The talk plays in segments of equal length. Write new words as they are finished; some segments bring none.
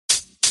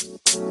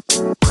Welcome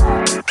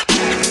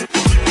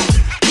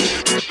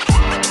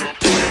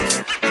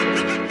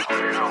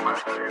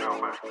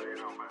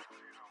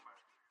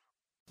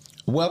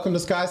to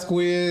Sky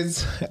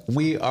Squids.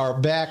 We are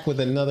back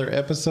with another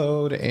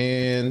episode,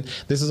 and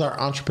this is our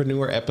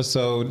entrepreneur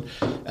episode.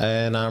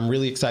 And I'm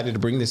really excited to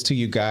bring this to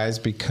you guys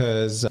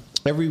because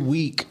every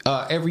week,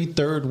 every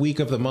third week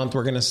of the month,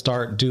 we're going to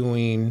start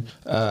doing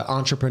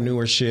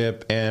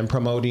entrepreneurship and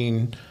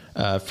promoting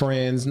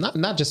friends,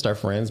 not just our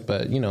friends,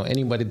 but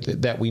anybody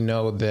that we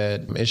know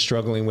that is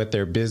struggling with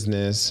their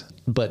business.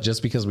 But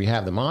just because we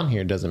have them on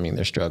here doesn't mean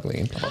they're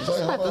struggling. I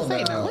was about to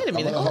say, now, wait a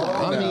minute.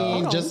 I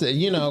mean, just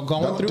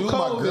going through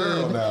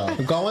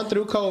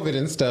COVID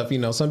and stuff.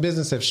 Some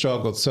businesses have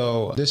struggled.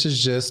 So this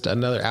is just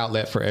another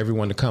outlet for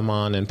everyone to come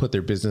on and put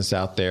their business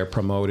out there,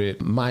 promote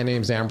it. My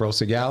name's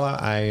Ambrose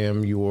Sigala. I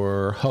am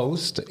your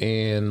host,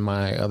 and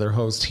my other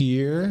host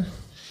here.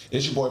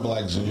 It's your boy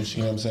Black Zeus,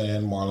 you know what I'm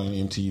saying?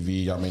 Marlon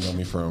MTV. Y'all may know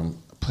me from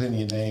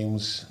plenty of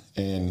names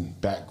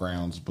and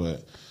backgrounds,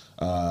 but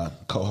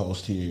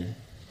co-host here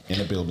in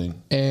the building.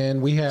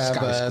 And we have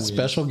a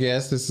special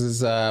guest. This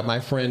is my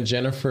friend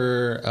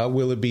Jennifer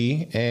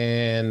Willoughby,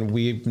 and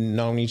we've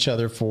known each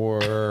other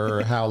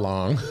for how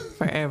long?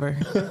 Forever.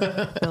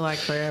 I feel like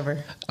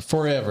forever.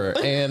 Forever.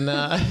 And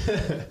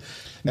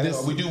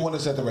we do want to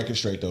set the record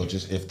straight, though.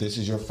 Just if this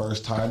is your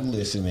first time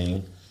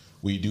listening,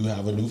 we do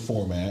have a new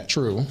format.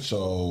 True.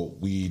 So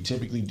we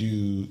typically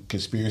do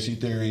conspiracy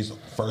theories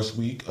first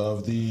week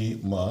of the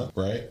month,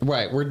 right?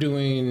 Right. Then we're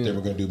going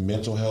to do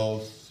mental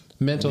health.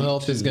 Mental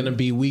health is going to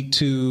be week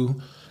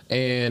 2,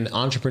 and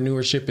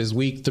entrepreneurship is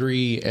week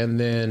 3, and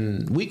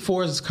then week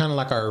 4 is kind of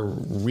like our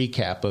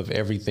recap of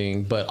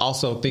everything, but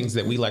also things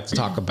that we like to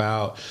talk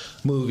about: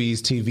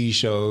 movies, TV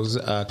shows,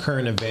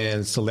 current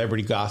events,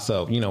 celebrity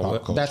gossip.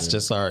 That's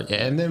just our.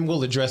 And then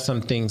we'll address some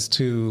things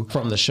too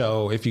from the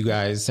show. If you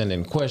guys send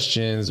in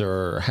questions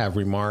or have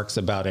remarks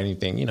about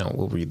anything,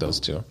 we'll read those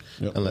too,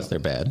 unless they're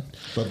bad.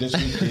 But this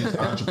week is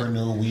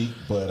Entrepreneur Week.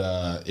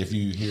 But if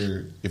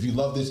you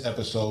love this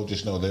episode,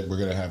 just know that we're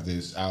gonna have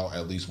this out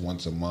at least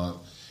once a month.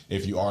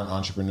 If you are an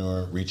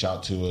entrepreneur, reach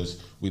out to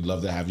us. We'd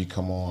love to have you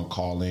come on,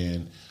 call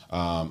in,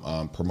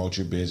 promote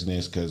your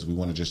business, because we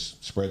want to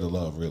just spread the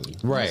love, really.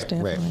 Right.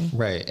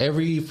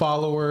 Every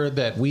follower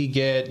that we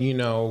get,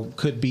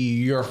 could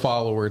be your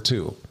follower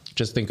too.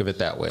 Just think of it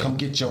that way. Come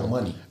get your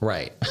money.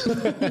 Right.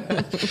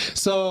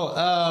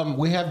 So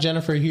we have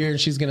Jennifer here,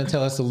 and she's going to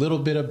tell us a little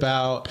bit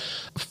about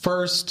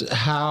first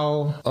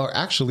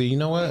actually, you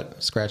know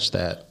what? Scratch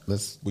that.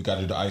 We got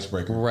to do the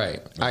icebreaker.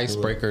 Right.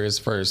 Icebreaker is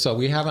first. So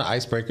we have an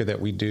icebreaker that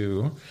we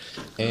do,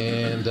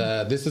 and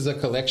this is a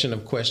collection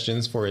of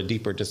questions for a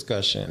deeper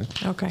discussion.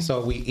 Okay.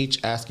 So we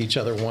each ask each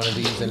other one of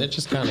these, and it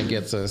just kind of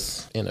gets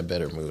us in a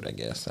better mood, I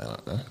guess. I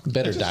don't know.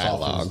 Better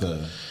dialogue.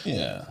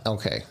 Yeah.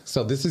 Okay.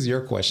 So this is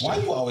your question. Why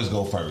you always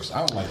go first? I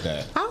don't like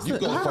that. You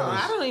go first.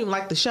 I don't even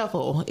like the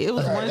shuffle. It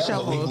was one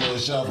shuffle. Was a little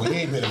shuffle. He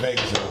ain't been in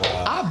Vegas in a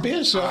while. I've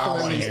been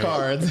shuffling these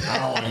cards. I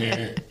don't want to hear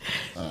it.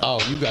 Oh,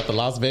 you got the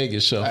Las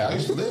Vegas shuffle. I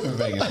used to live in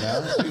Vegas now.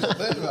 I used to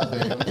live out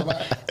there.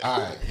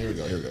 All right, here we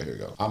go.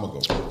 I'm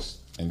going to go first.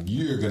 And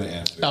you're going to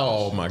answer.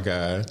 Oh, my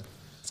God.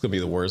 It's going to be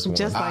the worst one.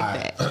 Just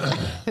like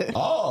that.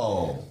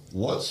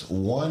 What's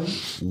one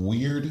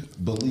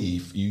weird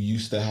belief you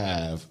used to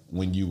have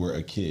when you were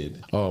a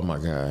kid? Oh, my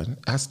God.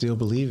 I still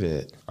believe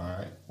it. All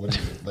right. What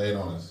is it? Lay it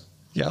on us.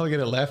 Y'all are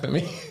going to laugh at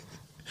me.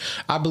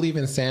 I believe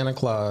in Santa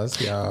Claus,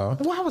 y'all.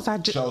 Why was I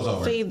just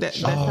say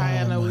that's how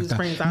I know we was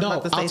friends? I was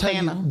about to say I'll tell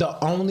Santa. You,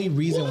 the only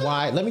reason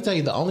why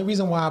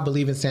I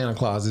believe in Santa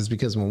Claus is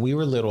because when we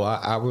were little,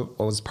 I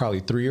was probably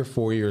 3 or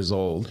 4 years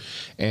old,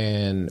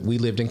 and we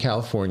lived in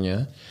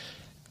California.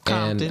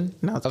 Compton.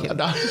 No, I was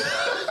kidding.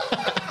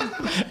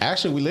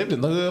 Actually, we lived in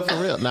the hood for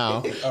real.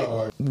 No,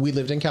 we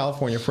lived in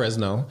California,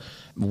 Fresno.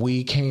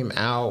 We came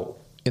out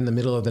in the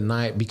middle of the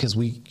night because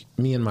me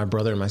and my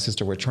brother and my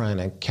sister were trying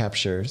to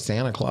capture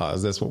Santa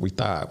Claus. That's what we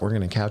thought. We're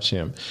going to catch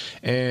him.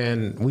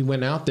 And we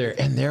went out there,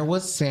 and there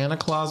was Santa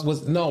Claus.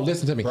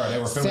 Listen to me.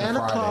 Bro,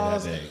 Santa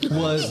Claus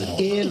was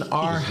in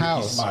our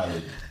house.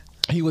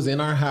 He was in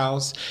our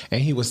house,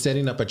 and he was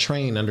setting up a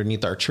train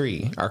underneath our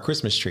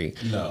Christmas tree.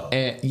 No.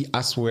 And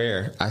I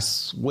swear, I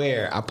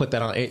put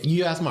that on.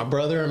 You ask my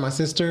brother and my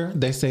sister,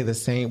 they say the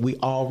same. We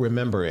all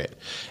remember it.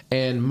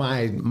 And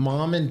my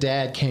mom and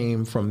dad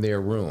came from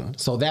their room.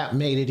 So that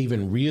made it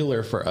even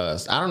realer for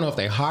us. I don't know if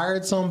they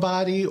hired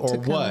somebody or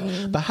what,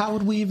 but how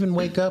would we even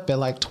wake up at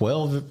like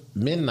 12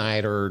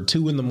 midnight or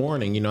 2 in the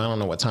morning? I don't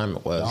know what time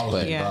it was.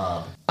 But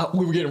yeah.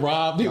 We were getting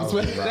robbed. That's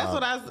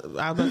what I was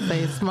about to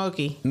say.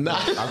 Smokey. No.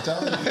 I'm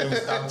telling you.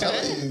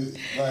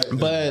 Like,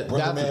 but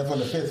brother man from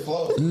the 5th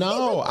floor.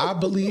 No, I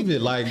believe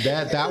it. Like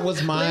that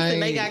was my.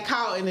 Listen, they got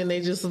caught, and then they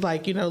just was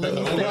like, let me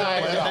play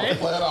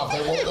it off.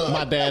 They woke up.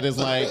 My dad is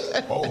like,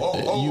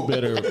 you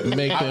better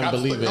make them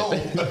believe it.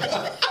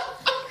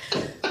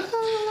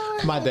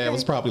 My dad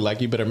was probably like,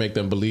 you better make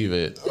them believe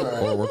it,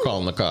 or we're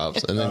calling the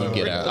cops, and then you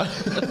get out.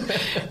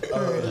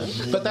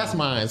 But that's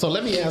mine. So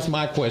let me ask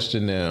my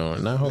question now,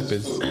 and I hope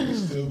it's. You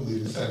still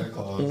believe in Santa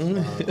Claus?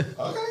 Okay.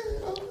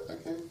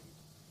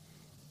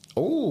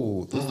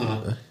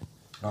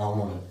 I don't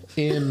want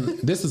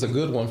This is a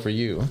good one for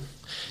you.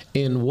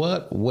 In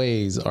what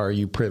ways are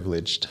you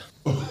privileged?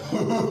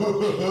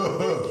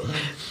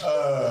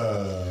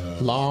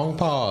 Long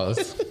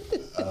pause.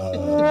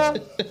 I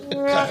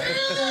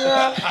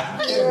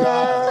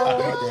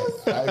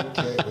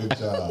can't with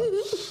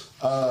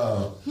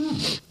y'all.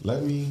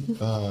 Let me.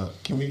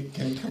 Can we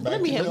come back?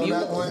 Let me to help on you.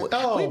 that one?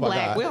 Oh, We my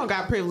black. God. We don't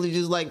got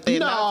privileges like that.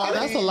 No,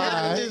 that's a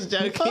lie. I'm just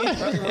joking.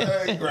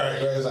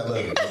 Right. It's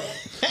like,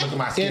 look at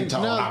my skin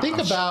tone. No, think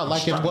about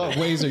like in what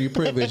ways are you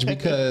privileged?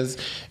 Because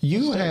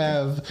you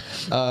have.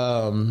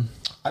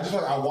 I just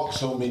feel like I walk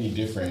so many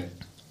different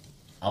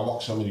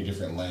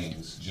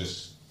lanes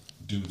just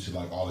due to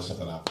like all the stuff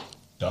that I've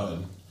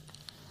done.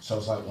 So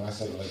it's like when I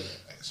say like,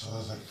 so I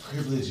was like,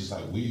 privilege is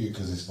like weird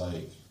because it's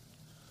like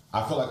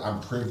I feel like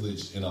I'm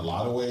privileged in a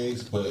lot of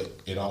ways, but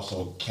it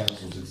also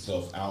cancels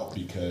itself out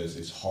because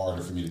it's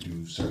harder for me to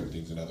do certain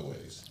things in other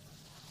ways.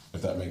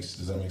 Does that make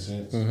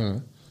sense? Mm-hmm.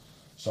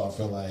 So I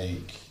feel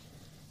like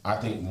I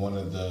think one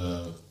of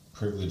the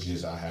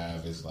privileges I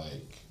have is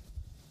like,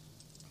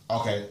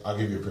 okay, I'll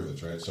give you a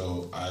privilege, right?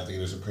 So I think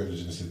there's a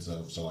privilege in the sense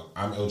of, so like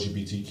I'm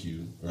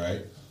LGBTQ,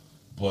 right?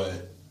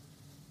 But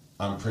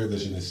I'm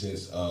privileged in the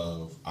sense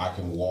of I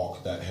can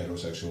walk that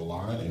heterosexual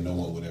line and no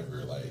one would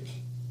ever like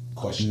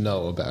question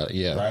Know about it,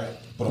 yeah. right?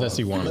 But Unless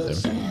you wanted them.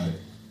 side,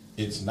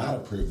 it's not a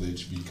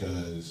privilege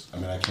because I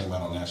mean I came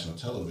out on national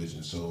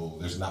television, so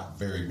there's not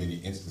very many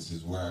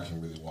instances where I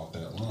can really walk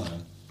that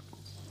line.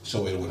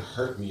 So it would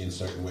hurt me in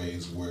certain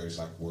ways where it's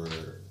like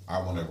where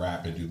I want to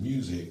rap and do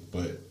music,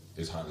 but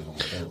it's highly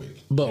homophobic.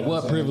 But You know what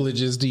I'm saying?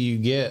 privileges do you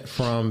get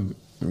from,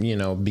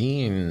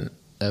 being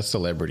a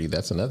celebrity?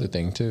 That's another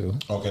thing too.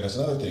 Okay, that's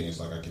another thing. It's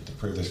like I get the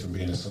privilege from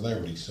being a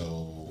celebrity,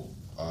 so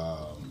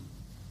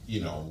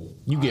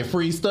You get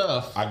free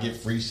stuff. I get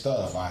free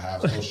stuff. I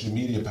have social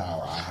media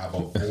power. I have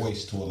a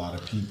voice to a lot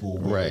of people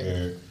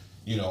where,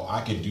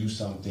 I could do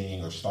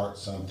something or start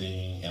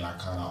something and I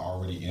kind of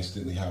already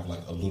instantly have like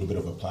a little bit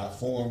of a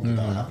platform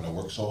without having to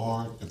work so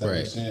hard, if that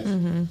makes sense.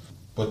 Mm-hmm.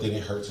 But then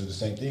it hurts in the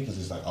same thing because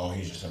it's like, oh,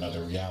 he's just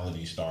another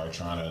reality star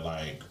trying to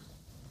like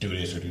do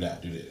this or do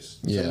that, do this.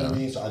 You know what I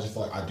mean? So I just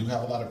feel like I do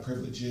have a lot of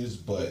privileges,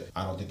 but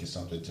I don't think it's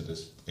something to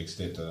this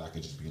extent that I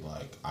could just be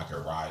like, I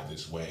could ride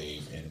this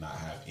wave and not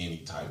have any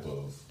type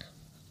of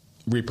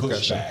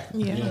Repercussion. pushback.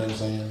 Yeah. You know what I'm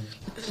saying?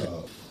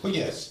 So, but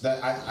yes,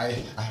 that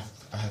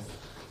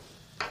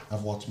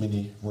I've walked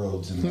many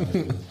roads in life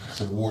and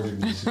it's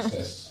awarded me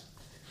success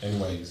in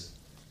ways.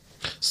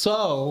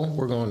 So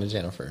we're going to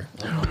Jennifer.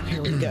 Oh,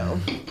 here we go.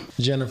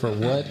 Jennifer,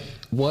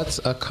 what's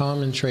a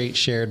common trait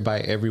shared by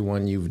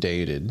everyone you've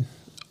dated?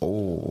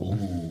 Oh,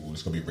 Ooh,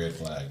 it's gonna be red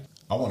flag.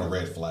 I want a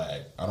red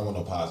flag. I don't want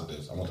no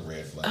positives. I want the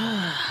red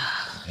flag.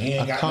 He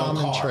ain't a got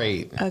common no car.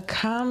 trait. A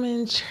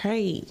common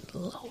trait.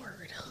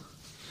 Lord.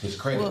 His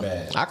credit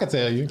bad. I could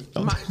tell you.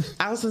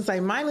 I was going to say,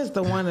 mine is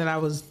the one that I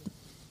was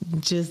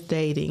just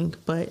dating.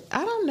 But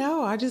I don't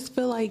know. I just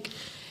feel like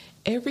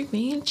every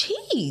man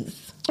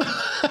cheats.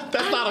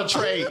 That's not a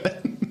trait.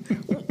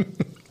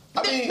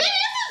 I mean,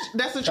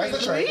 That's a trait.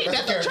 that's a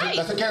trait.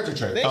 That's a character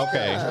trait.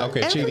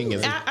 Okay. Cheating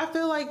is. I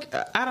feel like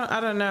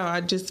I don't know.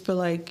 I just feel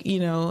like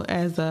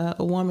as a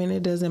woman,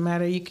 it doesn't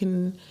matter. You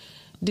can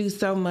do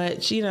so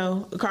much,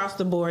 across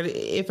the board.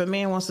 If a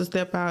man wants to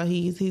step out,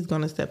 he's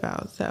going to step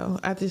out. So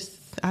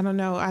I don't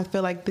know. I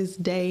feel like this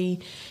day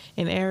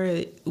and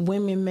era,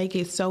 women make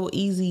it so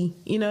easy.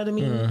 You know what I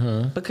mean?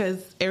 Mm-hmm.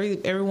 Because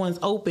everyone's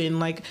open.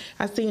 Like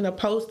I seen a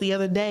post the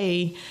other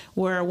day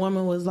where a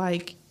woman was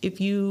like,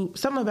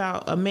 something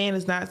about a man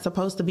is not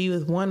supposed to be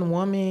with one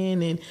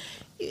woman. And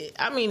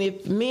I mean,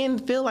 if men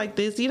feel like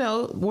this,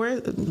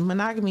 where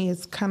monogamy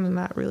is kind of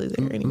not really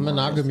there anymore.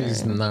 Monogamy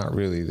is not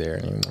really there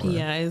anymore.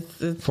 Yeah,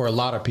 it's for a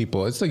lot of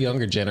people. It's a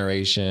younger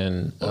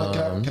generation. Well,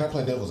 can I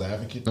play devil's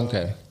advocate, though?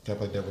 Okay. Can I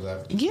play devil's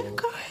advocate? Yeah,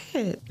 go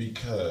ahead.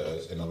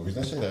 Because, and the only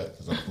reason I say that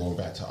is I'm going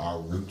back to our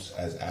roots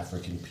as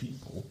African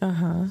people.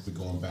 Uh-huh. We're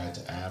going back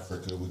to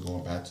Africa. We're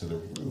going back to the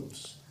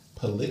roots.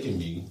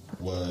 Polygamy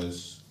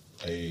was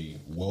a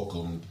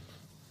welcomed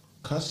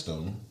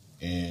custom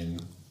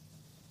in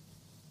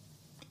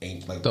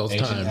ancient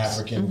times.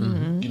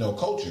 African,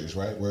 cultures,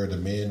 right? Where the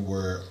men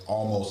were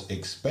almost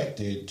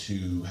expected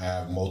to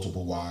have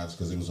multiple wives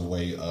because it was a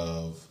way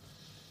of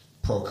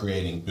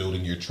procreating,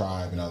 building your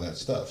tribe, and all that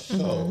stuff.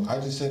 So I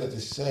just say that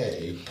to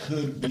say,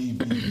 could we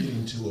be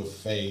getting to a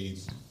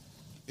phase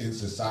in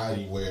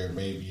society where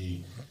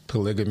maybe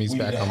polygamy's we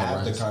need back to on the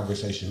have rise? the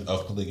conversation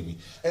of polygamy?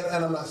 And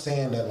I'm not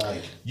saying that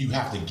like you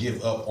have to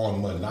give up on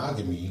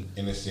monogamy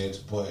in a sense,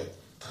 but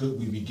could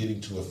we be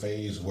getting to a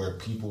phase where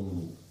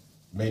people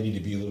may need to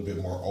be a little bit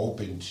more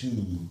open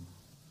to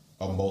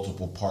a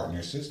multiple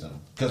partner system?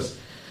 Because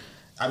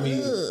I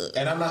mean,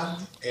 and I'm not.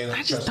 And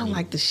I just don't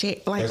like the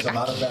shit. Like, there's a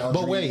lot of boundaries.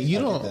 But wait, you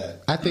don't.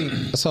 I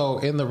think so.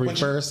 In the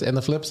reverse, and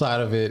the flip side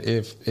of it,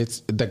 if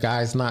it's the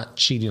guy's not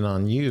cheating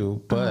on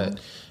you, but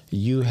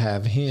you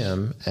have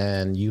him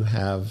and you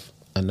have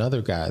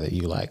another guy that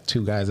you like,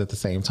 two guys at the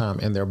same time,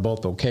 and they're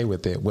both okay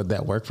with it, would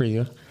that work for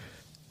you?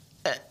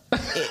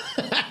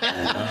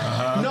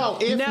 No,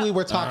 if we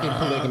were talking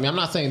polygamy, I'm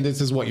not saying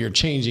this is what you're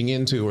changing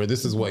into or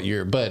this is what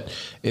you're, but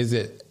does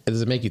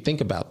it make you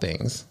think about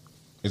things?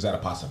 Is that a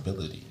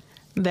possibility?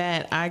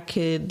 That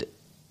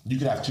you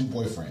could have 2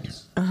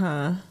 boyfriends.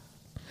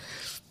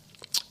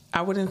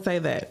 I wouldn't say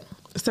that.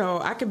 So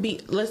I could be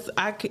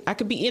I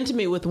could be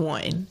intimate with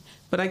one,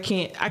 but I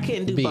can't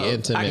do be both.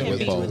 Intimate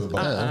with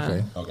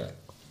both. Okay.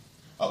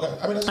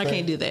 I mean, that's I fair.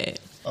 can't do that.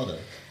 Okay.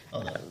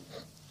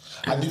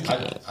 I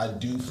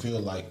do feel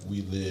like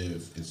we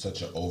live in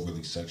such an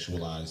overly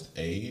sexualized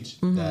age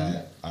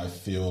that I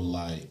feel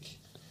like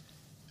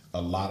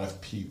a lot of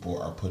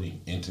people are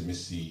putting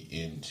intimacy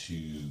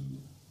into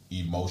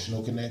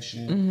emotional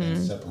connection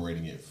and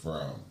separating it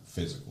from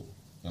physical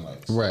and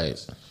like sex.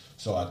 Right.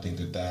 So I think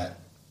that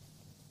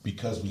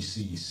because we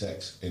see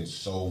sex in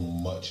so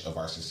much of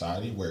our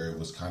society where it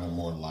was kind of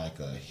more like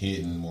a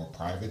hidden, more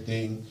private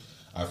thing,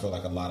 I feel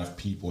like a lot of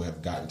people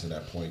have gotten to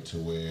that point to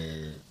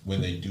where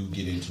when they do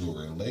get into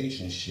a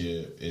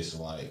relationship, it's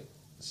like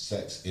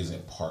sex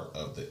isn't part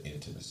of the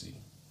intimacy.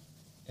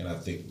 And I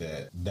think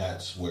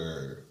that's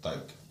where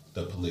like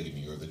the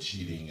polygamy or the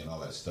cheating and all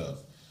that stuff,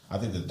 I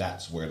think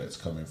that's where that's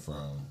coming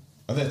from.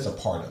 I think it's a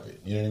part of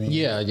it. You know what I mean?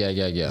 Yeah.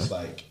 It's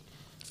like,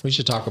 we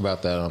should talk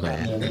about that on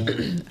that. you know what I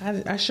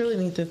mean? I surely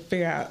need to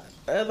figure out.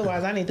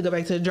 Otherwise, I need to go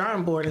back to the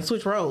drawing board and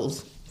switch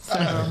roles. So.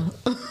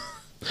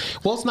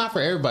 Well, it's not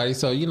for everybody.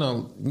 So,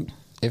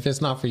 if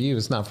it's not for you,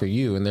 it's not for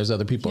you. And there's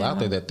other people out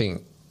there that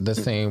think the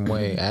same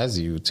way as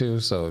you, too.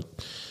 So,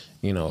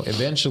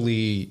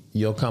 eventually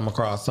you'll come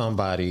across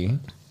somebody.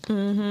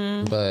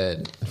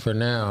 But for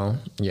now,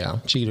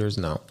 cheaters,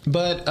 no.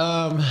 But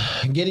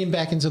getting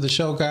back into the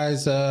show,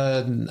 guys,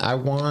 I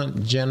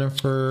want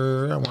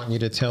you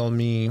to tell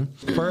me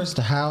first,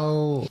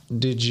 how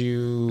did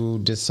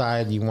you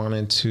decide you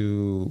wanted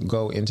to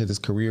go into this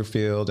career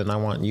field? And I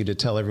want you to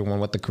tell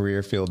everyone what the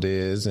career field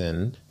is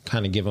and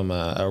kind of give them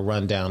a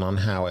rundown on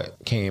how it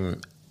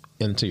came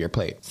into your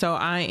plate. So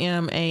I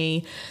am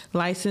a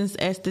licensed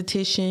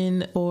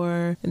esthetician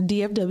for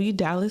DFW,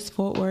 Dallas,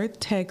 Fort Worth,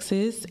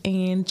 Texas,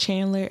 and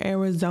Chandler,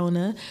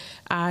 Arizona.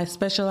 I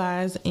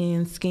specialize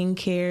in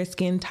skincare,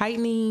 skin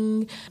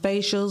tightening,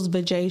 facials,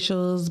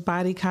 vajacials,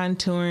 body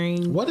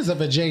contouring. What is a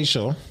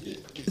vajacial?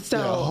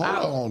 So hold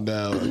on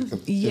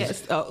down.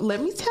 Yes,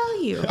 let me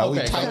tell you. Are we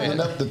tightening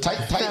up the tight?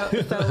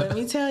 So let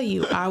me tell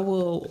you, I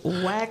will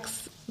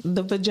wax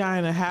the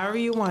vagina however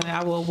you want it.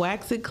 I will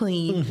wax it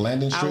clean.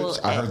 Landing strips?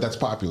 I heard that's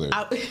popular.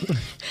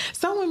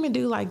 Some women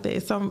do like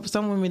that. Some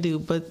women do,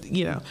 but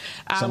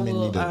some men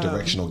need a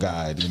directional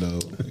guide.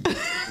 Here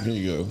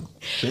you go.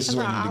 This is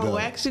where you need to go. I'll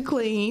wax it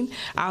clean.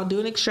 I'll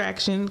do an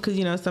extraction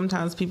because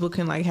sometimes people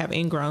can like have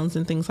ingrowns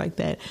and things like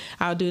that.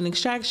 I'll do an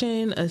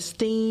extraction, a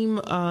steam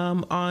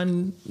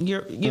on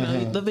your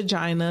the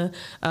vagina.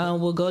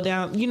 We'll go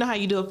down. You know how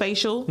you do a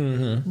facial,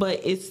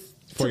 but it's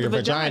for your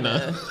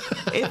vagina.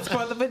 It's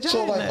for the vagina.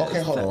 So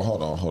okay, hold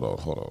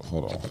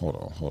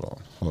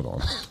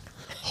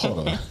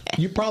on.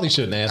 You probably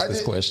shouldn't ask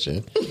this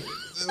question.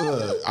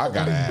 I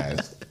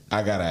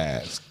gotta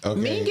ask.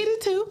 Okay. Men get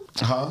it too.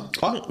 Huh?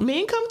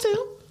 Men come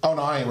too. Oh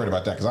no, I ain't worried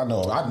about that because I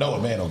know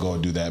a man will go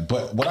and do that.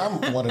 But what I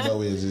want to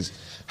know is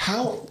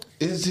how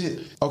is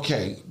it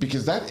okay?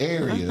 Because that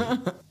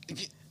area,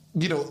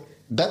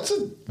 that's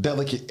a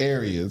delicate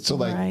area. So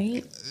like,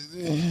 right.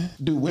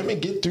 Do women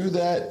get through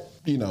that?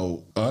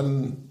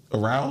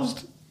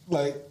 Unaroused?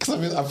 Like,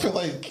 cause I feel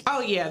like.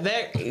 Oh yeah,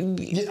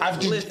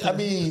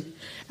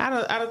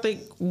 I don't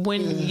think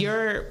when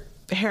your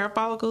hair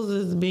follicles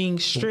is being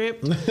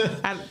stripped,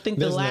 I think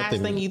the last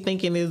thing you're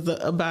thinking is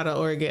about an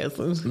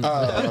orgasm.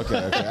 Oh,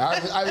 okay.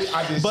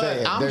 I just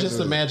but I'm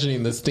just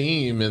imagining the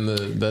steam and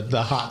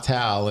the hot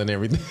towel and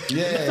everything.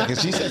 Yeah,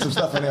 because she said some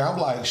stuff in there. I'm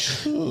like,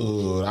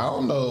 shoot, I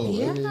don't know.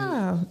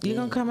 Yeah, you're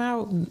gonna come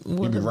out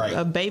with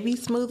a baby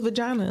smooth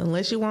vagina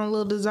unless you want a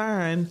little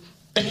design.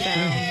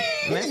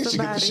 That's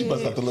about she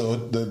must have the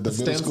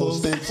middle school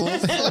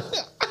stencils.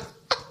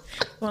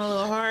 You want a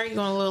little heart? You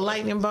want a little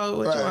lightning bolt?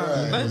 What you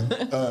want?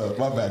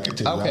 My bad.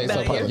 Continue. Okay,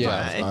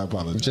 I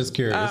apologize. Just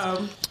curious.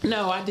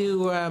 No, I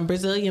do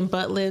Brazilian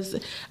butt lifts.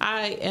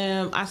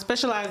 I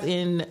specialize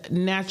in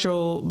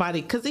natural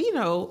body because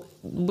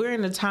we're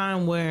in a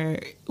time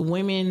where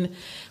women,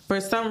 for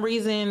some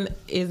reason,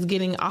 is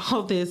getting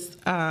all this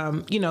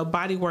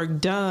body work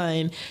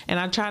done, and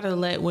I try to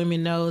let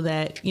women know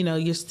that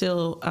you're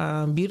still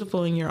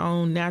beautiful in your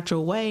own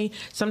natural way.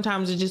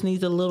 Sometimes it just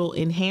needs a little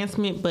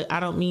enhancement, but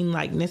I don't mean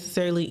like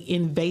necessarily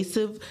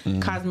invasive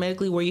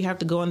cosmetically where you have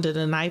to go under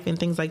the knife and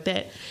things like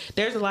that.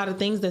 There's a lot of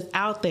things that's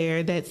out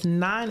there that's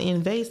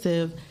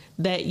non-invasive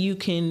that you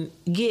can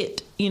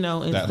get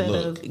instead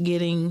of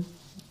getting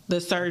the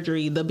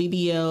surgery, the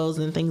BBLs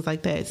and things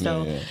like that.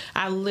 So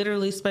I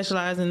literally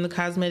specialize in the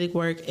cosmetic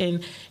work,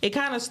 and it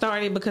kind of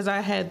started because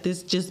I had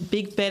this just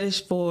big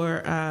fetish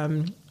for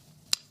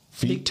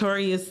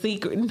Victoria's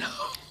Secret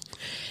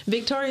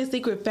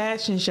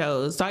fashion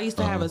shows. So I used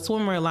to have a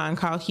swimwear line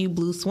called Hue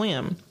Blue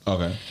Swim.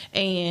 Okay.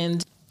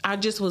 And I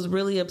just was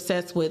really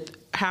obsessed with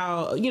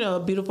how, you know, a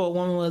beautiful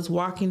woman was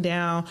walking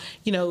down,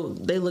 you know,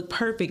 they look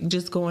perfect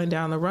just going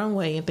down the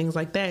runway and things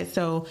like that.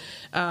 So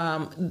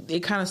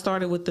it kind of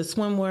started with the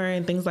swimwear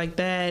and things like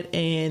that.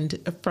 And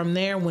from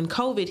there, when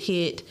COVID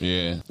hit,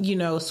 you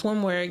know,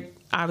 swimwear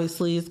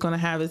obviously is going to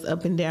have its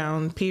up and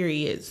down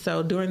periods.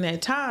 So during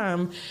that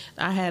time,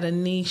 I had a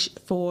niche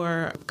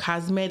for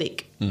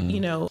cosmetic.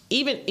 You know,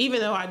 even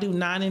though I do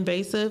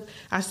non-invasive,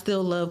 I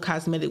still love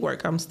cosmetic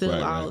work. I'm still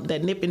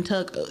that nip and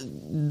tuck.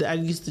 I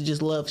used to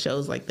just love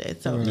shows like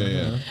that. So,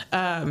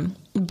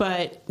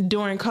 but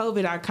during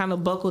COVID, I kind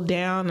of buckled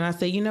down and I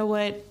said, you know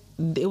what?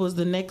 It was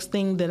the next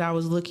thing that I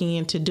was looking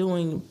into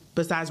doing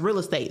besides real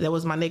estate. That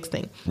was my next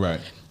thing.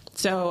 Right.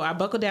 So I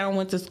buckled down,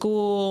 went to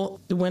school,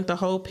 went the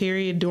whole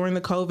period during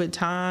the COVID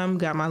time,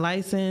 got my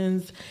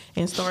license,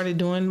 and started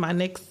doing my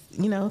next,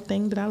 you know,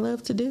 thing that I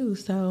love to do.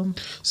 So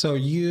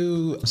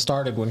you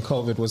started when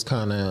COVID was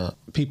kind of,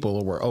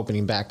 people were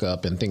opening back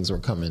up and things were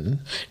coming.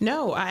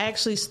 No, I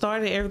actually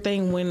started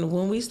everything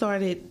when we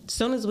started, as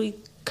soon as we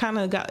kind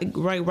of got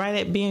right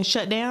at being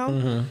shut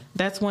down,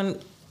 that's when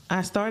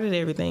I started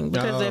everything,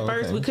 because at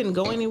first we couldn't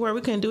go anywhere.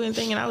 We couldn't do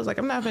anything. And I was like,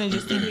 I'm not going to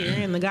just sit here.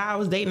 And the guy I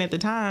was dating at the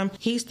time,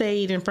 he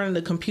stayed in front of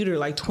the computer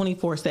like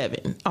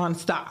 24/7 on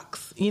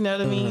stocks. You know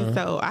what I mean?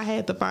 So I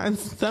had to find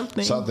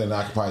something to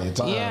occupy your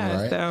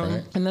time,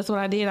 right? And that's what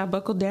I did. I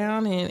buckled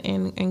down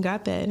and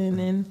got that. And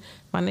then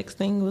my next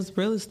thing was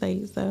real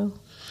estate. So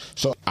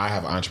I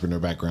have an entrepreneur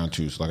background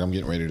too. So like I'm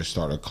getting ready to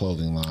start a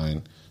clothing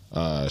line,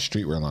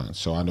 streetwear line.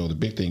 So I know the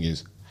big thing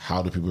is,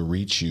 how do people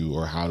reach you,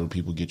 or how do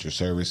people get your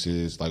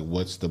services? Like,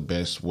 what's the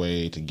best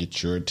way to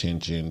get your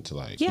attention to,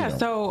 like,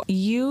 So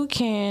you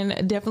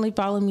can definitely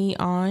follow me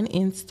on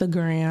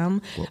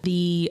Instagram. Cool.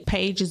 The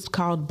page is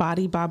called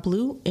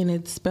Bodyxbleu, and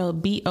it's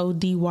spelled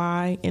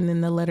BODY and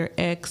then the letter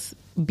X.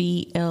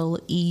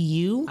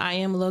 BLEU. I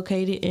am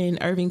located in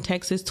Irving,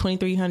 Texas,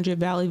 2300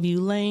 Valley View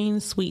Lane,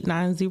 Suite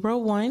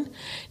 901.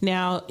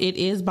 Now, it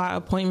is by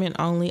appointment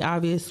only,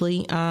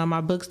 obviously.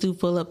 My books do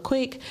fill up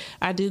quick.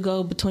 I do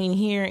go between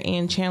here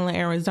and Chandler,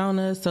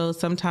 Arizona. So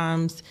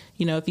sometimes,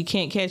 you know, if you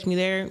can't catch me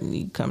there,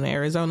 you come to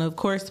Arizona, of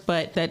course.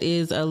 But that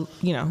is,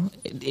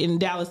 in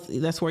Dallas,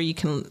 that's where you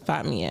can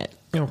find me at.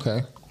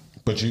 Okay.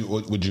 But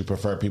would you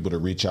prefer people to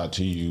reach out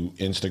to you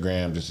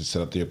Instagram just to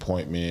set up the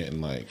appointment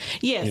and like?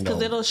 Yes,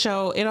 because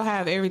it'll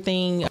have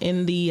everything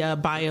in the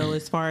bio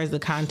as far as the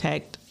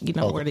contact,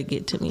 where to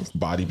get to me.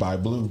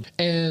 Bodyxbleu.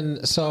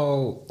 And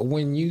so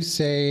when you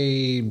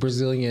say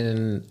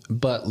Brazilian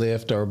butt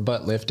lift or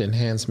butt lift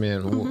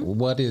enhancement,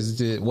 what's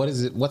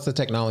the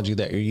technology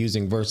that you're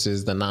using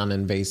versus the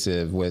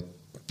non-invasive with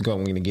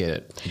going to get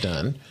it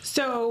done?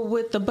 So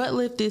with the butt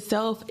lift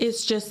itself,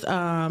 it's just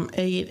an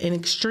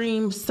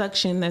extreme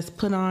suction that's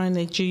put on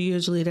that you're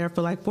usually there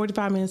for like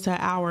 45 minutes to an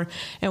hour.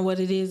 And what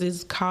it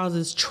is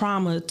causes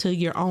trauma to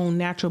your own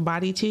natural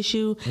body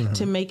tissue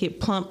to make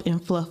it plump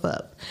and fluff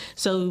up.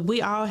 So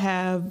we all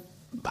have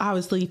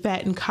obviously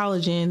fat and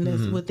collagen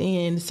that's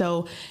within.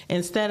 So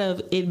instead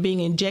of it being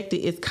injected,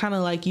 it's kind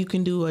of like you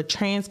can do a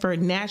transfer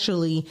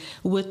naturally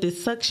with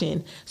this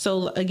suction.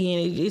 So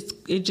again,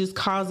 it just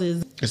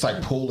causes, it's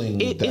like pulling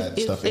that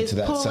stuff into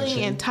that pulling section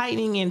and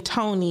tightening and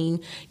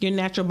toning your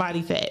natural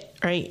body fat,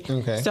 right?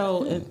 Okay.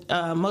 So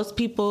most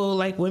people,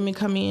 like women,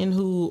 come in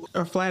who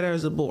are flat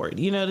as a board,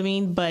 you know what I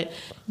mean? But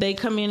they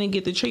come in and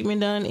get the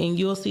treatment done, and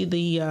you'll see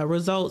the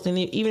results. And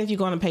even if you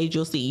go on a page,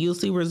 you'll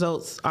see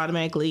results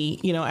automatically,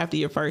 after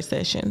your first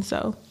session.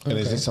 So, and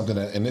is this something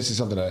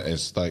that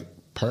is like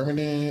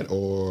permanent,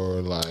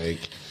 or like?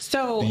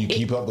 So do you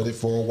keep up with it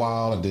for a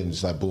while and then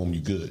it's like, boom, you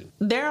good?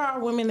 There are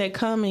women that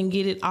come and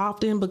get it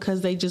often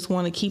because they just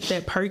want to keep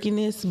that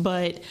perkiness.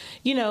 But,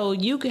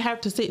 you could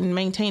have to sit and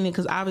maintain it,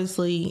 because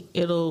obviously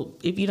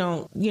if you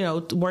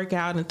don't, work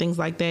out and things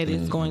like that,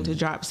 it's going to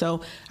drop.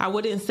 So I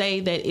wouldn't say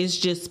that it's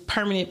just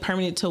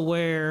permanent to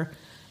where,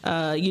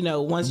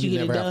 once you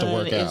get it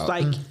done, it's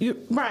like,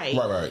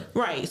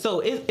 right.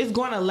 So it's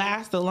going to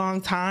last a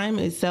long time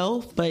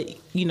itself, but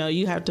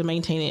you have to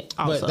maintain it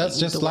also. But that's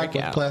just like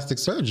with plastic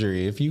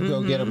surgery. If you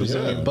go get a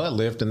Brazilian butt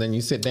lift and then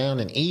you sit down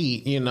and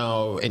eat,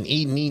 and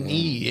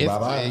eat,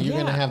 you're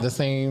going to have the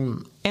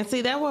same. And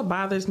see, that's what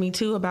bothers me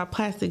too about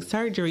plastic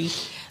surgery.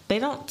 They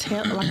don't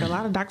tell, like a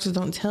lot of doctors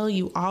don't tell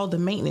you all the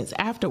maintenance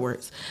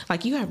afterwards.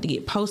 Like you have to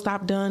get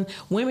post-op done.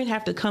 Women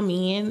have to come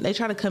in. They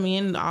try to come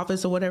in the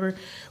office or whatever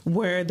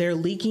where they're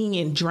leaking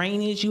and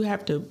drainage. You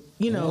have to,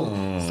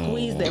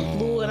 squeeze that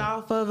fluid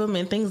off of them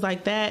and things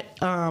like that.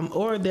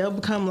 Or they'll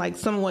become like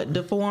somewhat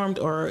deformed,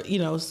 or,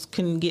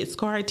 can get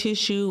scar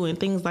tissue and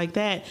things like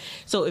that.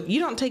 So if you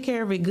don't take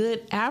care of it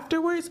good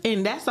afterwards,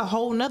 and that's a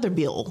whole nother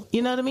bill,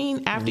 you know what I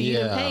mean? After you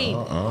get paid,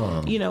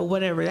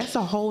 whatever, that's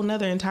a whole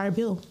nother entire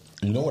bill.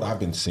 You know what I've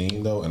been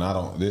seeing though, and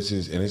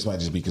this might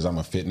just be because I'm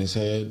a fitness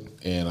head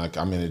and like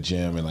I'm in a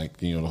gym and like,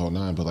 the whole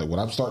nine, but like what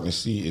I'm starting to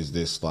see is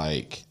this,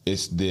 like,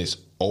 it's this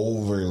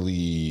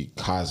overly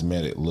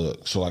cosmetic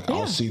look. So like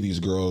I'll see these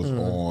girls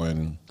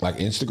on like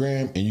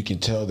Instagram, and you can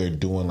tell they're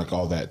doing like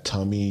all that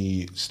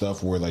tummy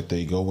stuff where like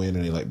they go in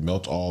and they like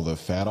melt all the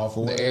fat off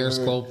or the air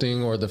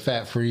sculpting or the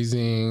fat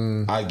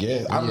freezing. I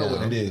guess I don't know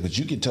what it is, but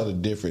you can tell the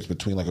difference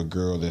between like a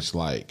girl that's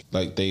like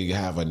they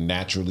have a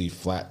naturally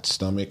flat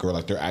stomach, or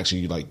like they're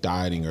actually like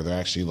dieting, or they're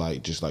actually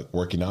like just like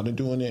working out and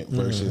doing it,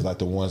 versus like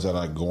the ones that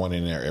are going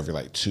in there every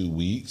like 2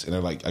 weeks, and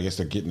they're like, I guess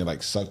they're getting it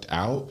like sucked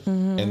out,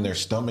 and their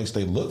stomachs,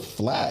 they look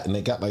flat, and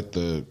they got like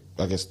the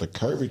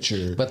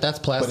curvature. But that's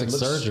plastic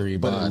surgery,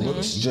 but it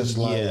looks just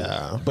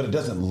like, but it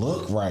doesn't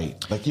look right.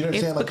 Like, you know what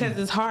I'm saying? Like, because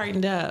it's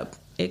hardened up.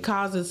 It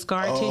causes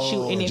scar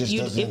tissue, and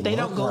if they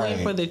don't go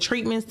in for the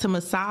treatments to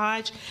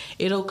massage,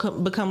 it'll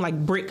become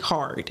like brick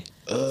hard.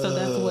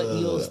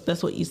 So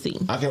that's what you see.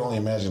 I can only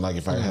imagine, like,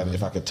 if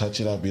I could touch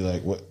it, I'd be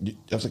like, "What?"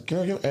 I was like,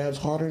 "Girl, your abs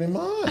harder than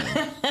mine."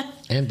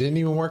 And didn't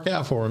even work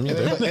out for him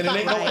either. And it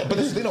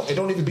ain't it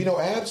don't even be no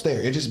abs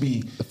there. It just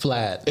be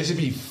flat. It should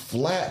be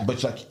flat,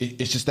 but like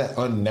it's just that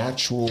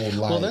unnatural.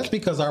 Like, well, that's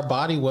because our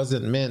body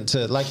wasn't meant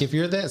to. Like, if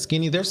you're that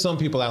skinny, there's some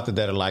people out there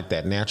that are like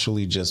that,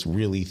 naturally just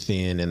really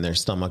thin, and their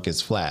stomach is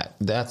flat.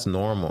 That's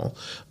normal.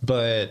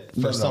 But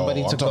for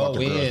somebody to go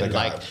in,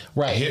 like,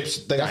 hips,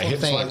 they got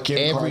hips like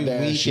Kim every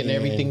Kardashian. week and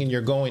everything, and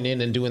you're going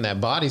in and doing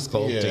that body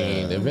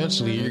sculpting,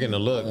 eventually you're gonna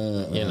look,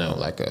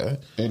 like a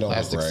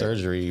plastic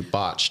surgery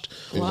botched.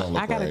 Well,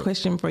 I got a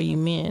question for you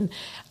men.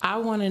 I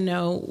want to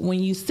know, when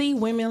you see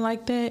women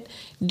like that,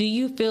 do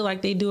you feel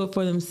like they do it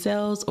for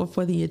themselves or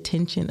for the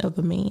attention of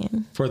a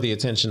man? For the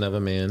attention of a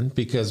man,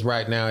 because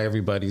right now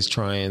everybody's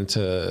trying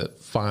to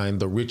find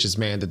the richest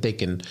man that they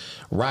can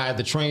ride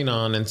the train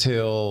on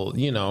until,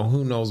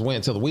 who knows when,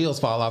 until the wheels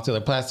fall off, till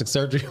their plastic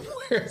surgery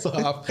wears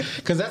off.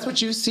 Because that's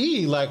what you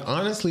see. Like,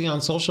 honestly,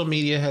 on social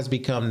media has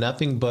become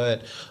nothing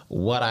but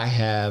what I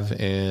have,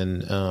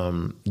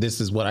 and this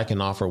is what I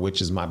can offer,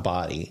 which is my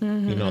body.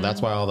 That's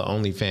why all the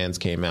OnlyFans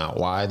came out.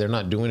 Why? They're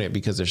not doing it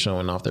because they're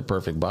showing off their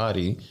perfect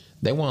body.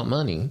 They want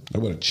money. They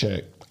want to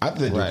check. I think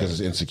they do because it's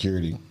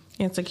insecurity.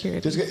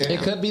 It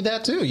could be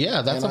that too.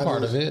 Yeah, that's a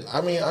part of it.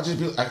 I mean, I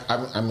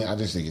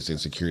just think it's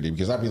insecurity,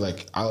 because I'd be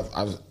like,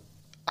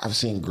 I've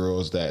seen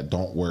girls that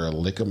don't wear a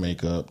lick of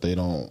makeup. They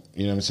don't,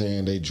 you know what I'm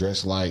saying? They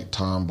dress like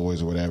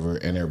tomboys or whatever,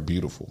 and they're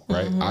beautiful,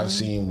 right? I've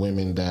seen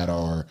women that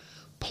are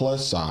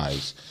plus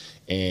size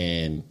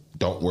and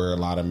don't wear a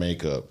lot of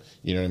makeup.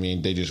 You know what I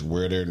mean? They just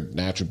wear their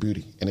natural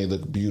beauty and they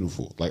look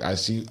beautiful. Like, I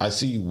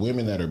see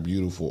women that are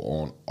beautiful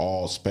on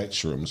all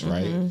spectrums,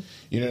 right?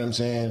 You know what I'm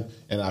saying?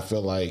 And I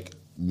feel like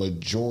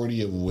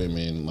majority of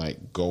women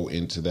like go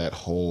into that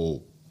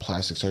whole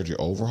plastic surgery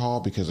overhaul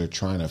because they're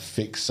trying to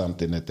fix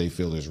something that they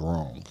feel is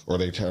wrong, or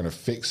they're trying to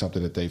fix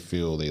something that they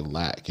feel they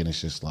lack. And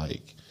it's just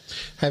like,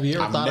 have you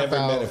ever I've never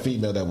met a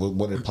female that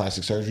wanted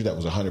plastic surgery that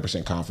was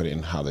 100% confident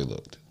in how they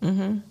looked.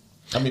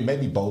 I mean,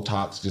 maybe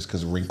Botox, just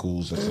because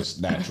wrinkles, that's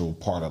just natural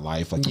part of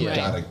life.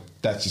 Like,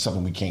 that's just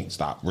something we can't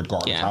stop,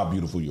 regardless how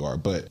beautiful you are.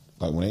 But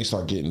like, when they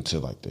start getting to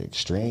like the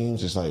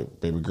extremes, it's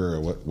like, baby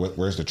girl,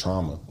 where's the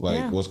trauma?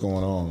 Like, what's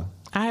going on?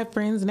 I have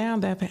friends now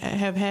that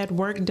have had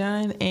work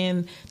done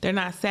and they're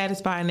not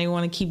satisfied and they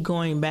want to keep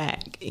going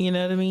back. You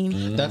know what I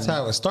mean? That's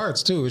how it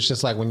starts too. It's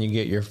just like when you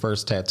get your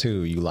first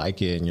tattoo, you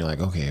like it and you're like,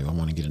 okay, I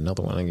want to get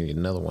another one. I'm going to get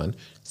another one.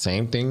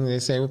 Same thing they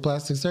say with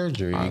plastic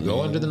surgery. You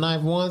go under the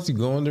knife once, you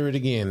go under it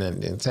again.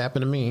 And it's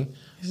happened to me.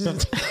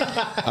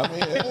 I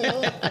mean,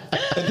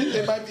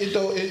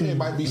 it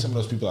might be some of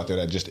those people out there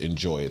that just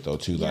enjoy it though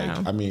too.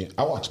 Like, I mean,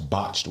 I watch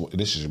Botched.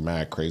 This is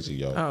mad crazy,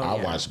 yo.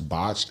 I watch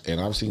Botched,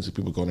 and I've seen some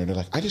people going in there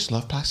like, I just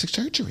love plastic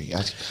surgery. I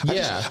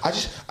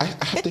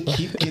have to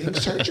keep getting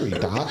surgery,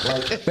 doc.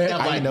 Like, they have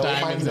like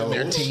diamonds in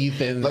their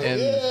teeth, and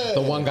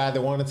the one guy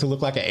that wanted to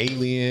look like an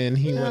alien,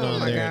 he went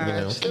on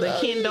there. The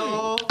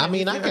Kindle. I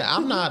mean,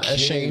 I'm not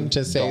ashamed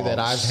to say that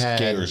I've had.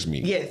 Scares me.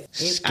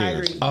 Yes, I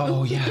agree.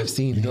 Oh yeah, I've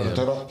seen him.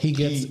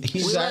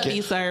 We love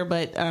you, sir,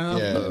 but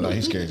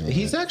he scares me.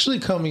 He's actually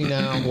coming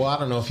out. Well, I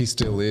don't know if he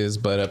still is,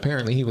 but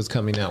apparently he was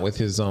coming out with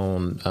his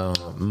own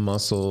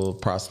muscle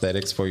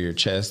prosthetics for your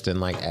chest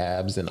and like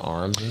abs and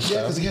arms and stuff.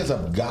 Yeah, because he has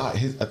a guy.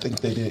 I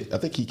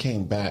think he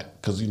came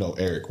back because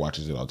Eric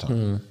watches it all the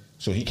time.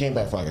 So he came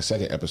back for like a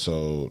second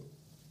episode,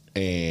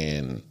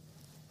 and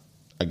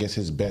I guess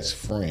his best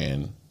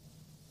friend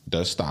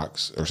does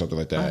stocks or something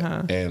like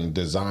that, and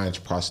designs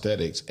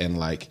prosthetics, and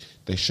like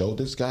they showed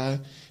this guy.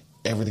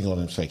 Everything on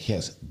him's fake. He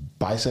has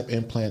bicep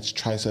implants,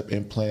 tricep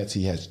implants.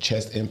 He has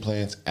chest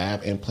implants,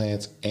 ab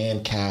implants,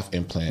 and calf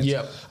implants.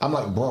 Yep. I'm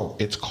like, bro,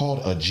 it's called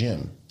a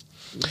gym.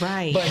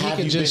 Right. But he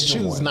can just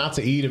choose not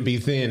to eat and be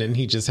thin, and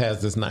he just has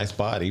this nice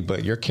body.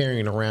 But you're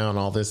carrying around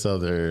all this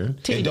other.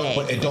 It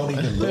don't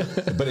even look.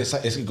 But it's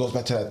like, it goes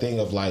back to that thing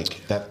of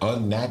like that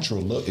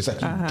unnatural look. It's like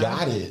you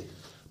got it,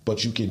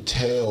 but you can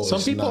tell.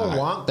 Some people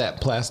want that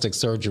plastic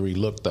surgery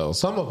look, though.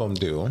 Some of them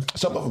do.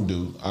 Some of them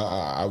do.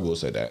 I will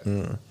say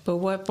that. But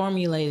what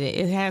formulated?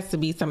 It has to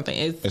be something.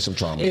 It's some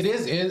trauma. It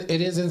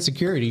is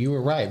insecurity. You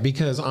were right,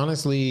 because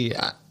honestly,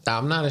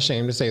 I'm not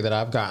ashamed to say that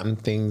I've gotten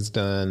things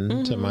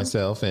done to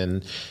myself,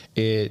 and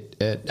I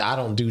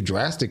don't do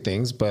drastic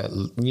things, but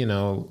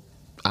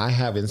I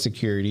have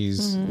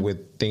insecurities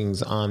with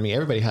things on me.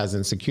 Everybody has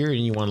insecurity,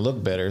 and you want to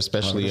look better,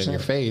 especially 100%. In your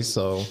face.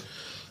 So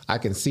I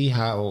can see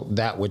how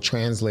that would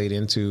translate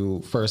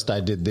into, first I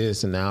did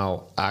this and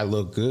now I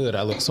look good.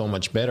 I look so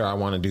much better. I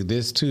want to do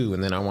this too.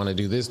 And then I want to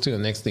do this too.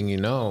 And next thing you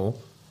know,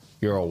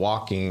 you're a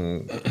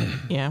walking,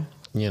 yeah,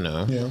 you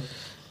know. Yeah.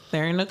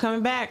 There ain't no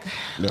coming back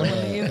when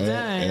it gets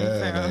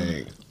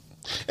done.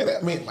 And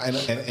I mean,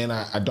 and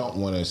I don't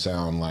want to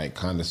sound like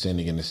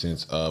condescending in the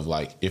sense of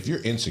like, if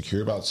you're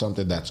insecure about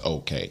something, that's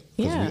okay.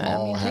 Because we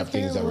all have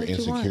things that we're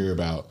insecure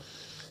about.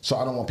 So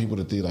I don't want people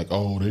to think like,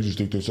 oh, they just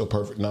think they're so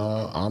perfect.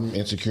 Nah, I'm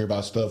insecure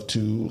about stuff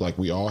too. Like,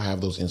 we all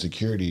have those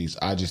insecurities.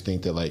 I just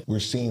think that like we're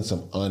seeing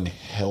some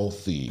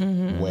unhealthy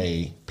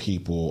way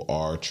people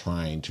are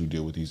trying to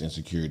deal with these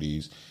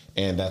insecurities.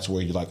 And that's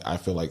where you like, I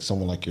feel like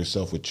someone like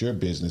yourself with your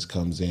business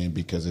comes in,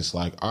 because it's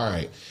like, all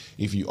right,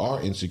 if you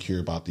are insecure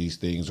about these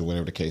things or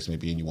whatever the case may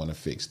be, and you want to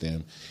fix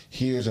them,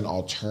 here's an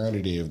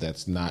alternative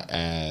that's not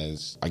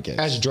as, I guess,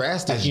 as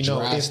drastic. As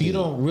if you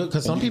don't really,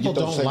 because some people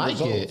don't like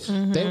results.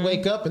 It. They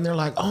wake up and they're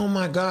like, oh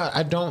my God,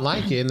 I don't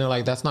like it. And they're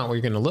like, that's not what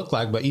you're going to look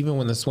like. But even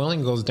when the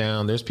swelling goes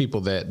down, there's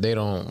people that they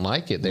don't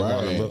like it. They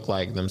want to look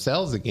like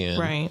themselves again.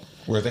 Right.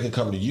 Where they can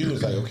come to you,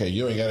 it's like, okay,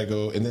 you ain't got to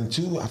go. And then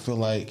two, I feel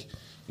like,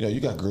 you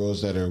got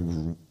girls that are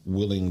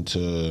willing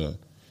to,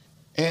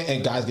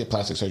 and guys get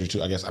plastic surgery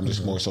too. I guess I'm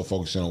just more so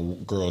focusing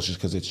on girls just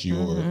because it's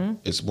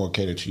it's more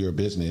catered to your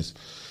business.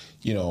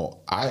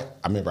 I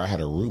remember I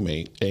had a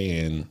roommate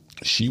and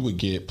she would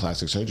get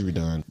plastic surgery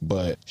done,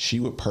 but she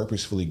would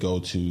purposefully go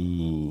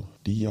to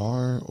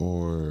DR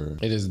or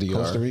it is DR.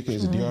 Costa Rica.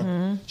 Is it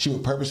DR? She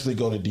would purposefully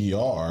go to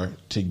DR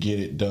to get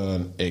it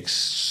done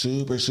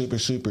super, super,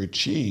 super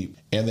cheap,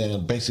 and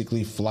then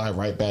basically fly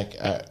right back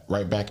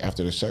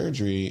after the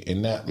surgery.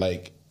 And that,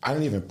 like, I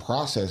didn't even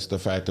process the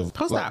fact of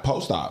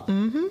post-op.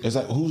 It's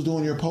like, who's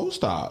doing your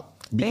post-op?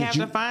 They have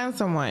to find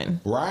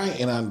someone. Right.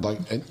 And I'm like,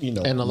 and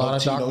a lot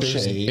of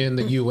doctors in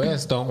the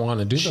U.S. don't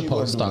want to do the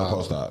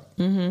post-op.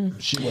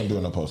 She wasn't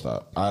doing the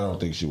post-op. I don't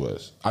think she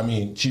was. I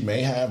mean, she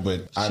may have,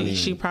 but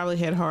she probably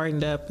had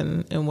hardened up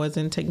and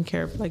wasn't taken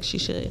care of like she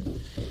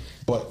should.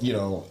 But,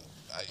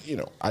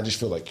 I just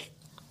feel like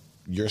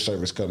your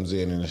service comes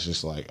in and it's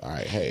just like, all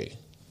right, hey.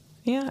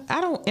 Yeah,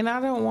 I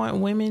don't want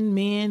women,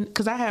 men,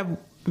 because I have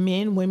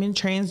men, women,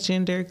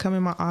 transgender come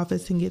in my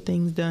office and get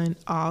things done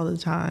all the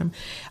time.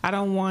 I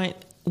don't want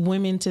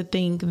women to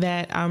think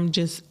that I'm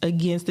just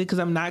against it, because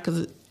I'm not.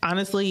 Because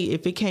honestly,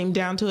 if it came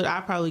down to it,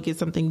 I'd probably get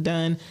something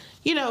done.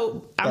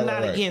 I'm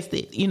not against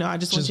it. I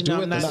just want you to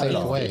know I'm not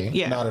against it.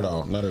 Yeah. Not at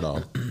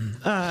all.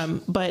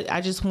 But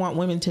I just want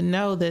women to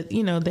know that,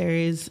 there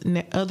is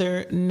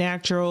other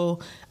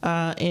natural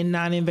and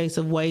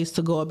non-invasive ways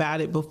to go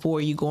about it before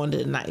you go into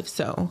the knife.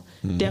 So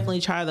definitely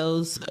try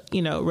those,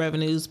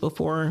 revenues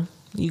before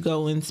you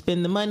go and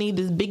spend the money,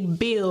 this big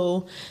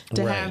bill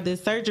to have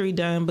this surgery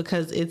done,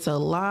 because it's a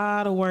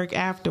lot of work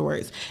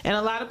afterwards. And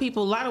a lot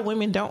of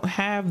women don't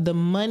have the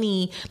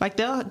money. Like,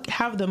 they'll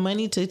have the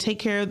money to take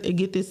care of,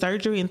 get this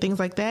surgery and things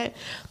like that,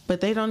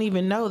 but they don't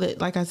even know that,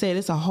 like I said,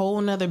 it's a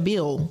whole nother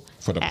bill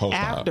for the post-op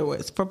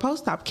afterwards for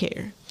post-op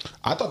care.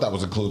 I thought that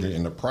was included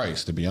in the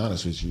price, to be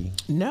honest with you.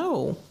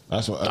 No.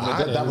 That's what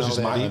that was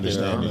just my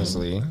understanding.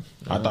 Honestly,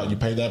 I thought you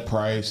pay that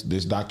price.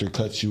 This doctor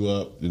cuts you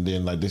up, and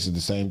then like this is the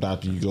same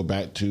doctor you go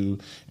back to,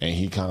 and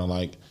he kind of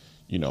like,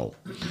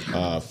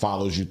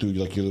 follows you through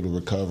like your little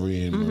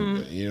recovery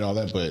and all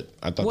that. But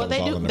I thought that was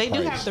all in the price. They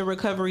do have the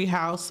recovery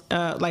house,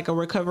 like a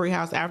recovery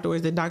house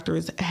afterwards that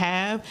doctors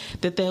have,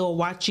 that they'll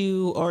watch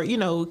you or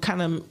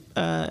kind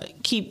of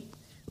keep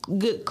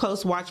good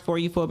close watch for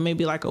you for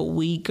maybe like a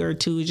week or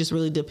two. It just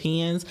really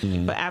depends.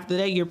 But after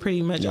that, you're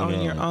pretty much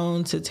on your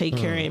own to take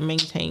care and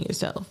maintain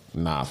yourself.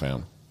 Nah,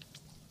 fam.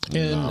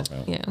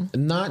 And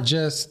not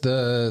just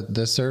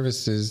the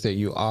services that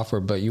you offer,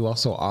 but you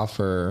also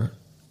offer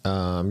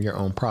your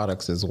own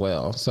products as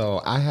well.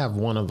 So I have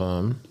one of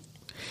them.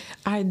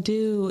 I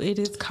do. It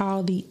is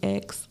called the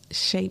X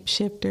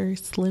Shapeshifter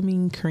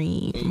Slimming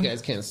Cream. You guys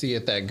can't see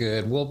it that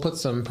good. We'll put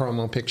some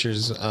promo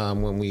pictures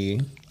when we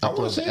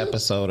upload the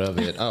episode of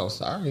it. Oh,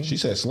 sorry. She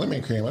said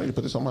slimming cream. I need to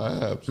put this on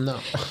my abs. No.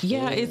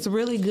 Yeah, it's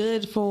really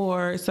good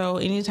so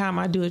anytime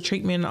I do a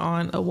treatment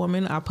on a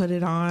woman, I put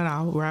it on.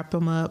 I'll wrap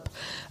them up.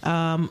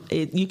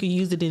 You can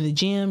use it in the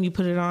gym. You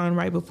put it on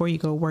right before you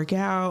go work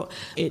out.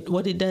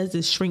 What it does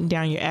is shrink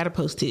down your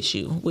adipose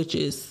tissue, which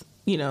is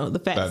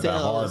the fat cells. That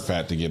hard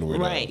fat to get rid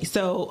of. Right.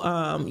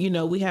 So,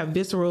 we have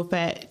visceral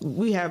fat.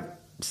 We have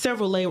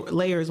several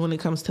layers when it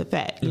comes to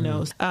fat.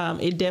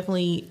 It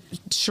definitely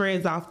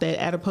shreds off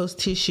that adipose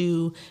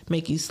tissue,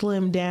 make you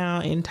slim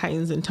down, and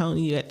tightens and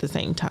tones you at the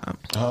same time.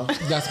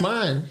 That's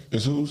mine.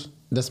 It's whose?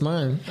 That's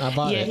mine. I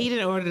bought it. Yeah, he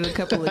didn't order a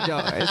couple of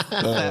jars.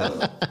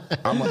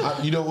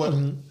 You know what?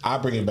 I'll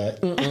bring it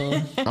back.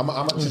 I'm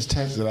going to just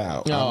test it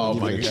out. Oh,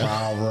 my God.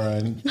 Trial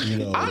run.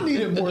 I need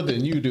it more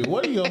than you do.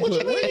 What are you going to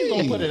put? Where are you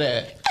going to put it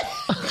at?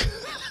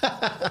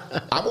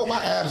 I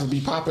want my abs to be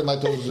popping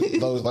like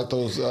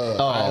those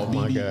Oh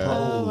my God.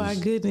 Oh my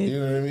goodness. You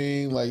know what I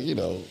mean? Like, you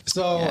know.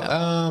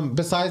 So,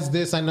 besides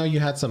this, I know you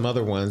had some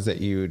other ones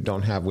that you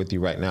don't have with you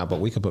right now, but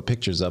we could put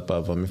pictures up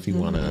of them if you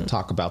want to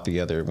talk about the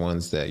other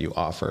ones that you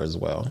offer as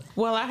well.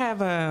 Well, I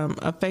have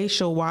a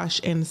facial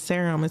wash and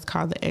serum. It's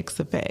called the X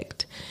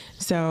Effect.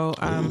 So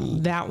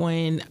that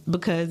one,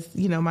 because,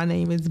 you know, my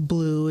name is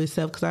Blue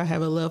itself, because I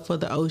have a love for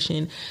the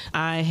ocean.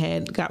 I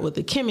had got with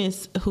the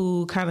chemist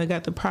who kind of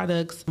got the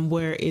products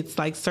where it's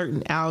like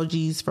certain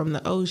algae from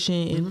the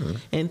ocean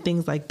and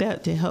things like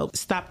that to help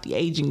stop the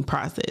aging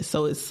process.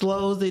 So it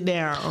slows it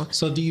down.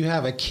 So do you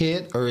have a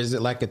kit, or is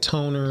it like a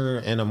toner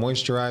and a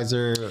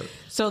moisturizer?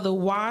 So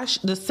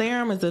the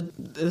serum is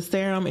the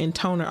serum and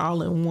toner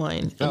all in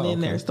one. And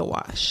then there's the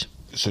wash.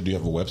 So do you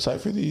have a website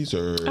for these?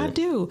 Or I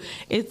do.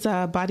 It's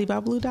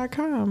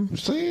bodyxbleu.com.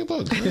 See,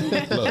 look,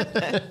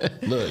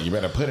 you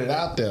better put it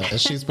out there.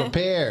 She's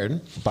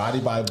prepared.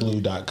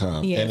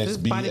 Bodyxbleu.com. Yeah, and it's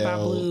Body by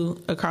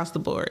Blue across the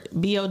board.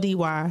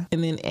 BODY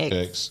and then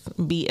X.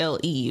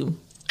 BLEU.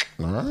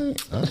 All right.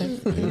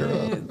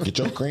 Here, get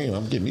your cream.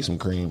 I'm getting me some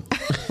cream.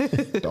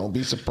 Don't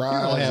be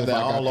surprised. I'll have that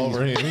all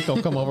over him. He's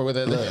gonna come over with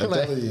it. Look, I'm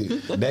telling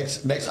you,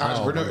 next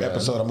entrepreneur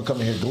episode, I'm gonna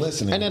come in here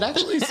glistening. And it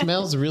actually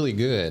smells really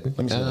good. Let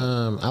me see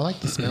I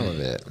like the smell of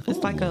it. It's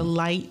like a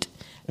light.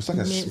 It's like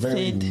a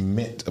very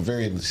mint, a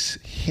very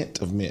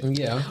hint of mint.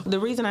 Yeah. The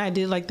reason I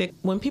did like that,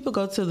 when people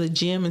go to the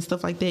gym and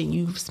stuff like that, and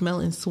you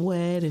smelling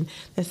sweat and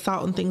that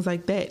salt and things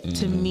like that,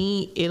 to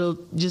me, it'll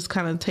just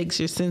kind of takes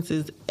your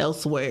senses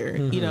elsewhere.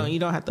 You know, you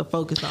don't have to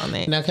focus on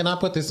that. Now, can I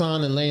put this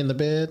on and lay in the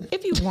bed?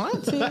 If you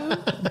want to,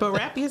 but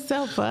wrap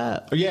yourself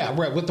up. Yeah,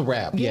 right, with the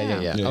wrap.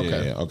 Yeah.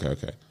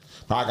 Okay.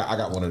 I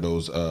got one of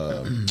those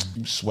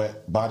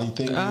sweat body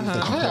things. I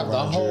have the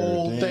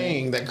whole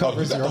thing that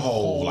covers your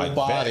whole like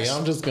body. vest.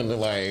 I'm just gonna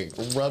like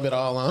rub it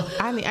all on.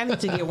 I need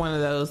to get one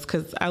of those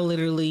because I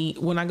literally,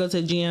 when I go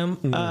to the gym,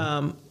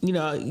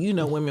 you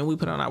know, women, we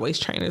put on our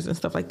waist trainers and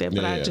stuff like that.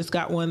 But I just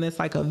got one that's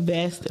like a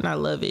vest, and I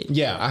love it.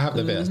 Yeah, I have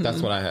the vest.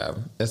 That's what I have.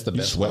 That's the You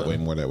best. sweat one. way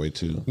more that way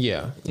too.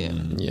 Yeah.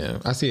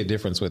 I see a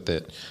difference with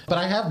it. But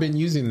I have been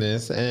using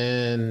this,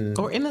 and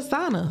Or in a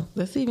sauna,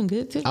 that's even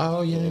good too.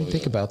 oh yeah, I didn't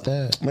think about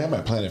that. Man, I'm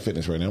at Planet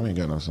Fitness right now. We ain't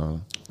got no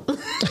sauna.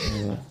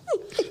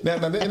 Now,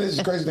 and this is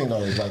the crazy thing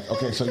though. Is like,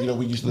 okay, so you know,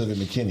 we used to live in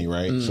McKinney,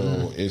 right?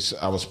 So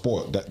I was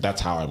spoiled. That's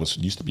how I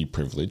used to be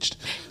privileged.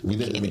 We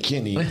lived in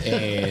McKinney,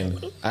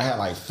 and I had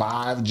like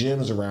 5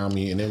 gyms around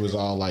me, and it was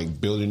all like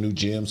building new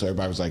gyms. So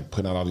everybody was like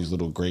putting out all these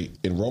little great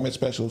enrollment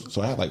specials.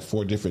 So I had like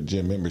 4 different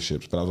gym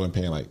memberships, but I was only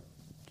paying like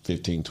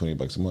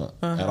 $15-$20 a month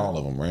at all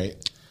of them, right?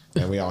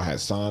 And we all had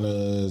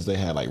saunas. They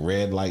had like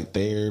red light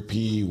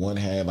therapy. One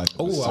had like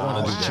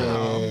massage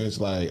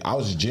chairs. Like I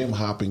was gym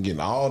hopping,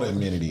 getting all the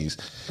amenities.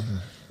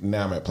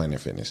 Now I'm at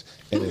Planet Fitness,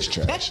 and it's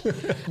trash.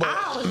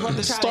 I always want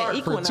to try Start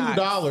that for Equinox.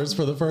 $2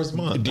 for the first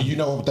month. Do you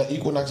know what that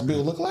Equinox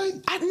bill look like?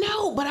 I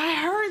know, but I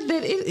heard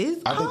that it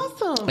is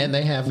awesome. And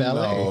they have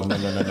valet.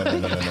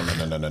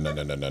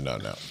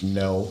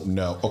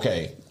 No.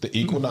 Okay, the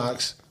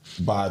Equinox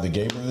by the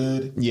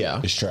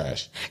Gayborhood, is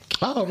trash.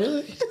 Oh,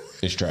 really?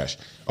 It's trash.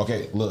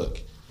 Okay,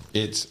 look,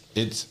 it's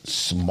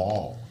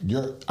small.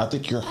 I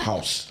think your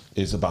house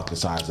is about the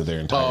size of their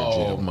entire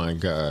gym. Oh my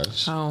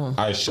gosh! Oh.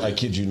 I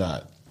kid you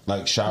not.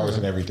 Like showers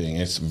and everything,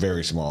 it's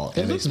very small.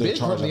 It looks big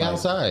from the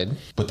outside.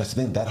 But that's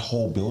the thing. That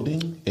whole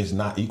building is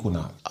not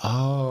Equinox.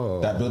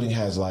 Oh, that building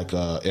has like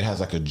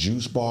a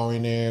juice bar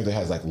in there. That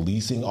has like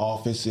leasing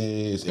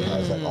offices. It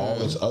has like all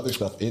this other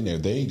stuff in there.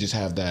 They just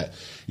have that.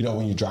 You know,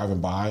 when you're driving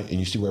by and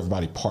you see where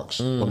everybody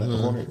parks on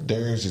that corner,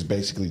 theirs is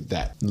basically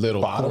that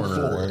little bottom corner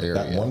floor, area.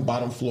 that one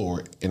bottom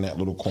floor in that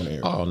little corner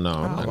area. Oh no,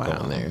 I'm not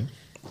going there.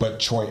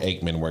 But Troy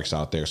Aikman works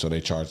out there, so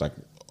they charge like.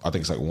 I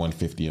think it's like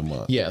 $150 a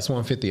month. Yeah, it's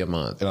 $150 a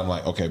month. And I'm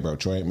like, okay, bro,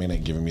 Troy Aikman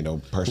ain't giving me no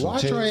personal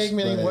tips. Why Troy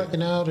Aikman ain't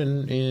working out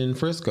in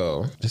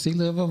Frisco? Does he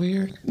live over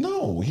here?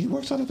 No, he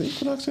works out at the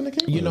Equinox in the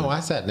Gayborhood. You know,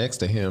 I sat next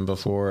to him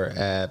before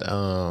at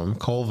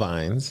Coal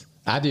Vines.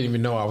 I didn't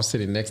even know I was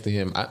sitting next to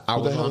him. I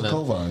was on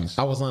Coal Vines?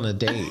 I was on a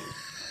date.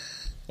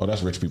 Oh,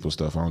 that's rich people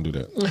stuff. I don't do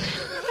that.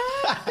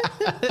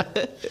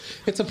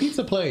 It's a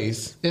pizza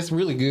place. It's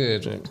really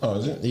good. Oh,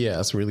 is it? Yeah,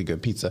 it's really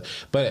good pizza.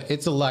 But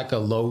it's like a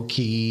low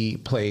key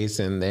place,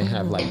 and they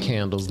have like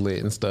candles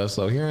lit and stuff.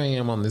 So here I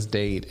am on this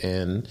date,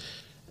 and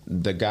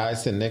the guy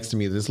sitting next to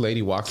me, this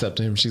lady walks up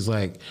to him. She's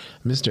like,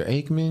 "Mr.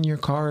 Aikman, your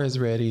car is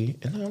ready."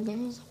 And I'm like,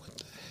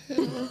 "What the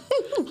hell?"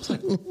 I was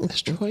like,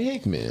 "That's Troy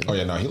Aikman." Oh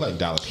yeah, no, he like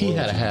Dallas. He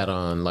had a hat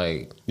on,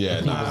 like he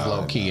was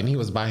low key, and he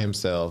was by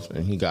himself,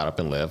 and he got up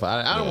and left.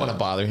 I don't want to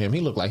bother him. He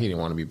looked like he didn't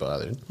want to be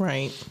bothered.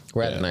 Right.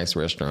 We're at a nice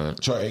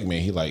restaurant. Troy Aikman,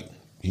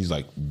 he's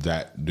like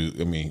that dude.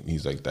 I mean,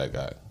 he's like that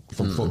guy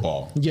from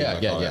football. Yeah,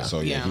 like yeah. So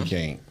he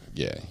can't.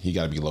 Yeah, he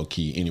got to be low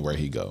key anywhere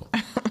he go.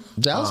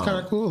 Dallas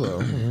kind of cool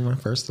though. My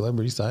first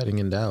celebrity sighting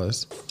in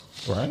Dallas.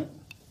 Right.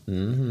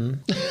 Mm-hmm.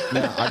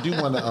 Now I do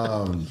want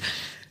to.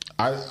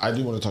 I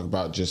do want to talk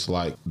about just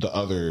like the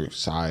other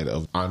side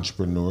of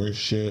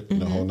entrepreneurship,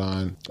 the whole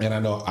nine. And I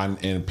know, I'm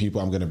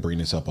going to bring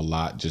this up a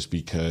lot just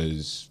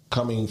because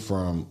coming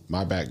from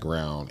my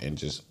background and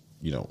just,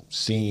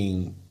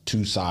 seeing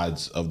two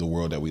sides of the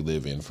world that we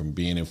live in, from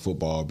being in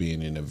football,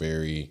 being in a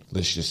very,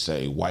 let's just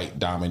say, white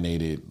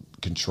dominated,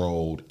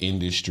 controlled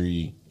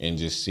industry, and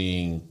just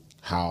seeing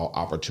how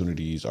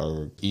opportunities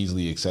are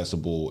easily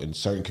accessible in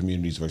certain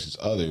communities versus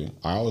other.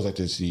 I always like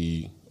to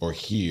see or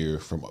hear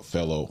from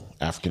fellow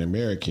African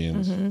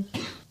Americans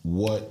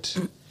what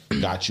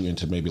got you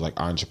into maybe like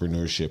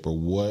entrepreneurship, or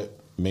what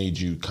made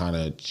you kind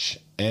of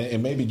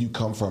and maybe you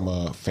come from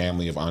a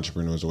family of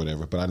entrepreneurs or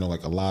whatever, but I know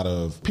like a lot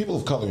of people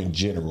of color in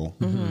general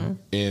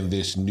in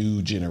this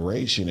new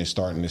generation is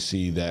starting to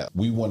see that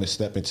we want to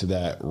step into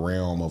that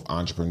realm of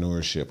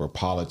entrepreneurship or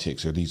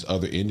politics or these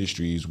other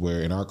industries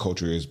where in our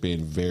culture has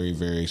been very,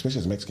 very,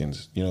 especially as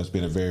Mexicans, it's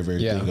been a very, very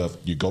thing of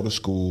you go to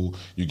school,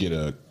 you get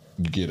a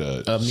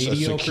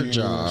mediocre secure,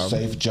 job,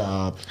 safe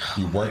job.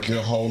 You work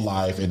your whole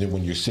life, and then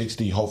when you're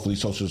 60, hopefully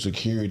Social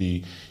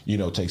Security,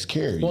 takes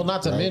care of you. Well,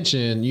 not to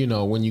mention,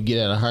 when you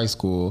get out of high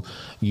school,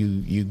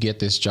 you get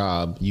this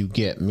job, you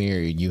get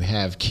married, you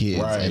have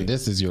kids, and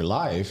this is your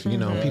life.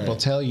 People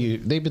tell you,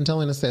 they've been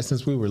telling us that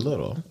since we were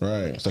little.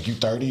 Right. It's like you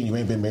 30 and you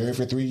ain't been married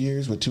for 3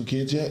 years with 2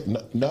 kids yet.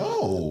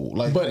 No.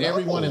 But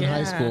everyone in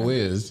high school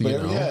is.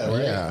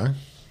 Yeah.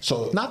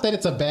 So, not that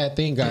it's a bad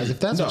thing, guys. If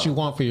that's what you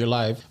want for your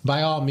life,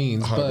 by all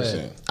means.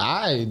 100%. But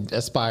I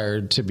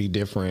aspired to be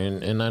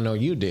different, and I know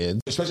you did.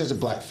 Especially as a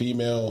black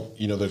female,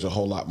 there's a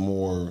whole lot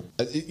more. You know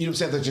what I'm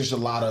saying? There's just a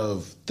lot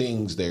of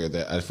things there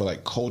that I feel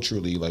like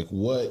culturally, like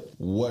what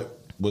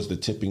was the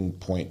tipping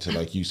point to,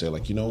 like you said,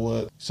 like, you know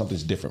what?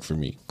 Something's different for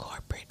me.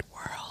 Corporate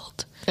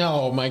world.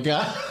 Oh, my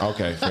God.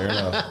 Okay, fair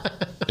enough.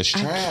 It's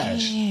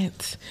trash.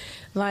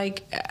 I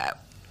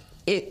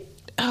can't.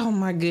 Oh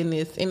my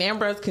goodness. And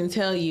Ambrose can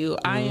tell you,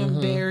 I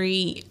am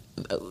very,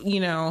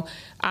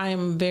 I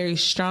am a very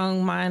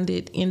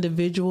strong-minded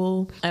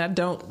individual. And I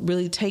don't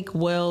really take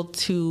well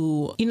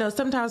to,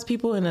 sometimes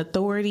people in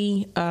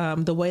authority,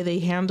 the way they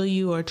handle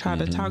you or try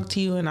to talk to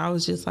you. And I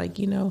was just like,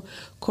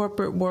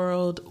 corporate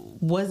world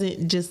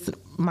wasn't just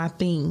my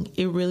thing.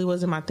 It really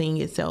wasn't my thing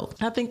itself.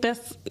 I think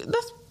that's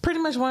pretty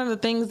much one of the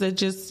things that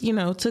just,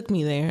 took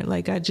me there.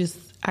 Like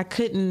I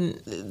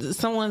couldn't,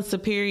 someone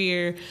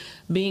superior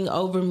being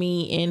over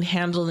me and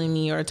handling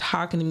me or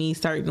talking to me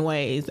certain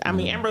ways. I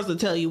mean, Ambrose will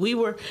tell you, we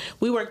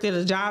worked at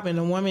a job and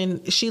a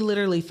woman, she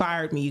literally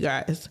fired me, you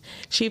guys.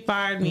 She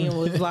fired me and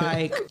was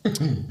like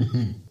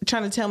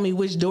trying to tell me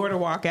which door to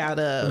walk out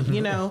of,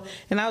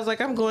 And I was like,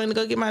 I'm going to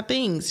go get my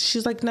things.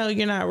 She's like, no,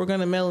 you're not. We're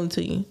going to mail them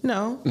to you.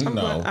 No,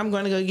 I'm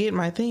going to go get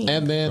my things.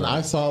 And then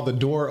I saw the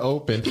door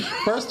open.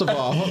 First of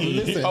all,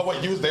 listen. Oh,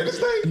 wait, you was there this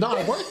day? No,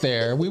 I worked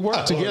there. We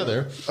worked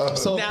together.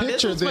 So now,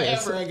 picture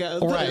this. Forever ago.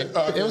 Right.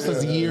 It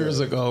was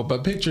years ago,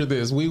 but picture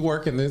this. We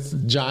work in this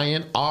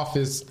giant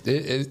office.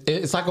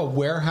 It's like a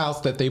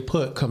warehouse that they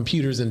put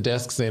computers and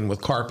desks in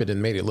with carpet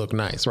and made it look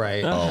nice,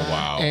 right? Oh,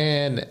 wow.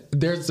 And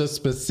there's a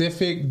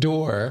specific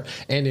door,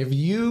 and if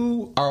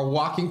you are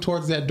walking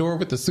towards that door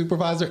with the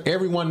supervisor,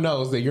 everyone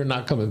knows that you're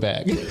not coming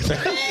back.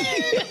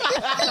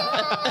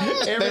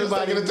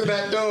 Everybody into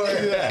that door.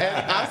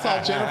 And I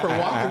saw Jennifer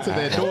walk into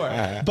that door.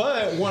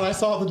 But when I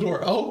saw the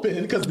door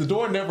open, because the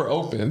door never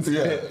opens,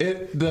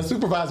 the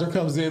supervisor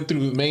comes in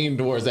through the main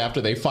doors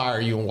after they fire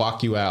you and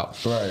walk you out.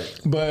 Right.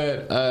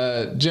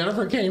 But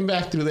Jennifer came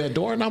back through that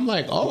door, and I'm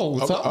like,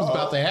 something's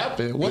about to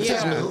happen. What's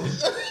this move?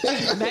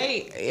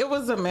 It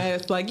was a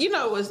mess. Like,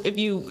 if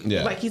you,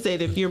 like he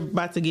said, if you're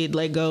about to get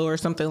let go or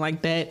something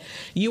like that,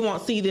 you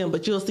won't see them,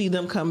 but you'll see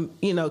them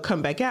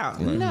come back out.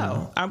 Right.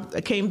 No,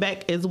 I came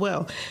back as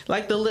well.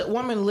 Like the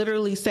woman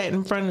literally sat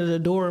in front of the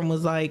door and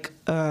was like,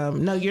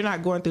 no, you're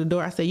not going through the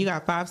door. I said, you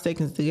got 5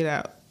 seconds to get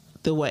out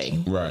the way.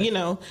 Right.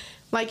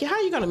 Like, how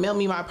are you going to mail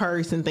me my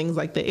purse and things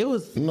like that? It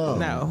was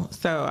no.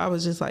 So I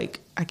was just like,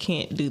 I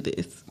can't do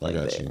this. I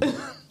got you.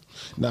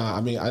 Nah,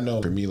 I mean, I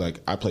know for me,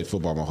 like, I played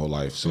football my whole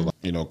life. So,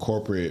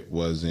 corporate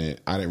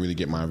I didn't really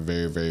get my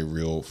very, very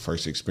real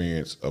first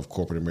experience of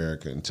corporate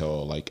America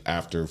until, like,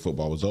 after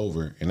football was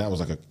over. And that was,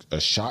 like, a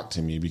shock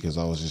to me because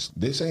I was just,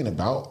 this ain't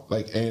about,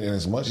 like, and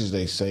as much as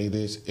they say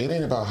this, it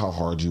ain't about how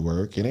hard you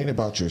work. It ain't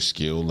about your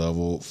skill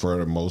level for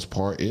the most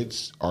part.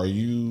 It's, are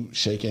you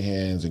shaking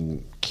hands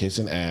and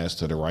kissing ass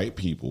to the right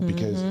people?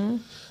 Because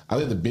I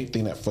think the big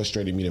thing that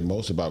frustrated me the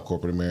most about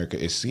corporate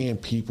America is seeing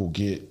people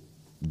get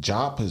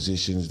job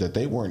positions that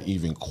they weren't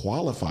even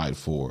qualified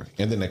for.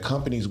 And then the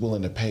company's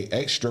willing to pay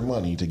extra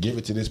money to give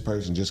it to this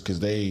person just because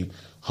they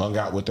hung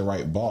out with the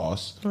right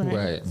boss.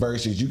 Right.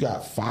 Versus you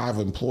got 5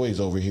 employees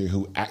over here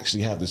who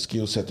actually have the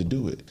skill set to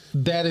do it.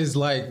 That is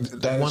like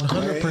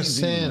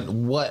 100%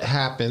 what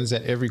happens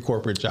at every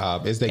corporate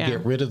job is they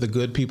get rid of the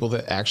good people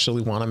that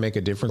actually want to make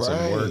a difference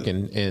at work,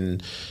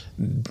 and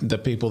the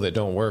people that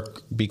don't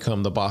work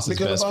become the boss's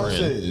best friend.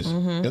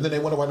 And then they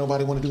wonder why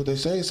nobody want to do what they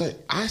say. It's like,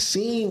 I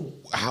seen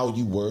how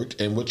you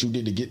worked and what you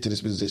did to get to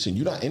this position.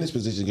 You're not in this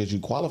position because you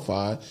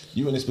qualified.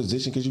 You're in this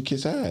position because you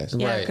kiss ass.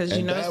 Yeah, because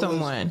you know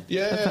someone.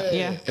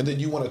 Yeah. And then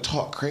you want to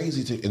talk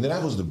crazy to, and then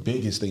that was the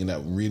biggest thing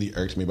that really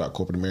irked me about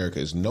corporate America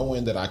is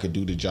knowing that I could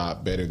do the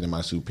job better than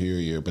my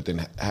superior, but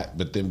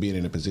then being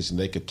in a position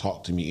they could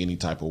talk to me any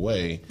type of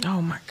way.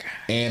 Oh my God.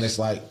 And it's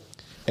like,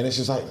 and it's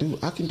just like,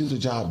 dude, I can do the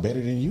job better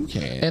than you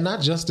can. And I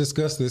just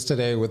discussed this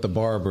today with the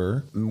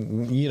barber.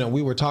 You know,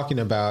 we were talking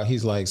about,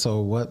 he's like, so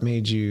what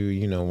made you,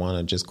 want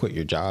to just quit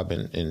your job?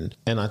 And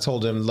I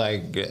told him,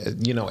 like,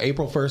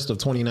 April 1st of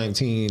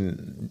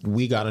 2019,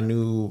 we got a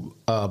new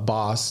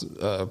boss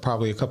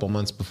probably a couple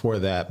months before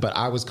that. But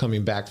I was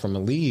coming back from a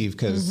leave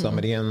because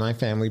somebody in my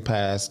family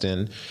passed,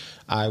 and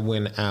I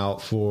went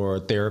out for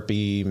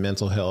therapy,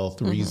 mental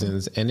health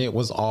reasons, and it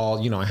was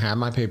all, I had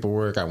my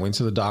paperwork. I went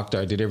to the doctor.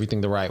 I did everything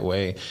the right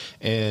way.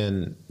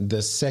 And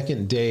the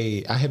second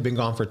day, I had been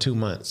gone for 2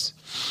 months.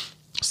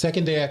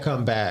 Second day I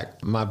come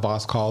back, my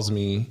boss calls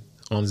me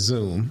on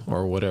Zoom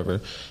or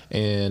whatever.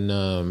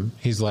 And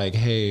he's like,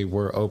 hey,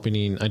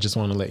 I just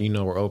want to let you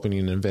know we're opening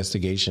an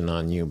investigation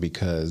on you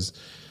because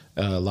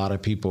a lot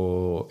of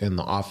people in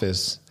the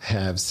office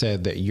have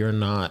said that you're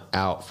not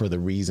out for the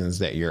reasons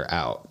that you're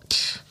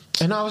out.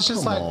 And I was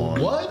just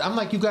what? I'm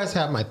like, you guys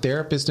have my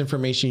therapist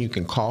information. You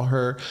can call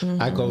her.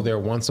 I go there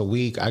once a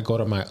week. I go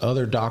to my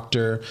other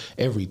doctor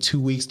every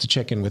 2 weeks to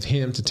check in with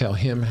him to tell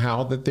him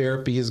how the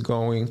therapy is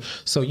going.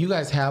 So you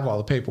guys have all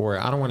the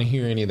paperwork. I don't want to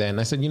hear any of that. And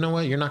I said, you know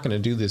what? You're not going to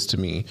do this to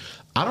me.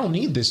 I don't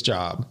need this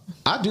job.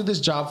 I do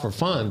this job for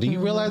fun. Do you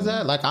realize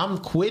that? Like, I'm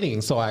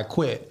quitting. So I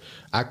quit.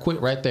 I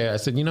quit right there. I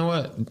said, you know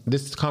what?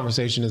 This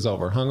conversation is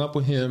over. Hung up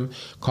with him,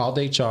 called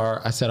HR.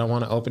 I said, I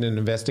want to open an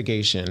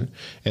investigation.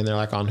 And they're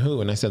like, on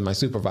who? And I said, my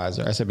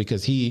supervisor. I said,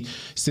 because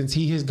since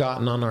he has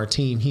gotten on our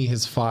team, he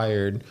has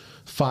fired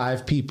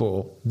 5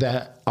 people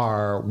that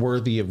are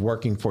worthy of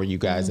working for you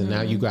guys. And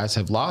now you guys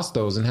have lost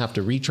those and have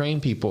to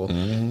retrain people.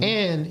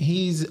 And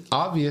he's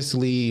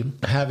obviously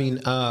having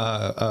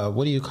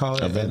what do you call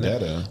it? A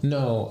vendetta.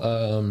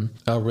 No,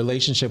 a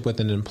relationship with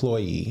an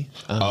employee.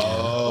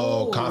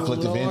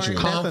 Conflict of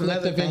interest.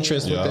 Conflict of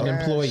interest with an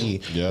employee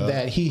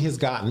that he has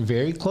gotten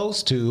very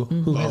close to,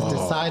 who has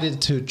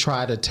decided to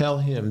try to tell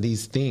him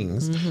these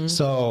things.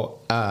 So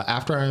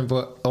after I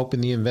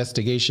opened the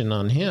investigation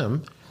on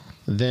him,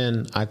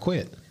 then I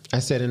quit. I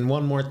said, and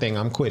one more thing,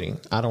 I'm quitting.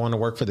 I don't want to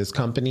work for this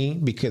company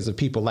because of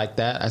people like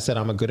that. I said,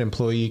 I'm a good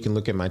employee. You can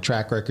look at my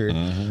track record.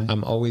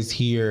 I'm always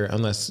here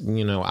unless,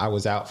 I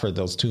was out for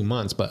those 2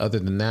 months. But other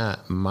than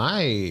that,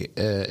 my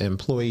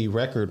employee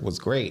record was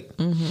great.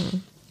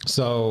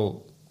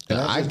 So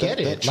I get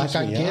it. Like,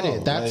 I get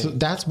it.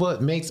 That's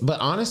what makes, but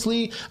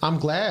honestly, I'm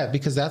glad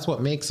because that's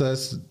what makes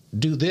us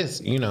do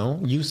this.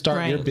 You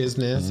start your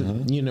business,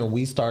 and,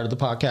 we started the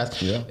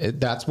podcast.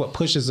 That's what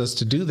pushes us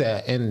to do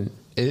that. And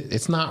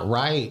it's not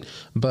right,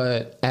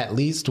 but at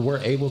least we're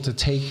able to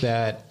take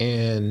that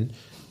and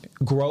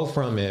grow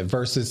from it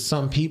versus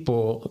some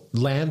people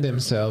land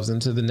themselves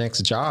into the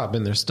next job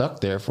and they're stuck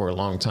there for a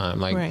long time.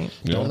 Like,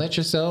 don't let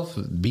yourself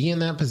be in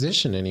that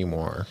position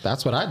anymore.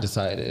 That's what I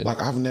decided.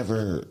 Like, I've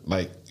never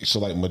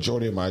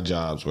majority of my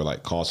jobs were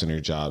like call center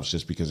jobs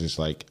just because it's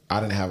like, I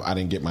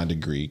didn't get my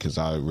degree because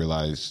I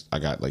realized I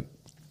got like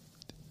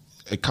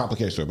a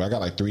complicated story, but I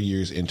got like 3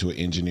 years into an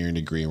engineering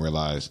degree and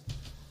realized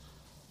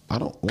I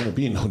don't want to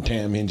be no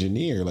damn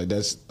engineer. Like,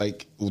 that's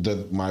like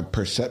my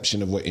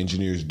perception of what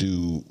engineers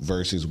do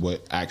versus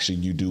what actually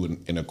you do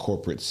in a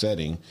corporate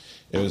setting.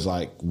 It was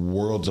like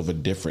worlds of a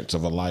difference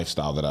of a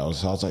lifestyle that I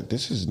was like,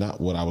 this is not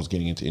what I was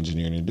getting into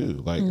engineering to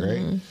do. Like,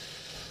 right.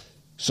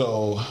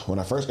 So when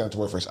I first got into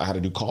work, I had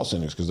to do call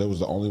centers because they was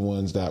the only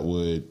ones that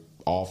would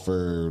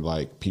offer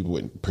like people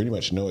with pretty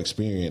much no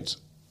experience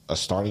a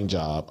starting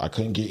job. I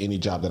couldn't get any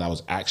job that I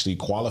was actually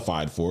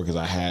qualified for because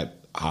I had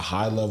a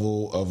high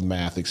level of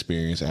math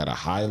experience. I had a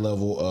high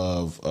level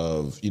of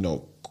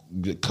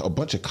a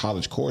bunch of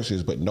college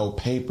courses, but no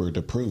paper to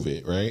prove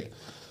it, right?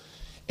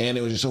 And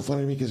it was just so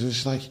funny to me because it was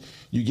just like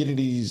you get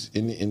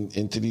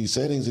into these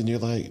settings and you're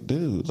like,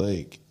 dude,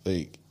 like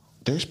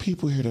there's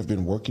people here that have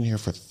been working here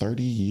for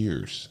 30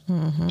 years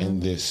in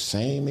this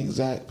same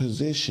exact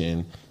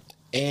position,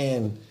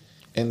 and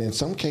in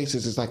some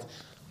cases it's like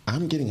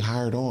I'm getting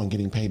hired on,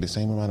 getting paid the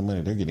same amount of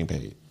money they're getting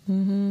paid.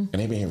 And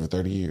they've been here for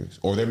 30 years.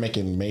 Or they're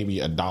making maybe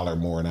 $1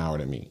 more an hour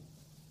than me.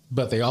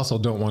 But they also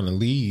don't want to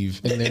leave.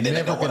 And they're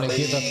never going to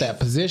give up that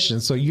position.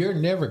 So you're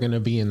never going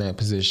to be in that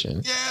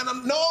position. Yeah,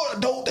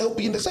 they'll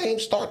be in the same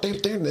start. They're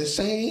in the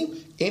same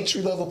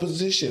entry-level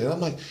position. And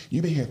I'm like,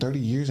 you've been here 30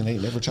 years and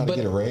ain't never tried to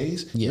get a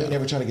raise? You ain't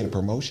never tried to get a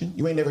promotion?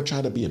 You ain't never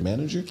tried to be a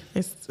manager?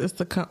 It's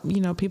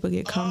the, people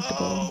get comfortable.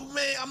 Oh,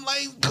 man, I'm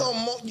like, come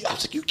on. I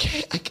was like, you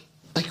can't, like,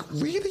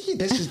 really?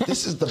 This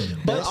is the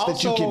best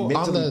that you can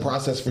mentally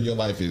process for your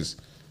life is.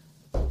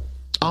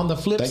 On the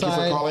flip Thank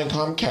side, you for calling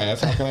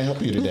Comcast. How can I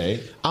help you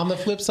today? on the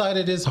flip side,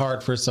 it is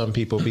hard for some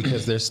people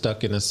because they're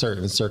stuck in a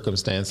certain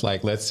circumstance.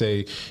 Like, let's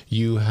say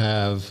you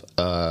have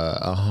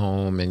a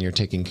home and you're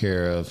taking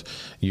care of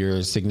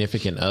your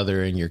significant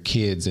other and your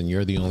kids, and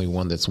you're the only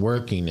one that's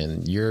working,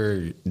 and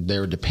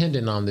they're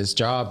dependent on this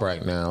job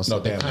right now. So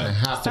they kind of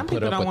have Some to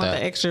put people up don't with want that.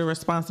 the extra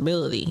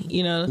responsibility,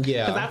 you know?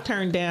 Yeah. Because I've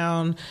turned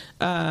down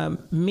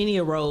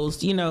many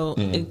roles, you know.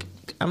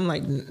 I'm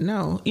like,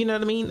 no, you know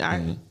what I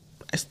mean?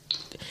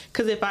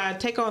 Because if I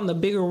take on the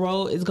bigger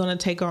role, it was going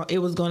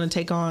to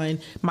take on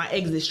my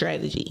exit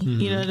strategy.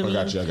 You know what I mean?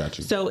 I got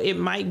you. So that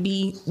might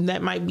be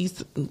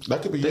That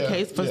could be the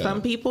case for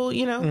some people,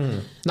 you know?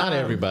 Not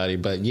everybody,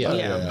 but yeah.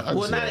 I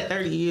Well, can see not that. at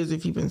 30 years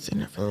if you've been sitting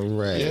there for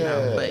Right.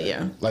 Yeah. but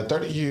yeah. Like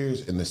 30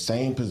 years in the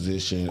same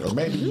position, or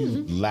maybe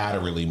you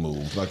laterally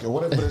moved, like, or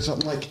whatever, but it's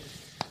something like.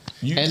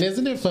 And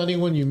isn't it funny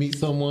when you meet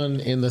someone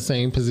in the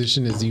same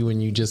position as you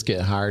and you just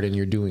get hired and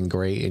you're doing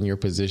great in your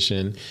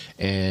position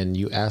and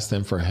you ask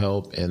them for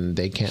help and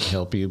they can't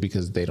help you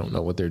because they don't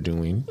know what they're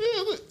doing?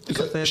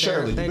 It's like,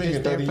 Shirley, you've been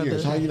here 30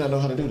 years. How you not know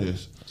how to do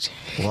this?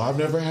 Well, I've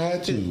never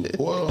had to.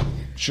 Well,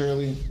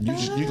 Shirley,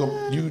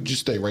 you just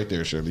stay right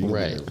there, Shirley. You're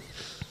Right. there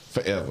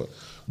forever.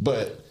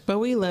 But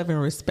we love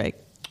and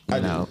respect,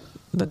 you know,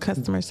 the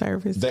customer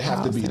service. they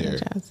have to be calls and there.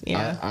 jobs.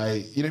 Yeah.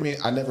 I you know what I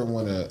mean? I never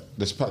want to,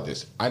 despite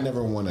this, I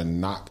never want to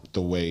knock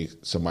the way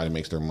somebody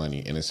makes their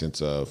money in a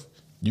sense of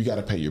you got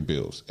to pay your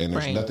bills. And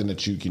there's nothing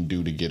that you can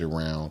do to get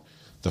around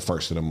the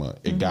first of the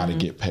month. It got to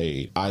get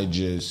paid.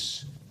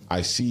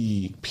 I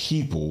see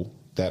people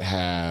that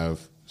have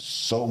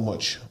so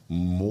much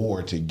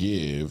more to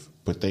give,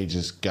 but they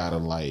just got to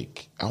I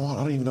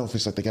don't even know if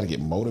it's like they got to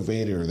get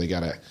motivated or they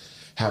got to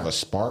have a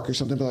spark or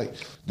something. But like,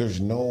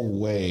 there's no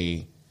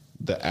way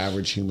the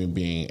average human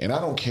being, and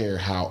I don't care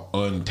how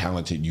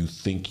untalented you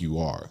think you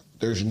are,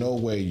 there's no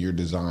way you're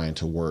designed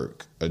to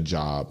work a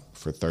job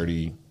for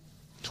 30,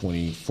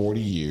 20,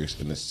 40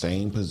 years in the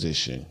same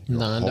position your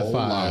 9 to whole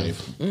 5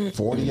 life,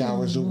 40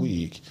 hours a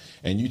week,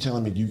 and you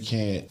telling me you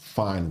can't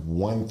find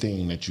one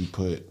thing that you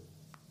put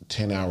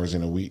 10 hours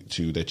in a week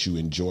to that you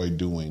enjoy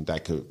doing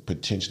that could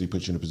potentially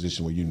put you in a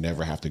position where you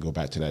never have to go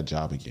back to that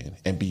job again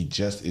and be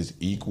just as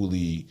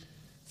equally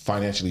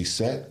financially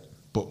set,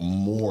 but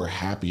more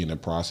happy in the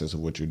process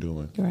of what you're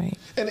doing. Right.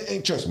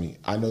 And trust me,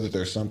 I know that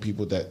there's some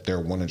people that they're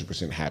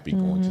 100% happy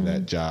going to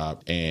that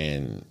job,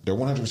 and they're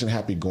 100%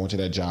 happy going to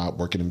that job,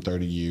 working them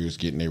 30 years,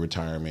 getting their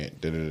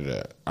retirement,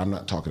 I'm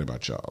not talking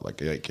about y'all.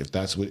 Like if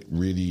that's what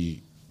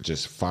really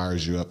just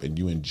fires you up and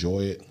you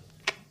enjoy it,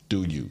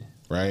 do you,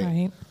 right?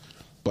 Right.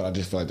 But I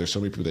just feel like there's so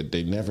many people that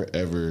they never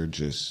ever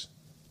just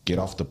get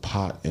off the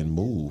pot and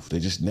move. They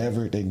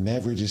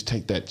never just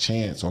take that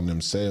chance on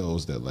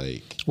themselves that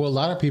Well, a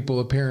lot of people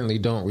apparently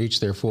don't reach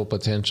their full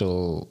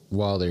potential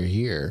while they're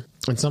here.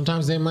 And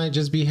sometimes they might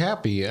just be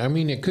happy. I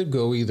mean, it could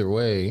go either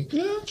way.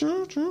 Yeah,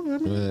 true.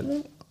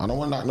 I don't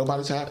want to knock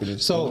nobody's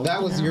happiness. So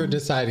that was your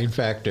deciding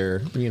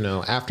factor, you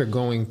know, after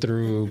going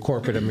through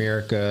corporate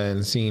America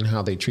and seeing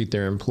how they treat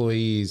their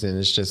employees. And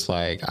it's just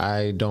like,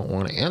 I don't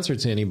want to answer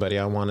to anybody.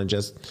 I want to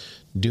just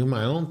do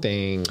my own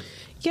thing.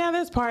 Yeah,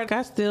 that's part.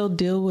 I still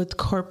deal with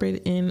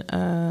corporate in,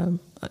 a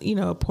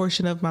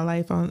portion of my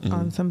life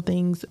on some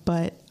things,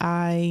 but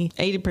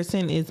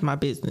 80% is my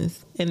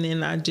business. And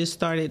then I just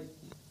started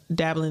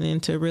dabbling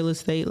into real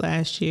estate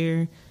last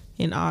year.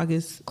 In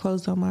August,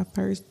 closed on my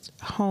first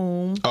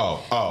home.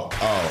 Oh,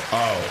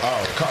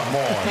 come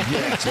on.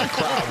 Yes, the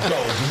crowd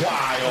goes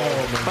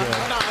wild.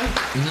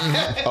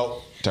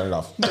 Oh, turn it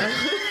off.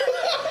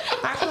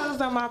 I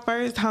closed on my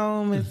first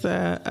home. It's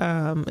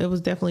it was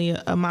definitely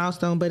a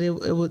milestone, but it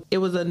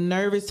was a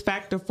nervous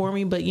factor for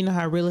me. But you know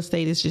how real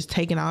estate is just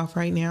taking off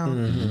right now.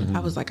 I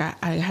was like, I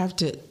have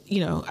to,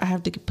 I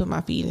have to put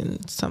my feet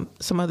in some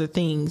other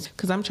things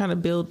because I'm trying to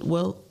build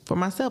wealth for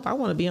myself. I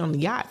want to be on the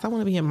yachts. I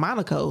want to be in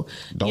Monaco.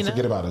 Don't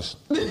forget about us.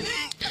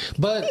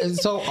 But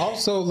so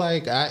also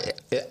like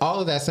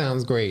all of that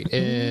sounds great,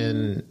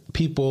 and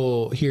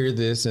people hear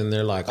this and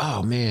they're like,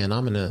 oh man,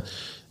 I'm gonna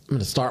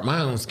start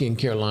my own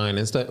skincare line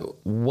and stuff.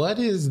 What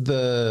is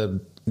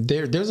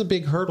there's a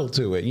big hurdle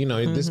to it.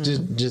 This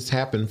just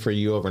happened for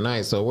you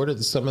overnight. So what are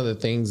some of the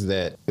things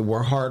that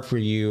were hard for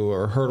you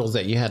or hurdles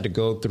that you had to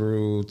go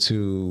through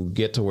to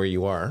get to where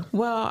you are?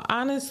 Well,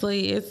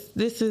 honestly,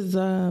 this is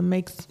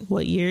makes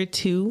year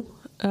 2.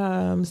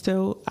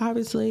 So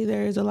obviously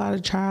there's a lot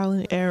of trial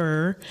and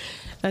error,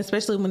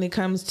 especially when it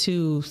comes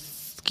to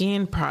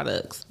skin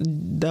products,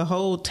 the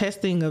whole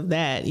testing of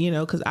that,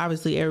 because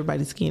obviously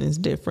everybody's skin is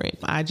different.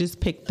 I just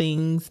picked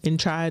things and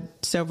tried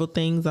several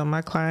things on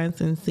my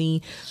clients and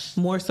see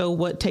more so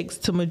what takes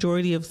to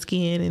majority of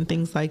skin and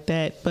things like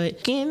that. But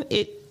skin,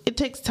 it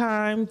takes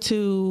time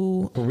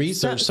to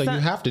research. So you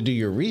have to do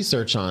your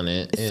research on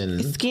it.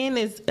 And skin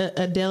is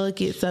a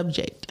delicate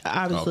subject,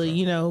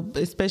 obviously,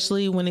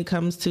 especially when it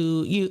comes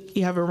to you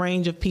have a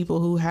range of people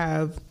who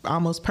have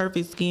almost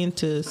perfect skin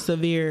to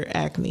severe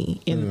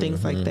acne and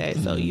things like that.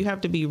 So you have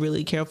to be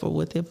really careful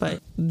with it.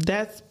 But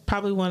that's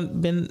probably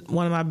been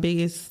one of my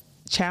biggest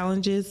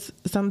challenges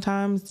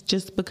sometimes,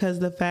 just because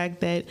the fact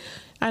that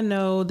I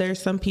know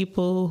there's some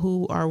people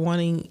who are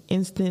wanting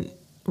instant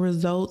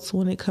results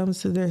when it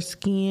comes to their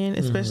skin,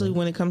 especially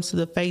when it comes to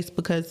the face,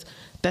 because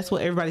that's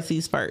what everybody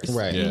sees first.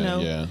 Right. You know?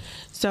 Yeah.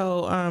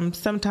 So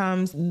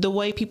sometimes the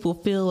way people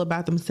feel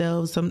about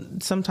themselves,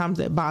 sometimes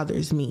that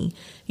bothers me,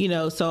 you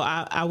know. So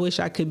I wish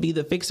I could be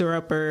the fixer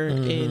upper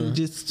and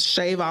just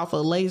shave off a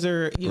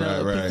laser, you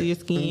know, a piece of your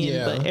skin.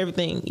 Yeah. But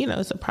everything, you know,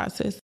 it's a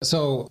process.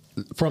 So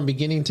from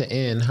beginning to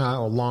end,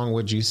 how long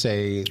would you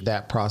say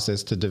that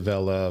process to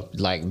develop,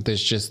 like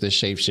this, just the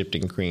shape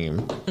shifting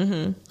cream?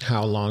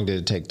 How long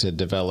did it take to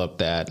develop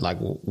that? Like,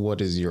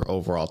 what is your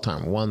overall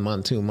time? 1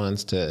 month, 2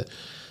 months to...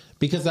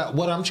 Because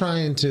what I'm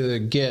trying to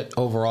get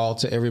overall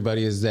to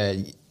everybody is that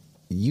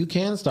you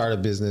can start a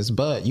business,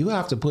 but you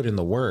have to put in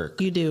the work.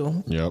 You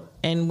do. Yep.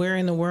 And we're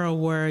in a world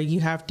where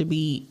you have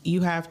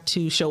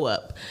to show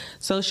up.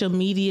 Social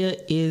media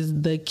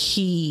is the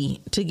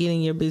key to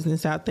getting your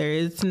business out there.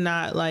 It's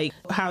not like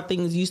how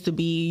things used to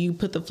be. You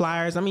put the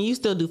flyers. I mean, you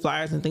still do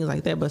flyers and things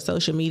like that, but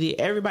social media,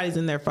 everybody's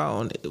in their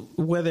phone,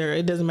 whether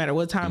it doesn't matter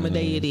what time of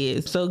day it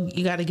is. So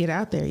you got to get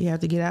out there. You have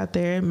to get out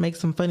there, make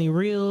some funny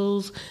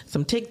reels,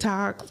 some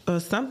TikToks or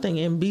something,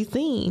 and be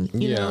seen.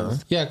 You know?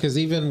 Yeah, because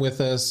even with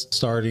us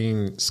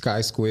starting Sky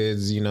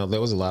Squids, you know,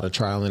 there was a lot of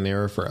trial and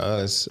error for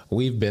us.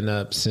 We've been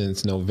up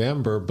since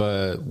November,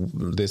 but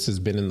this has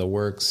been in the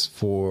works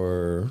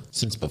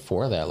since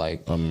before that,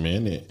 like a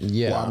minute.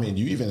 Yeah. Well, I mean,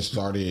 you even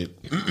started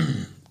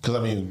because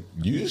I mean,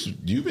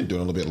 you've been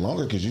doing a little bit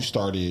longer because you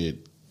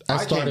started.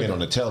 I came in on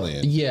the tail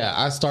end. Yeah,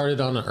 I started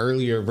on an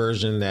earlier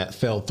version that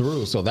fell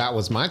through, so that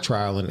was my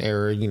trial and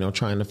error. You know,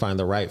 trying to find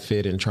the right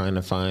fit and trying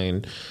to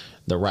find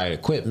the right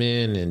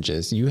equipment, and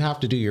just you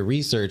have to do your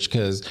research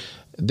because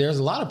there's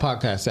a lot of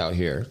podcasts out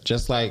here,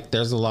 just like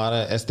there's a lot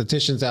of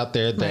estheticians out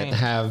there that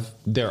have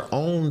their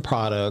own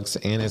products.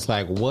 And it's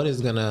like, what is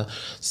going to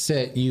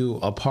set you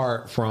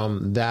apart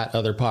from that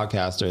other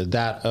podcast or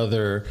that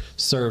other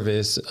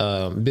service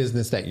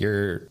business that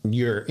you're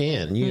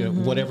in, you know,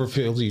 whatever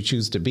field you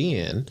choose to be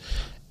in.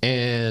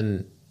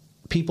 And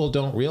people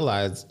don't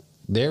realize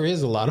there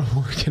is a lot of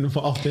work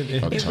involved in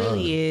it. It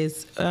really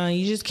is.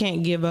 You just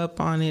can't give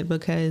up on it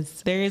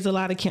because there is a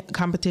lot of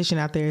competition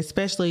out there,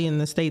 especially in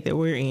the state that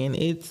we're in.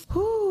 It's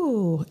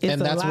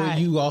and that's a lot. where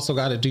you also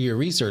got to do your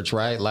research,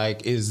 right?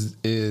 Like,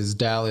 is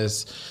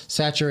Dallas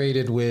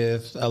saturated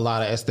with a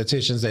lot of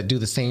estheticians that do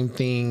the same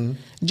thing?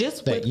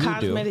 Just with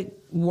cosmetic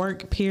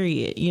work,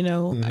 period. You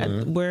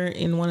know, we're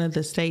in one of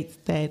the states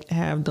that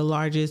have the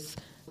largest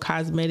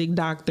cosmetic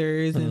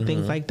doctors and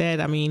things like that.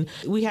 I mean,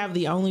 we have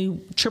the only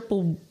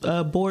triple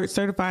board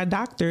certified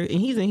doctor, and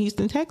he's in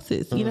Houston,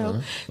 Texas, you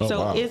know?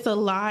 So it's a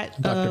lot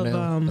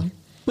of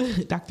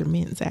Dr.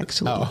 Mintz,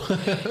 actually.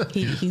 Oh.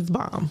 He's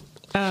bomb.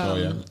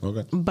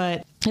 Okay.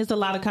 But there's a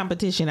lot of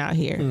competition out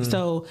here.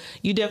 So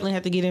you definitely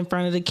have to get in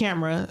front of the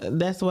camera.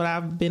 That's what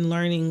I've been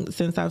learning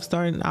since I've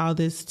started all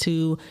this,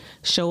 to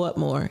show up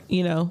more,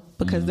 you know,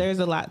 because there is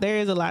a lot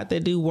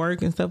that do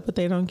work and stuff, but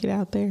they don't get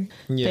out there.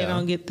 They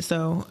don't get,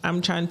 so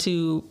I'm trying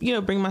to, you know,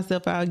 bring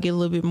myself out, get a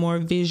little bit more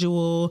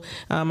visual.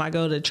 I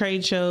go to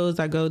trade shows,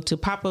 I go to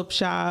pop-up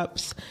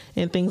shops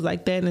and things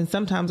like that. And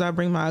sometimes I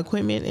bring my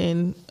equipment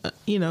and,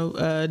 you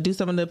know, do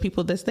some of the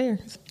people that's there.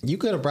 You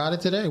could have brought it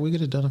today. We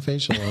could have done a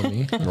facial on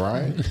me.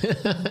 Right.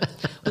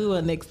 We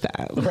will next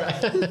time.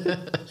 Right.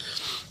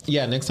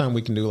 Yeah, next time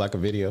we can do like a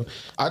video.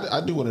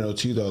 I do want to know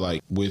too, though,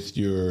 like with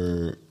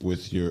your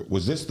was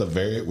this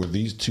were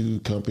these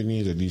two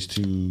companies or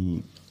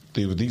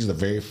were these the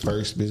very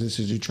first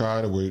businesses you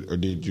tried, or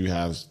did you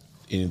have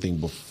anything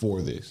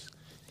before this?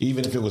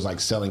 Even if it was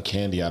like selling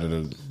candy out of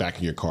the back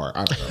of your car,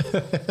 I don't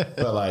know.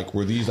 But like,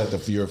 were these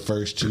like your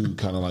first two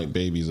kind of like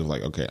babies of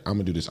like, okay, I'm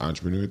gonna do this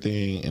entrepreneur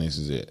thing and this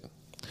is it?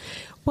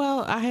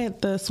 Well, I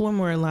had the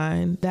swimwear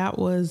line. That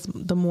was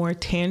the more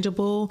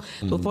tangible.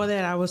 Before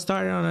that, I was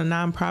started on a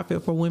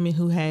nonprofit for women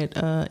who had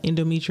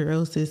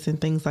endometriosis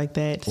and things like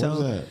that. What was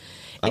that?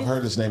 I've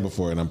heard this name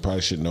before, and I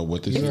probably should know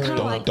what this is.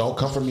 Don't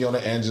come for me on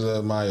the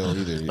Angela Mayo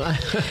either.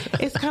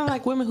 It's kind of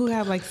like women who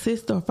have like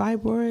cysts or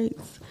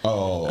fibroids.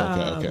 Oh,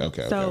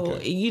 okay.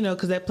 So, you know,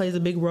 because that plays a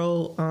big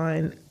role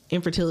on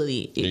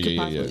infertility. It could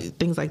possibly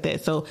things like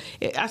that. So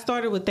I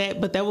started with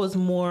that, but that was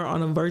more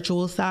on a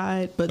virtual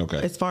side. But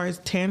as far as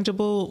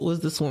tangible, was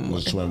the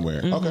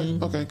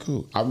swimwear. Okay,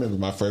 cool. I remember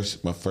my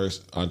first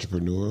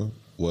entrepreneur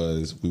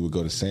was, we would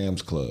go to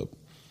Sam's Club,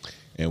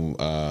 and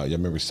you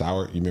remember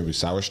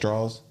sour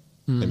straws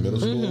in middle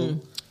school?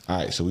 All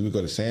right, so we would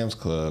go to Sam's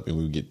Club and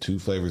we would get two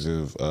flavors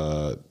of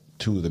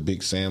two of the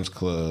big Sam's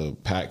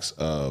Club packs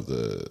of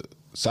the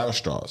sour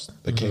straws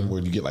that came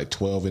where you get like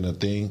 12 in a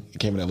thing. It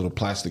came in that little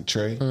plastic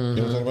tray. You know what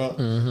I'm talking about?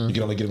 You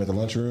can only get them at the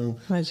lunchroom.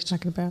 What are you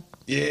talking about?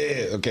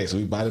 Yeah. Okay, so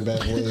we buy the bad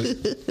boys,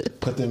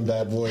 put them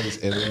bad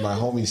boys, and then my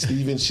homie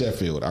Steven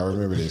Sheffield, I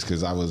remember this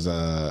because I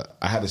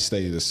had to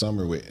stay the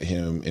summer with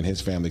him and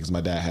his family because my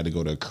dad had to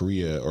go to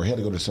Korea, or he had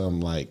to go to some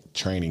like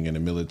training in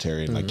the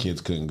military, and like kids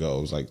couldn't go.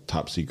 It was like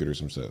top secret or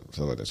some stuff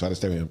like that. So I had to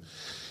stay with him.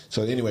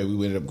 So anyway,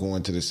 we ended up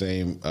going to the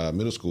same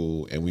middle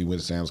school, and we went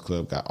to Sam's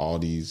Club, got all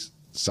these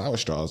sour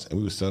straws, and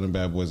we would sell them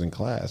bad boys in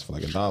class for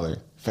like $1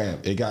 Fam,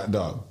 it got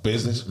dog.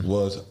 Business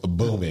was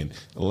booming.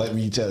 Let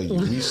me tell you,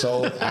 we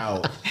sold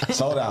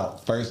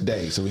out first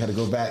day. So we had to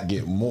go back,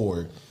 get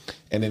more.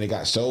 And then it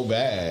got so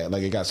bad,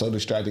 like it got so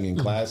distracting in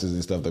classes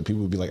and stuff that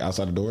people would be like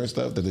outside the door and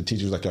stuff that the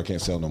teacher was like, y'all can't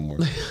sell no more.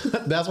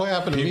 That's what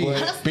happened to me.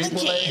 That's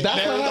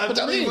what happened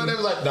to me. But it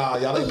was like, nah,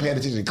 y'all ain't paying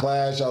attention in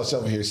class. Y'all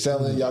over here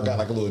selling. Y'all got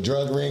like a little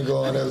drug ring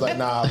going. It was like,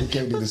 nah, we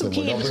can't do this no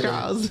more. Don't bring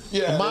it.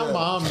 Yeah, my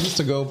mom used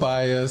to go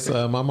buy us.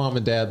 My mom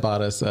and dad bought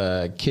us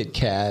Kit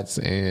Kats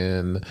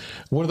and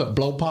what are the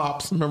Blow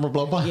Pops? Remember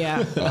Blow Pops?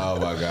 Yeah. Oh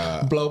my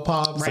God. Blow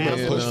Pops.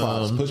 And, Push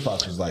Pops. Push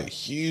Pops was like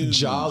huge.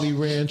 Jolly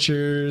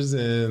Ranchers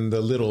and the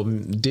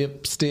little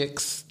dip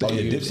sticks. Oh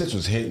yeah, dip sticks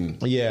was hitting.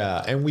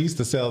 Yeah, and we used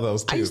to sell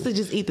those too. I used to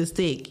just eat the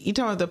stick. You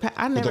talking about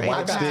I never the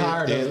white ate the stick,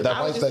 tired of it.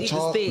 that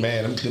chalk,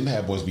 man, them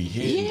bad boys be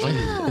hitting.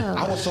 Yeah.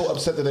 I was so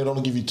upset that they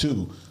don't give you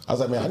two. I was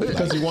like, man, I need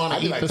because you want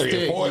to eat like the 3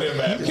 stick. or 4 of them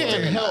bad You boys.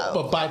 can't help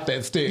but bite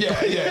that stick.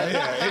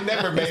 Yeah. It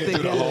never made it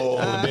through the whole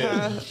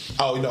bit.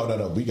 Oh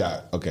no. We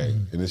got okay,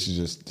 and this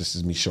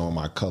is me showing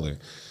my color.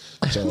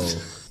 So,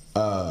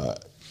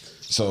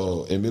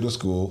 so in middle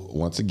school,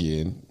 once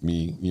again,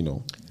 me,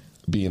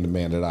 being the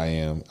man that I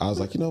am, I was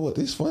like, you know what,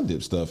 this Fun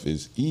Dip stuff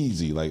is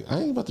easy. Like, I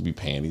ain't about to be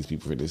paying these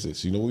people for this.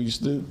 So you know what we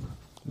used to do?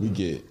 We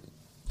get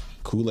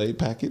Kool-Aid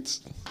packets,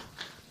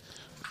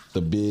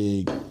 the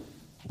big.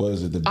 What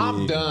is it? The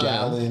big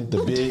gallon,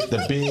 the big.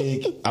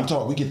 I'm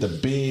talking. We get the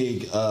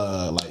big,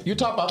 like. You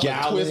talk about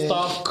gallon. the twist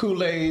off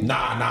Kool-Aid?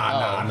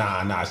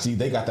 Nah. See,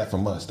 they got that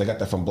from us. They got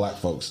that from black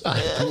folks.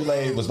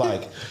 Kool-Aid was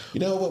like,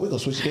 you know what? We're gonna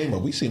switch the game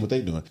up. We seen what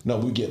they doing. No,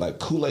 we get like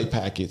Kool-Aid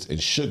packets and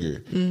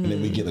sugar, and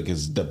then we get like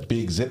the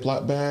big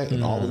Ziploc bag,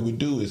 and all we would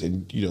do is,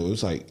 and it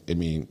was like, I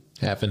mean.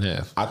 Half and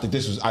half. I think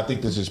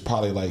this is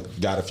probably like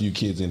got a few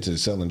kids into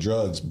selling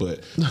drugs,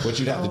 but what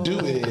you'd have to do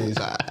is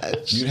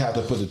you'd have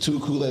to put the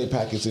 2 Kool-Aid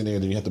packets in there,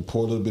 then you have to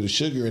pour a little bit of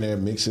sugar in there,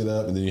 mix it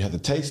up, and then you have to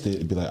taste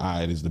it and be like, all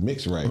right, is the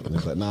mix right? And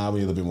it's like, nah, we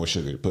need a little bit more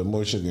sugar. Put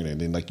more sugar in there,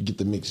 and then like you get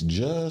the mix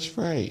just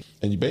right,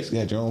 and you basically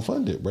had your own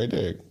Fun Dip right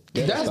there.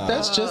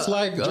 That's just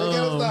like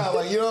style.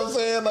 Like, you know what I'm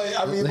saying? Like,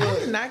 I mean, I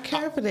did not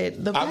care for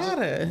that. The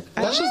batter.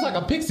 That's just like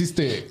a pixie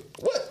stick.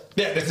 What?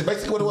 Yeah, that's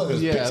basically what it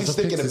was. It was pixie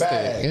stick in a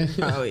bag.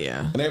 Oh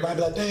yeah. And everybody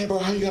be like, "Damn, bro,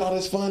 how you got all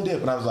this Fun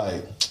Dip?" And I was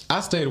like, I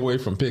stayed away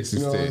from pixie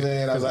you know stick. what I'm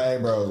saying? I was like, "Hey,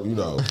 bro, you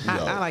know."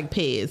 I like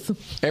Pez.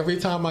 Every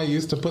time I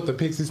used to put the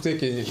pixie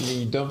stick and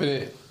you dump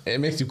it,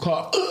 it makes you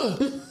cough.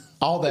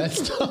 All that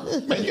stuff.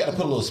 Man, you got to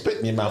put a little spit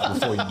in your mouth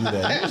before you do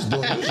that. You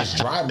just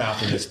dry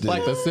mouthing this thing.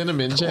 Like the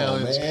cinnamon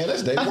challenge. Man,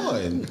 that's day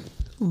one.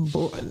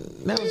 Boy,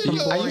 that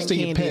was I used to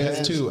eat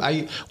Pez too.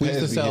 We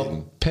used to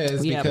sell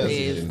Pez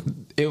because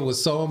it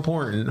was so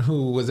important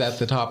who was at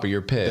the top of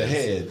your Pez. The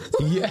head.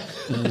 Yeah.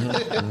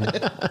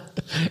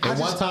 And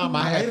one time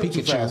I had ate them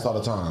too Pikachu fast all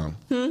the time.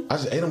 I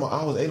just ate them. I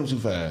always ate them too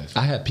fast.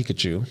 I had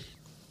Pikachu.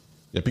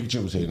 Yeah,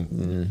 Pikachu was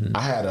hidden.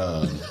 I had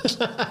a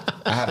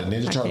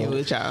Ninja Turtle.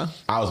 with y'all.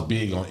 I was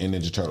big on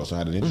Ninja Turtle, so I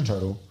had a Ninja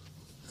Turtle.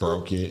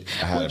 Broke it.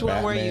 I had Which a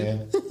one were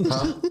Batman. you?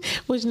 Huh?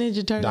 Which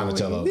Ninja Turtle?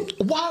 Donatello. Were you?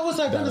 Why was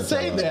I going to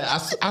say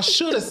that? I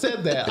should have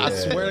said that. I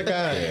swear to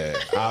God. Yeah,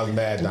 I was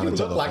mad. You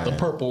Donatello. look like the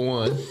purple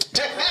one.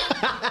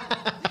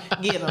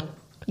 Get him.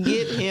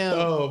 Get him.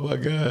 Oh my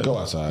God. Go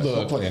outside. Look.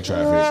 Don't play in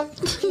traffic.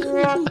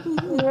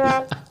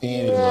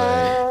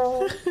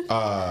 Anyway,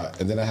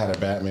 and then I had a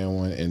Batman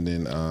one, and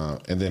then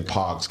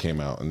Pogs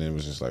came out, and then it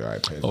was just like, all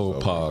right, Pez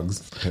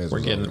Pogs. Pez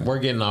We're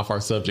getting off our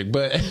subject,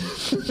 but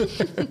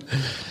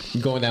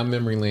going down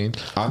memory lane.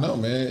 I know,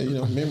 man. You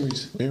know,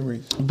 memories.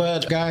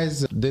 But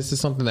guys, this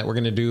is something that we're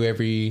gonna do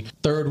every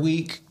third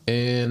week,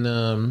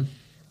 and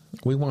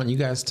we want you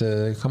guys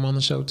to come on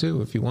the show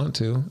too if you want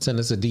to. Send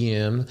us a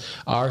DM.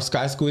 Our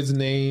Sky Squid's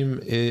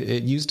name,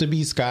 it used to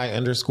be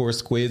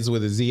Sky_Squids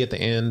with a Z at the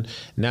end.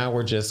 Now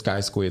we're just Sky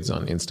Squids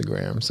on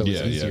Instagram. So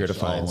it's easier to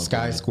find.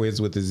 Sky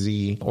Squids with a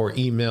Z, or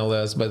email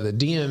us. But the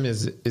DM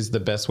is the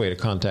best way to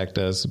contact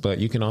us. But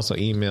you can also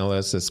email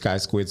us at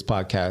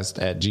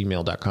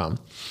skysquidspodcast@gmail.com.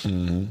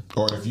 Mm-hmm.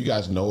 Or if you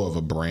guys know of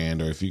a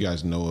brand, or if you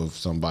guys know of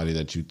somebody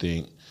that you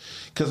think,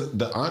 because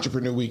the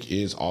Entrepreneur Week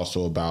is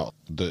also about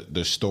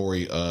the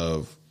story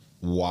of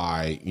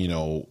why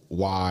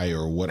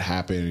or what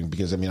happened.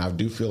 Because I mean, I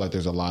do feel like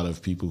there's a lot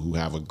of people who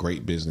have a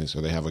great business,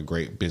 or they have a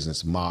great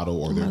business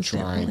model, or they're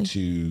trying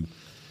to,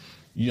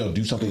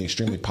 do something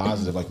extremely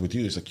positive. Like with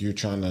you, it's like you're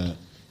trying to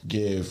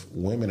give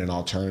women an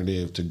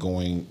alternative to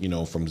going,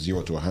 from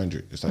 0 to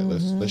 100. It's like,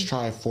 let's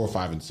try 4,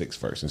 5, and 6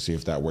 first and see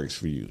if that works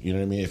for you. You know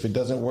what I mean? If it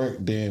doesn't work,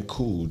 then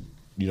cool.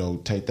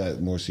 Take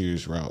that more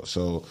serious route.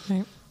 So.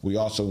 Right. We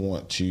also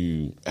want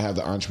to have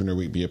the Entrepreneur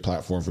Week be a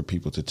platform for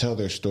people to tell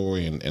their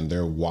story and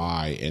their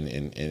why,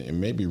 and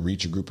maybe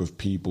reach a group of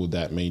people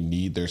that may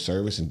need their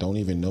service and don't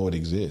even know it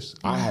exists.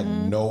 I had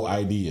no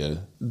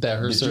idea that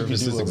her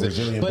services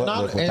exist. But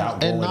not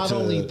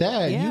only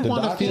that, you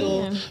want to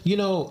feel,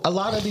 a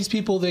lot of these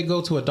people, they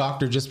go to a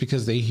doctor just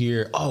because they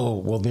hear, oh,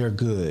 well, they're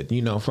good,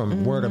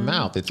 from word of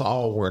mouth. It's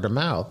all word of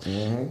mouth.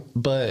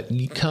 But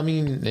you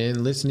coming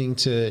and listening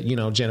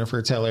to,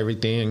 Jennifer tell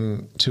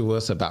everything to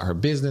us about her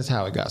business,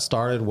 how it got got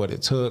started, what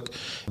it took.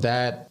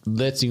 That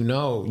lets you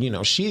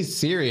know, she's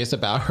serious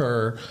about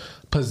her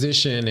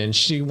position, and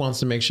she wants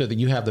to make sure that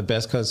you have the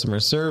best customer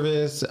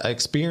service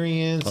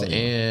experience.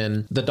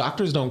 And the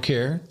doctors don't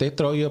care. They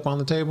throw you up on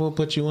the table,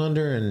 put you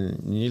under,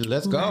 and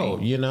let's go.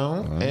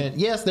 And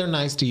yes, they're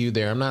nice to you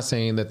there. I'm not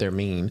saying that they're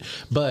mean,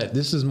 but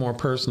this is more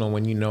personal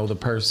when you know the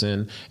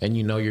person and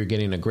you're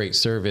getting a great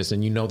service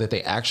and you know that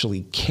they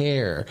actually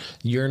care.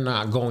 You're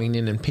not going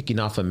in and picking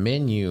off a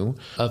menu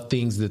of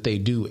things that they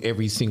do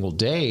every single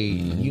day.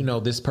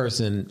 This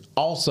person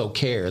also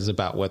cares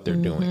about what they're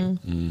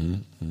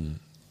doing.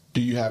 Do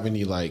you have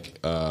any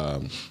I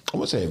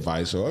would say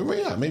advice, or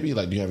maybe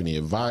do you have any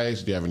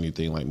advice? Do you have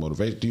anything like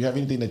motivation? Do you have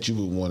anything that you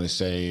would want to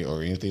say,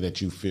 or anything that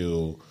you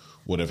feel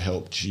would have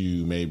helped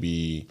you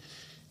maybe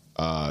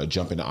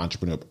jump into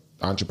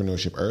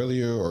entrepreneurship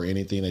earlier, or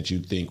anything that you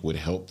think would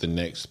help the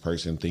next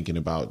person thinking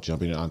about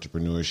jumping into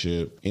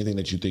entrepreneurship? Anything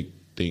that you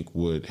think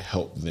would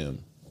help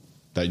them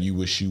that you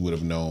wish you would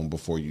have known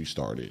before you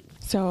started?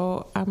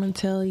 So I'm gonna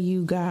tell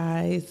you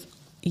guys,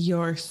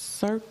 your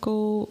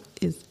circle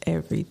is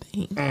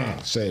everything.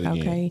 Say it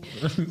again. Okay.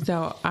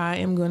 So I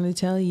am going to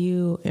tell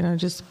you, and I'll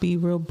just be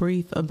real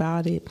brief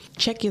about it.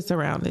 Check your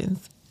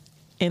surroundings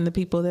and the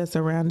people that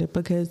surround it,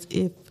 because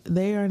if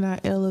they are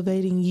not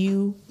elevating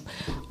you,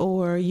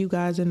 or you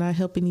guys are not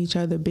helping each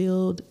other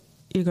build,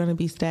 you're going to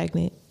be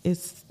stagnant.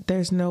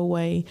 There's no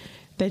way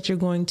that you're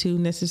going to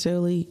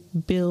necessarily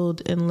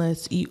build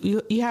unless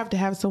you have to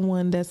have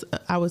someone that's,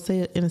 I would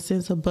say, in a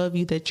sense, above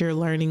you that you're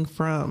learning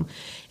from.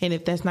 And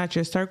if that's not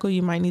your circle,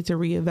 you might need to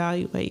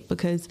reevaluate,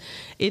 because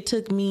it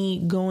took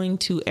me going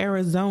to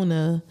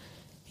Arizona,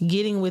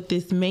 getting with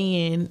this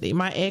man.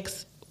 My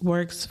ex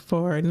works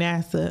for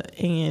NASA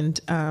and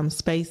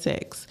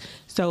SpaceX.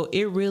 So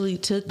it really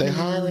took me. They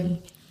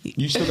hiring?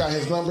 You still got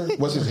his number?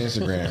 What's his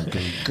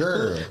Instagram?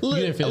 Girl,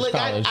 you didn't finish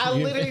college. I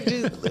literally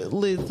just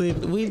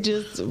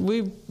listen.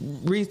 We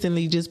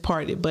recently just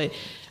parted, but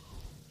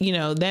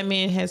that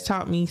man has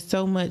taught me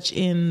so much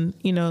in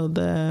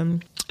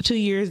the 2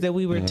 years that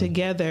we were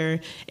together,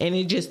 and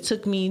it just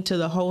took me to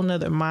the whole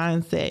nother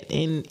mindset.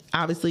 And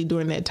obviously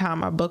during that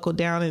time, I buckled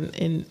down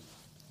and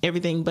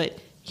everything, but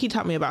he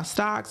taught me about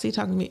stocks. He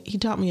taught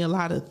me a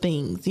lot of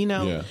things,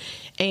 Yeah.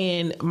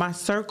 And my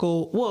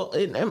circle,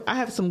 I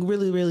have some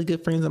really, really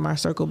good friends in my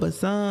circle, but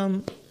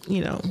some,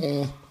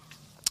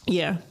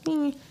 yeah,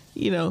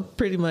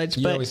 pretty much.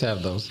 You but always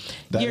have those.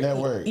 That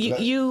network.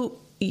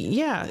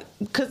 Yeah,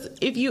 because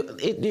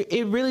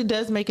it really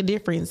does make a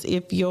difference.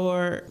 If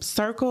your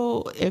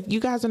circle, if you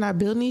guys are not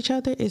building each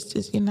other, it's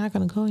just, you're not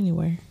going to go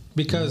anywhere.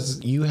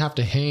 Because you have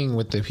to hang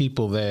with the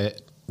people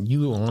that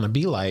you want to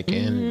be like.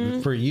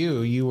 And for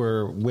you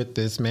were with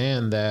this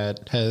man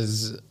that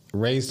has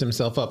raised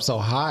himself up so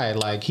high,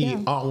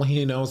 all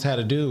he knows how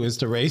to do is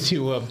to raise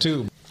you up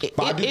too.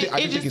 But I do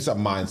think it's a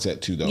mindset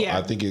too, though. Yeah.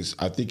 I think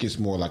it's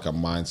more like a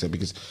mindset,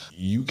 because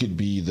you could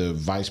be the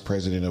vice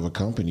president of a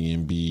company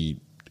and be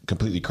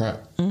completely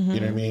crap. You know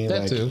what I mean?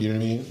 That too. You know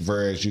what I mean?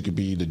 Whereas you could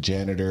be the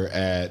janitor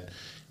at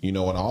an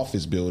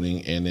office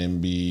building and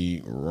then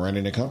be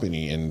running a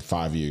company in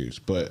 5 years.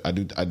 But I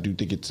do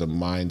think it's a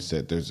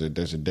mindset. There's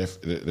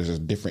a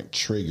different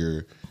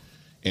trigger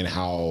in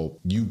how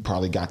you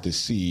probably got to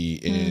see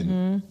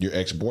in your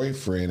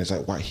ex-boyfriend. It's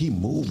like, why he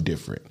moved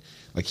different.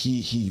 Like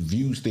he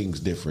views things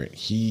different.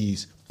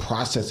 He's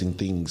processing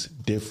things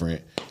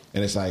different.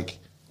 And it's like,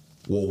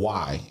 well,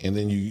 why? And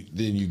then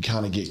you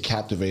kind of get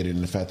captivated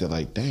in the fact that,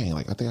 like, dang,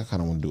 like, I think I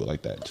kind of want to do it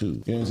like that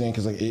too. You know what I'm saying?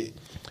 Because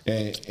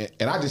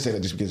and I just say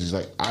that just because it's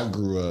like, I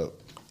grew up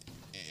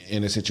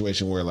in a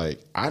situation where,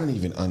 like, I didn't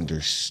even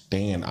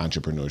understand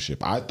entrepreneurship.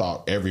 I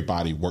thought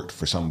everybody worked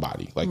for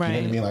somebody. Like, right. You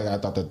know what I mean? Like, I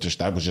thought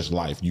that was just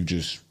life. You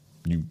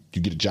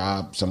get a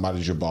job,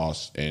 somebody's your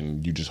boss,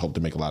 and you just hope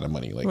to make a lot of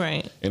money. Like,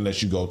 right.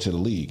 Unless you go to the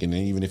league. And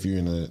then even if you're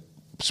in the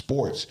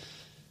sports,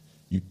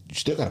 you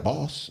still got a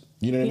boss.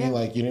 You know what I mean?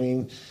 Like, you know what I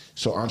mean?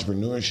 So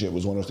entrepreneurship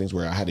was one of those things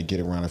where I had to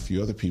get around a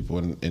few other people,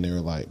 and they were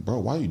like, bro,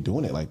 why are you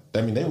doing it? Like,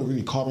 I mean, they would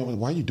really call me, like,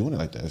 why are you doing it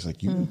like that? It's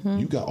like,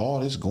 you got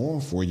all this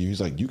going for you. He's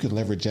like, you can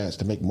leverage that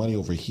to make money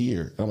over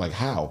here. And I'm like,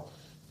 how?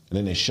 And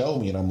then they show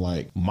me, and I'm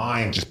like,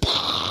 mine just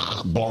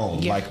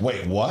blown. Yeah. Like,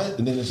 wait, what?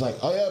 And then it's like,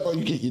 oh yeah, bro,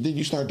 then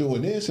you start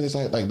doing this, and it's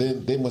like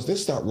then once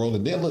this start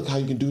rolling, then look how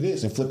you can do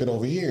this and flip it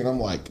over here. And I'm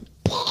like,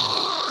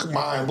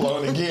 mind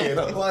blown again.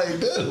 I'm like,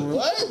 dude,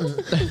 what?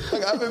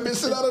 Like, I've been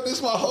missing out on this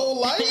my whole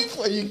life.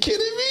 Are you kidding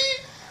me?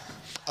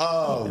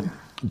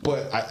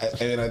 But I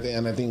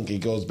think it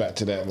goes back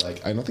to that.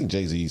 Like, I don't think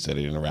Jay-Z said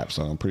it in a rap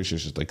song. I'm pretty sure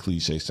it's just like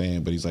cliche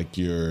saying, but he's like,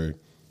 your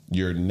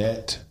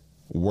net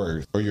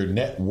worth, or your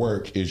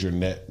network is your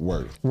net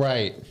worth.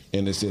 Right.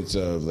 In the sense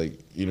of, like,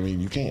 you know what I mean?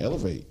 You can't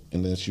elevate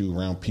unless you're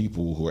around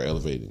people who are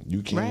elevating.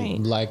 You can't. Right.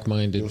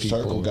 Like-minded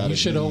people. You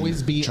should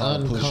always be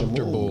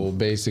uncomfortable,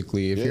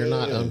 basically. If you're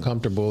not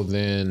uncomfortable,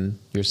 then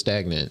you're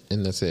stagnant,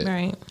 and that's it.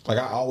 Right. Like,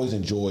 I always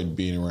enjoyed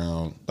being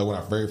around, like, when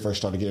I very first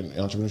started getting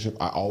entrepreneurship,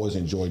 I always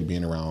enjoyed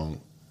being around.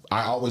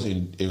 I know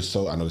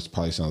this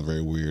probably sounds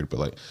very weird, but,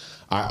 like,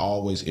 I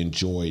always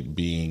enjoyed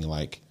being,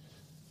 like,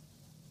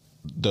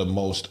 the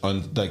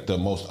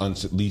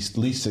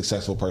least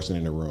successful person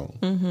in the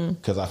room,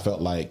 because I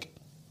felt like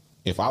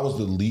if I was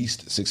the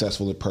least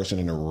successful person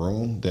in the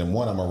room, then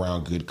one, I'm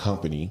around good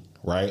company,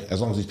 right? As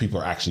long as these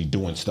people are actually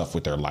doing stuff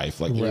with their life,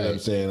 like, you know what I'm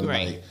saying?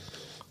 Right.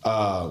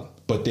 Like,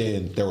 but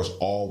then there was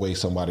always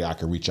somebody I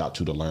could reach out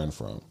to learn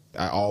from.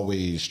 I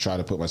always try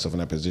to put myself in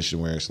that position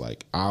where it's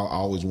like, I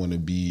always want to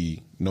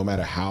be, no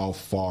matter how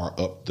far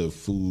up the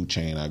food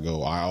chain I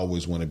go, I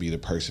always want to be the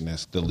person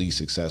that's the least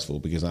successful,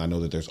 because I know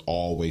that there's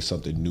always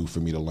something new for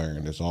me to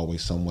learn. There's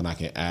always someone I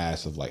can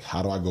ask of, like,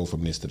 how do I go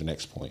from this to the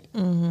next point?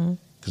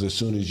 Because as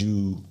soon as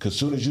you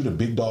the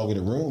big dog in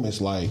the room,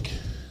 it's like,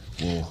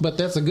 well, but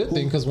that's a good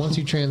thing, because once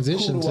you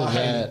transition to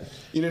that,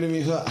 you know what I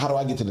mean? How do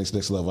I get to the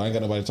next level? I ain't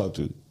got nobody to talk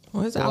to.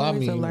 Well, it's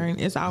always a learn.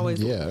 It's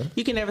always,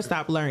 you can never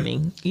stop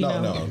learning. You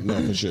know?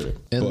 No, for sure.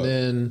 And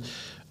then,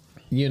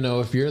 you know,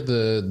 if you're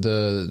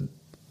the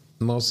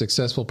most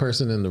successful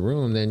person in the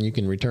room, then you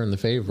can return the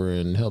favor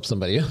and help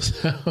somebody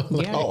else out.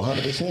 Like,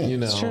 100%. You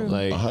know,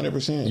 like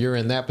 100%. You're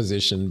in that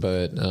position,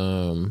 but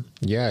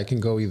it can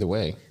go either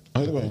way.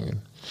 Either way.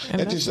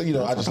 And just, you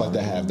know, I just like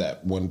to have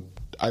that one.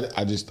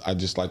 I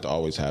just like to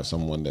always have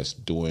someone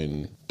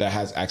that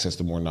has access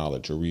to more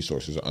knowledge or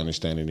resources or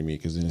understanding to me,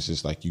 because then it's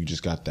just like you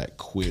just got that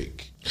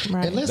quick.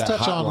 Right. And let's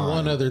touch on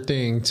one other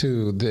thing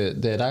too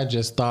that I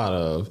just thought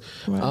of.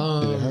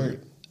 Right. Did it hurt?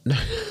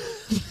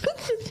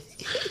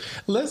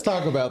 Let's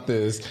talk about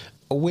this.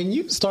 When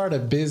you start a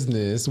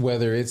business,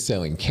 whether it's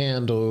selling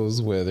candles,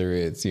 whether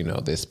it's, you know,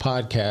 this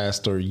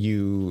podcast, or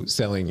you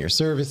selling your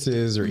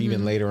services, or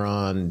even later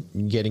on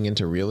getting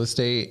into real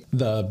estate,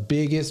 the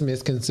biggest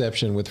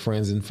misconception with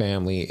friends and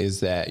family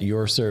is that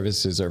your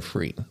services are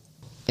free.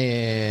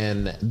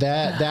 And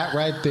that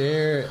right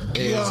there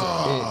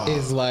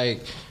is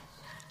like,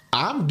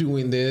 I'm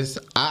doing this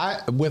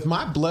with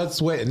my blood,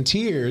 sweat, and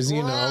tears.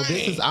 You know,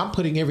 I'm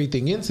putting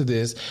everything into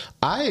this.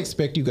 I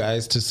expect you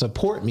guys to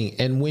support me.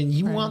 And when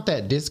you want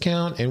that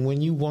discount, and when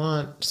you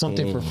want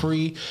something for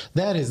free,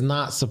 that is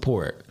not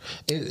support.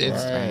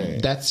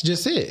 That's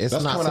just it.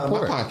 That's not support. Out of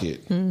my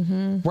pocket.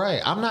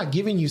 Right. I'm not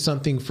giving you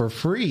something for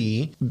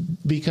free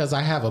because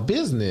I have a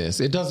business.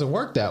 It doesn't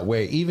work that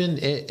way. Even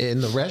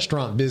in the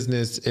restaurant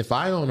business, if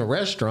I own a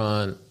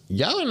restaurant,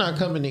 y'all are not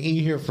coming to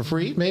eat here for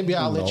free. Maybe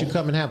I'll let you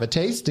come and have a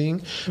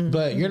tasting,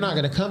 but you're not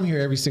going to come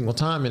here every single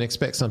time and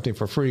expect something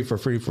for free.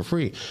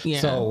 Yeah.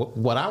 So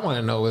what I want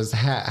to know is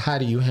how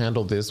do you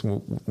handle this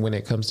when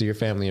it comes to your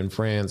family and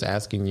friends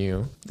asking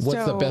you,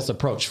 what's the best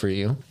approach for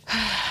you?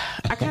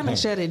 I kind of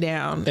shut it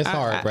down. It's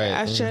hard, right?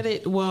 I shut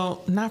it.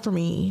 Well, not for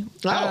me.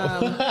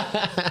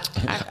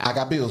 I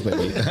got bills, baby.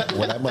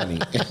 With that money.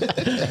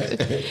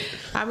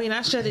 I mean,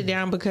 I shut it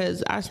down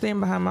because I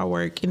stand behind my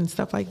work and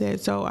stuff like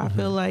that. So I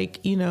feel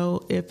like, you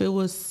know, if it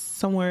was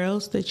somewhere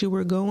else that you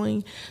were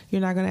going,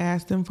 you're not going to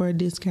ask them for a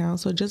discount.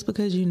 So just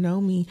because you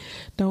know me,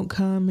 don't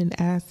come and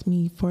ask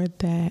me for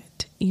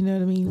that. You know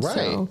what I mean? Right.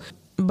 So,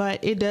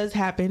 but it does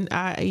happen.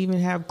 I even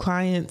have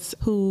clients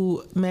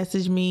who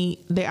message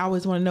me. They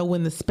always want to know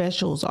when the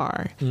specials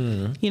are,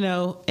 you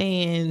know,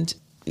 and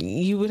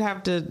you would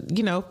have to,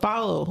 you know,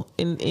 follow.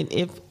 And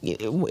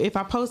if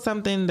I post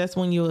something, that's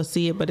when you'll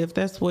see it. But if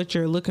that's what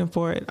you're looking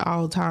for at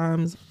all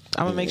times,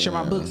 I'm gonna make sure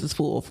my books is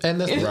full.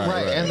 And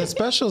and the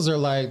specials are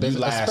like, a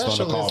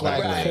special is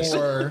like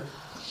for,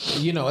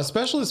 you know, a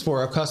special is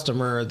for a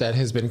customer that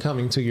has been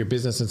coming to your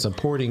business and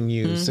supporting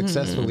you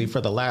successfully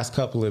for the last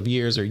couple of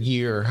years or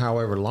year or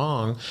however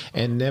long,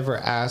 and never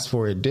asked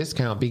for a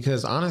discount,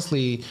 because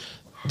honestly,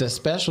 the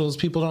specials,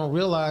 people don't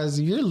realize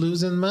you're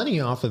losing money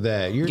off of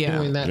that. You're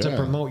doing that to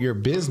promote your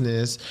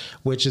business,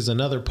 which is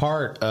another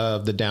part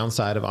of the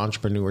downside of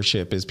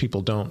entrepreneurship, is people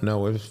don't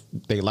know if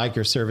they like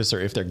your service or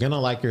if they're going to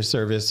like your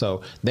service.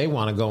 So they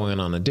want to go in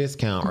on a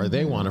discount or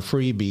they want a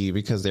freebie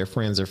because they're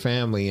friends or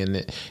family. And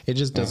it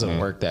just doesn't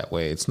work that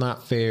way. It's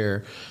not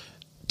fair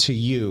to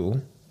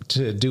you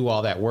to do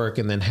all that work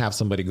and then have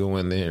somebody go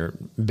in there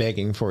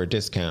begging for a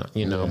discount,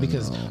 you know,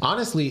 because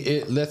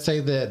honestly, let's say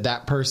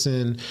that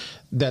person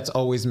that's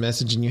always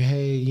messaging you,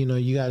 hey, you know,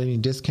 you got any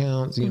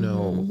discounts? You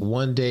know,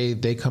 one day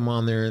they come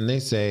on there and they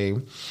say,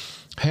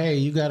 hey,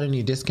 you got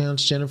any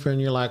discounts, Jennifer? And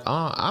you're like,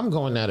 oh, I'm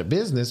going out of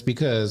business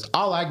because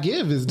all I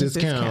give is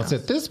discounts.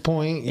 At this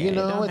point. You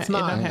know, it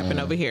don't happen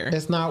over here.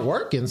 It's not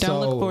working.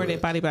 Don't look forward to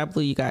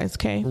Bodyxbleu, you guys,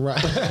 okay?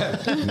 Right.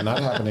 Not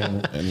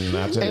happening. And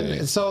not today.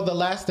 And so the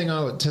last thing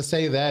to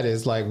say that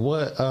is like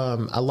what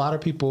a lot of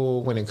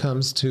people, when it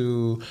comes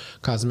to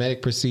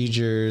cosmetic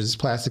procedures,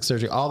 plastic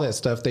surgery, all that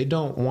stuff, they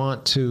don't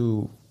want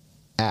to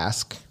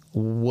ask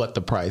what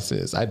the price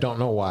is. I don't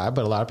know why,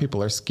 but a lot of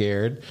people are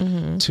scared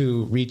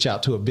to reach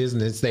out to a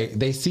business.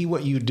 They see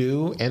what you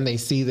do and they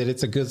see that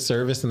it's a good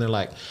service and they're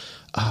like,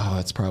 oh,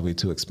 it's probably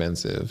too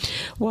expensive.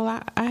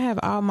 Well, I have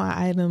all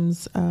my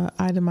items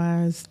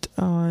itemized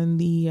on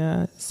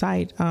the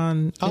site it's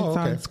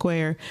on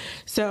Square.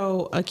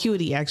 So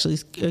Acuity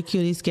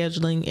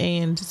scheduling,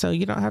 and so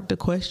you don't have to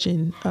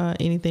question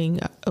anything.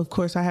 Of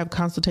course, I have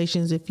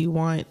consultations if you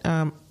want.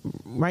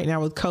 Right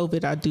now with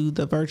COVID, I do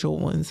the virtual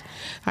ones.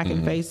 I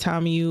can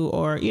FaceTime you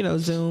or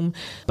Zoom,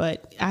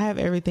 but I have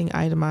everything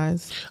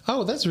itemized.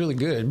 Oh, that's really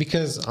good,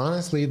 because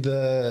honestly,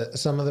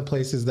 some of the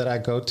places that I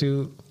go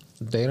to,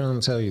 they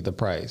don't tell you the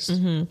price.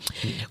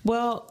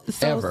 Well,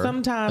 so ever,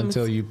 sometimes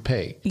until you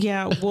pay.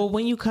 Yeah. Well,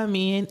 when you come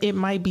in, it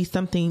might be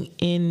something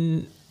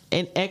in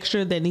an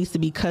extra that needs to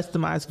be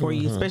customized for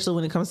you, especially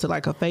when it comes to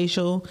like a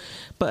facial.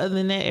 But other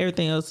than that,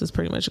 everything else is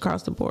pretty much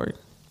across the board.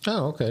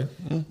 Oh, okay.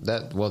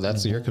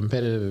 That's your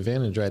competitive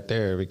advantage right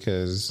there,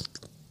 because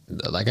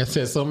like I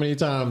said so many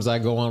times, I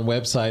go on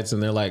websites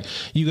and they're like,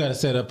 you got to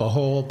set up a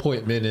whole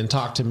appointment and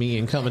talk to me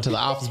and come into the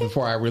office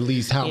before I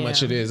release how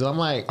much it is. And I'm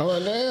like, oh,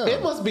 damn.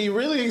 It must be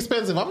really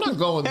expensive. I'm not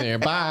going there.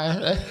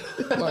 Bye.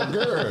 Like,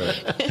 girl.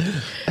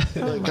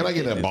 Can I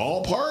get a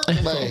ballpark?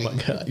 Oh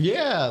my God.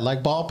 Yeah,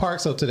 like ballpark.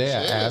 So today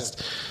I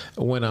asked,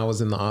 when I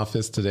was in the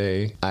office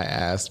today, I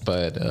asked,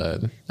 but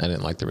I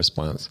didn't like the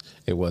response.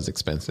 It was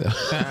expensive.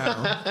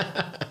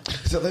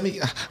 So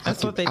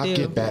I'll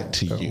get back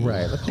to you.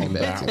 Right. On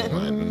that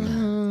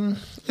one.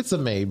 It's a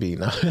maybe.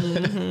 No.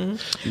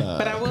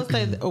 But I will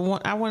say,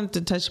 I wanted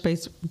to touch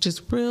base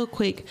just real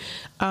quick.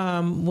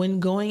 When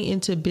going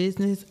into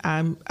business,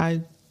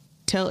 I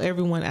tell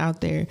everyone out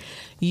there,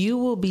 you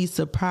will be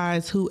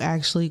surprised who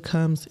actually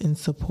comes and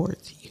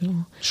supports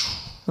you.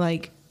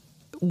 Like,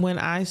 when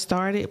I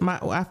started,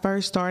 I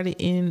first started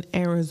in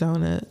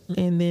Arizona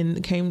and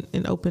then came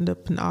and opened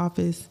up an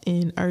office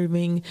in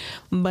Irving.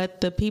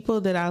 But the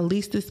people that I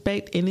least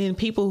expect, and then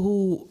people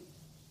who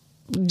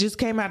just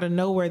came out of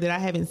nowhere that I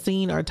haven't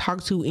seen or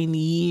talked to in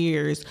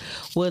years,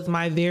 was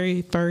my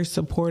very first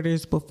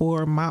supporters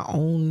before my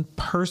own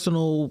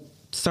personal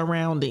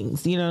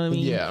surroundings. You know what I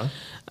mean? Yeah.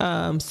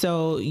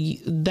 So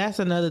that's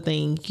another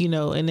thing,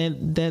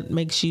 and that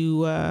makes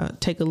you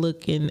take a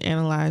look and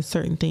analyze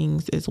certain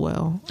things as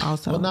well.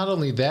 Also, well, not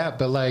only that,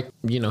 but like,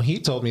 he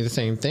told me the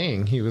same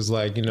thing. He was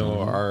like,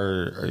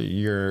 are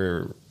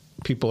your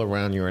people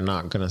around you are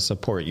not going to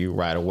support you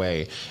right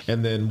away,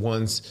 and then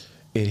once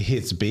it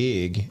hits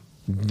big,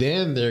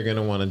 then they're going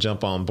to want to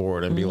jump on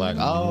board and be like,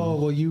 oh,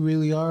 well, you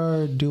really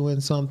are doing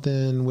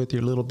something with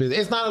your little business.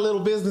 It's not a little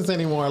business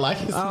anymore. Like,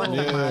 it's not, my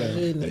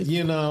goodness.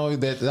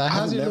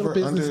 How's your little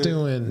business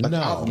doing? Like,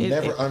 I've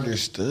never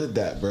understood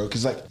that, bro.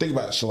 Because, like, think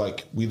about it. So,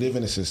 like, we live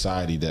in a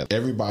society that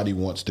everybody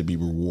wants to be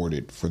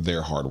rewarded for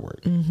their hard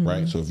work,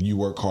 right? So if you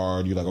work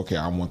hard, you're like, okay,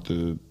 I want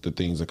the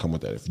things that come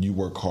with that. If you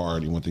work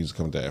hard, you want things that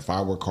come with that. If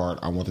I work hard,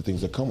 I want the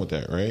things that come with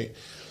that, right?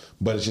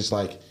 But it's just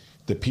like,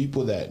 the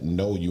people that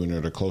know you and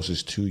are the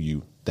closest to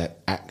you, that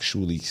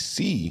actually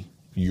see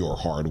your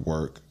hard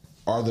work,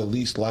 are the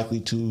least likely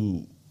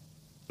to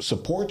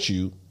support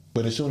you.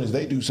 But as soon as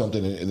they do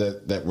something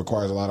that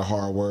requires a lot of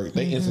hard work,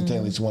 they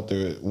instantaneously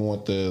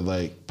want the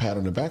like pat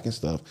on the back and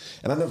stuff.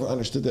 And I never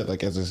understood that,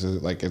 like as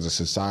a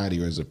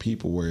society or as a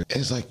people, where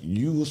it's like,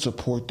 you will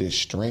support this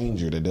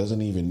stranger that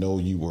doesn't even know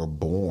you were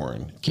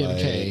born. Kim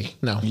K.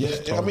 No.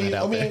 Yeah. I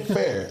mean,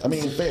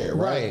 fair,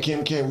 right?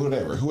 Kim K.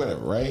 Whoever,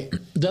 right?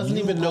 Doesn't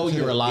even know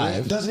you're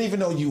alive. Doesn't even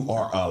know you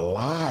are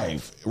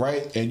alive,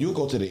 right? And you'll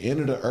go to the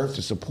end of the earth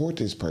to support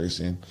this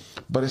person,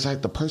 but it's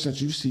like the person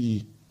you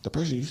see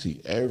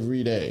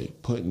every day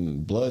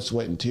putting blood,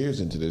 sweat, and tears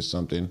into this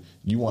something,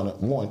 you want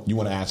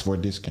to ask for a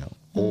discount,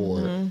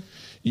 or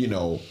you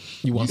don't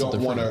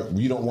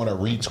want to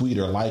retweet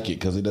or like it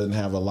because it doesn't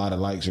have a lot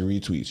of likes or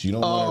retweets. You don't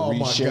want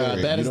to reshare it. Oh my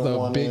God, that is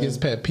the biggest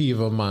pet peeve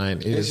of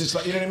mine. It's just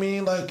like, you know what I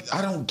mean? Like,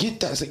 I don't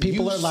get that. Like,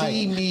 people are like,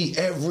 see me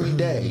every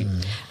day,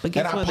 but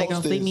guess what? They're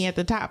gonna see me at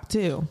the top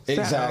too.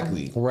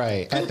 Exactly.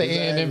 Right at the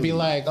end and be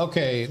like,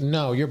 okay,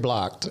 no, you're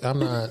blocked. I'm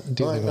not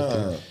dealing with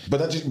you.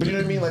 But you know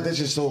what I mean? Like, that's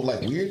just so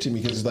like weird to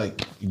me, because it's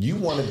like, you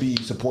want to be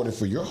supported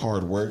for your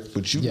hard work,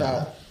 but you're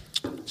not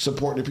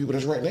supporting the people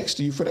that's right next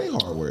to you for their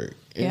hard work.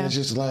 And it's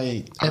just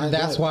like, and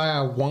that's why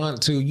I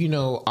want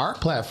to, our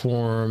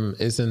platform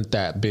isn't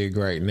that big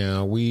right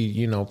now.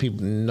 We,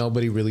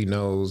 nobody really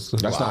knows who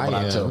That's not what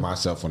I tell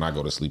myself when I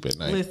go to sleep at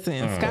night.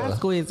 Listen, Sky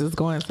Squiz is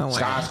going somewhere.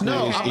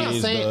 No, I'm not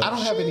saying, I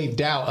don't have any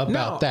doubt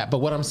about that. But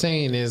what I'm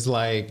saying is,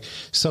 like,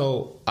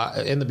 so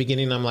in the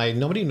beginning, I'm like,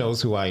 nobody knows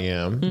who I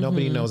am.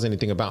 Nobody knows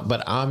anything about,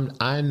 but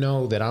I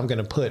know that I'm going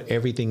to put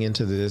everything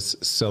into this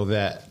so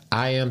that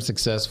I am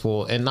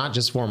successful, and not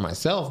just for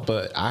myself,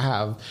 but I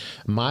have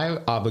my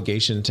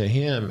obligation to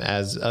him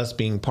as us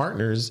being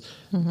partners,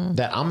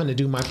 that I'm going to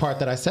do my part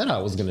that I said I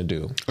was going to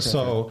do. Okay.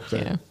 So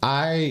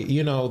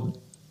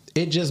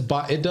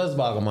it does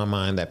boggle my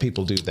mind that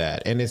people do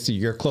that. And it's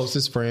your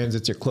closest friends,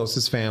 it's your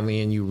closest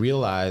family, and you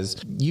realize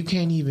you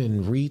can't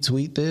even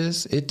retweet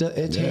this. It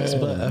takes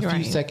but a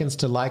few seconds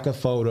to like a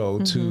photo,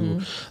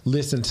 to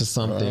listen to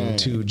something,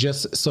 to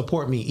just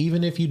support me,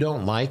 even if you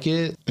don't like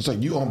it. It's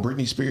like you on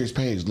Britney Spears'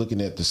 page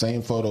looking at the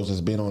same photos that's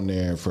been on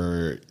there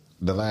for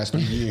the last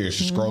 3 years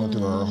scrolling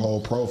through her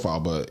whole profile.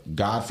 But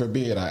God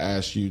forbid I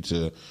ask you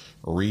to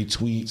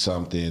retweet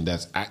something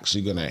that's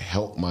actually going to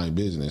help my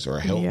business or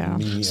help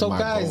me so and my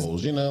guys,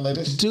 goals. You know, like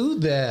do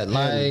that.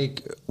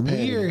 Like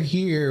we are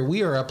here.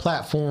 We are a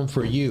platform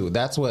for you.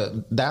 That's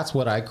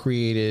what I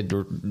created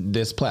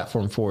this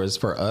platform for, is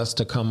for us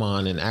to come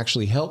on and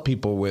actually help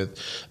people with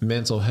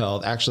mental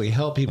health, actually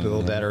help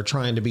people that are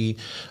trying to be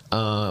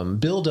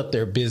build up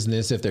their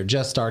business if they're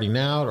just starting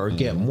out, or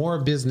get more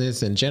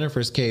business. In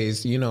Jennifer's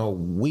case, you know,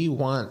 we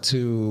want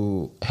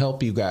to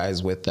help you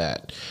guys with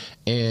that.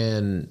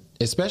 And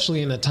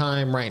especially in a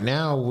time right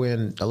now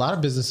when a lot of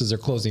businesses are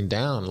closing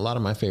down. A lot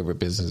of my favorite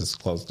businesses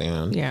closed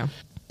down. Yeah.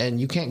 And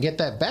you can't get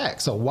that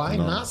back. So why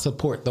not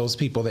support those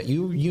people that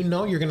you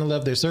know you're going to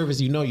love their service?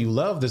 You know you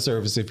love the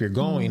service if you're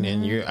going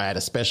and you're at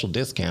a special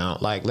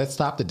discount. Like, let's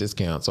stop the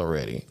discounts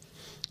already.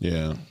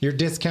 Yeah. You're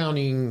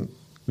discounting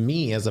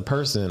me as a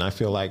person, I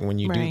feel like, when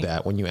you do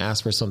that, when you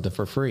ask for something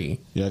for free.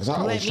 Yeah, because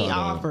I let me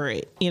offer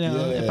it. You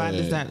know, if I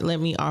decide,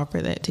 let me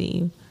offer that to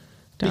you.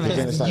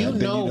 Because you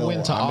know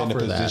when to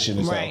offer that.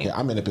 Right. Okay,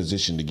 I'm in a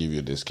position to give you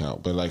a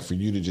discount. But like for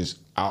you to just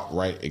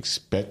outright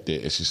expect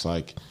it, it's just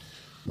like,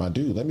 my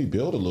dude, let me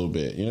build a little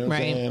bit. You know what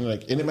I'm saying?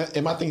 Like,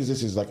 and my thing is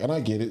this is like, and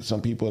I get it.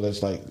 Some people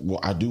that's like, well,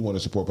 I do want to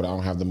support, but I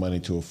don't have the money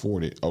to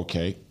afford it.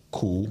 Okay,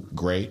 cool,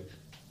 great.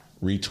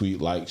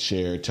 Retweet, like,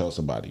 share, tell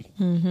somebody.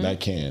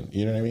 That can.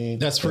 You know what I mean?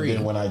 That's free. And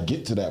then when I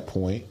get to that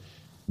point,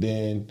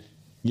 then,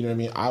 you know what I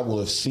mean? I will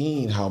have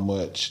seen how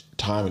much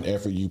time and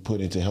effort you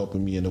put into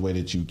helping me in the way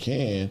that you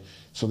can.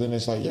 So then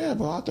it's like, yeah,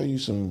 bro, I'll throw you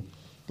some,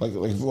 like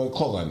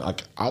clothing.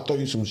 Like, I'll throw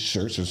you some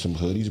shirts or some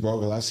hoodies, bro,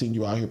 because I seen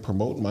you out here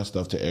promoting my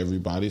stuff to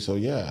everybody. So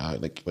yeah,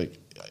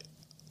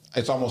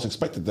 it's almost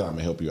expected that I'm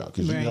gonna help you out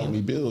because you helped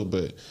me build.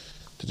 But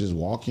to just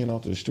walk in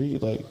off the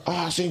street like,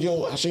 I seen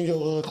your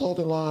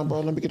clothing line, bro.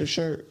 Let me get a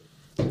shirt.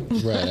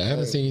 Right, I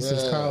haven't seen you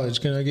since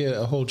college. Can I get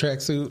a whole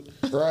tracksuit?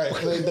 Right.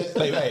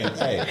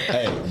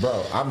 Hey,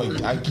 bro.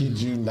 I kid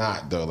you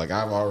not, though. Like,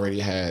 I've already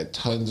had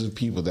tons of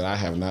people that I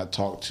have not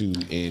talked to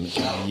in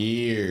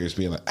years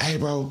being like, hey,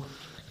 bro,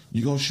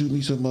 you gonna shoot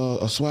me some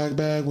a swag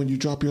bag when you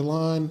drop your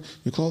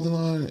clothing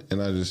line?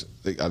 And I just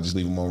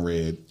leave them on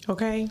red.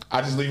 Okay.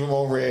 I just leave them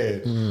on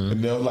red.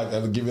 And they'll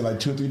I'll give it like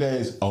 2 or 3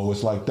 days. Oh,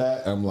 it's like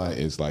that? I'm like,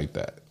 it's like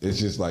that. It's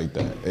just like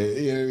that.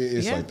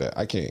 It's like that.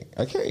 I can't.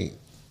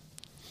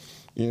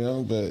 You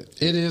know, but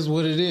it is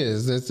what it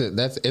is.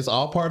 It's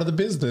all part of the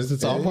business.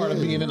 It's all part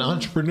of being an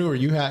entrepreneur.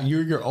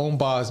 You're your own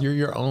boss. You're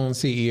your own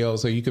CEO.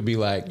 So you could be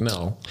like,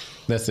 no,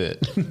 that's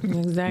it.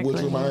 Exactly.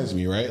 Which reminds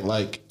me, right?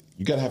 Like,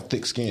 you gotta have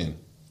thick skin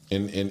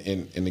in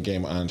the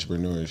game of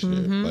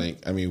entrepreneurship.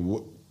 Like, I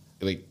mean,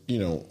 you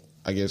know,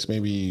 I guess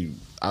maybe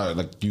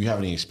do you have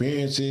any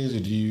experiences,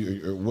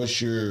 or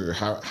what's your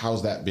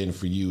how's that been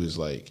for you? Is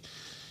like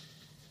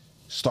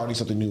starting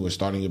something new or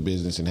starting a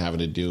business and having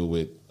to deal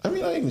with, I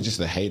mean, not even just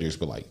the haters,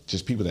 but like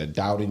just people that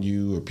doubted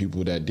you or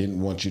people that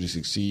didn't want you to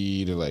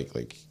succeed, or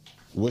like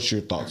what's your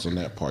thoughts on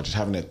that part? Just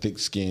having that thick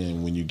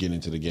skin when you get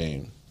into the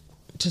game.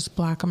 Just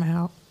block them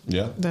out.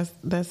 Yeah.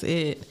 That's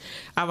it.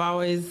 I've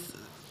always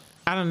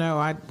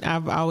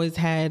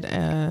had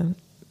a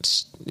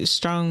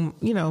strong,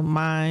 you know,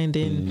 mind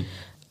and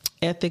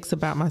ethics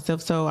about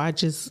myself. So I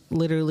just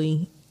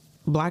literally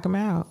block them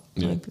out.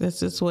 Yeah. Like,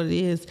 that's just what it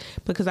is,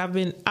 because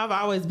I've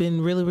always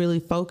been really, really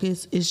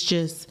focused. It's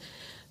just,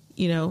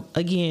 you know,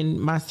 again,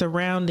 my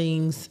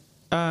surroundings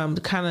kind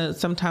of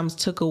sometimes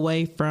took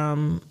away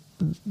from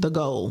the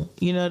goal.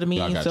 You know what I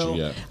mean?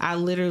 I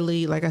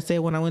literally, like I said,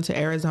 when I went to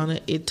Arizona,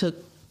 it took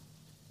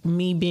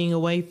me being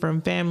away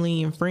from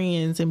family and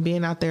friends and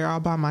being out there all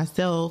by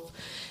myself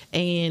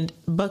and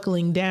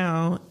buckling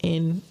down,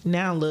 and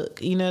now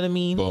look, you know what I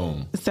mean?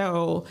 Boom.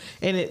 So,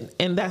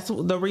 and that's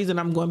the reason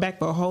I'm going back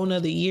for a whole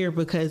nother year,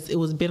 because it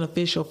was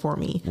beneficial for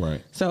me.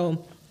 Right.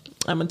 So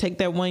I'm going to take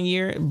that 1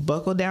 year,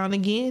 buckle down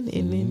again,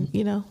 and then,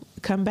 you know,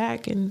 come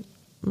back and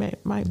might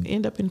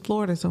end up in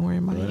Florida somewhere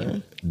in Miami.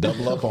 Right.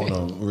 Double up on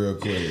them real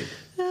quick.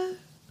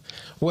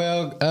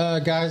 Well,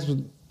 guys,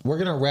 we're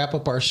going to wrap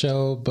up our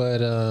show,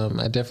 but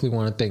I definitely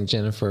want to thank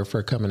Jennifer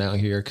for coming out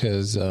here,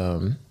 because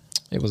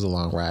it was a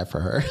long ride for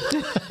her.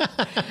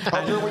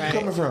 Oh, girl, where you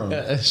coming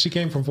from? She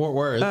came from Fort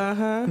Worth.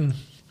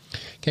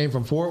 Came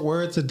from Fort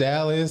Worth to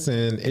Dallas,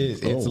 and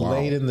it's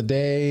late in the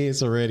day.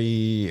 It's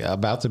already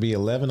about to be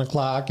 11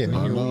 o'clock, and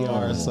here we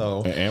are.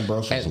 So and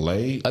Ambrose was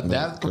late.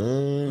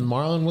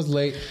 Marlon was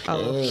late.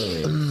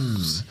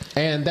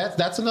 And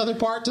that's another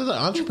part to the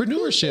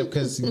entrepreneurship,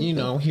 because, you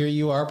know, here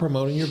you are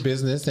promoting your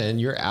business, and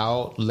you're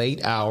out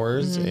late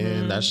hours,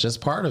 and that's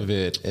just part of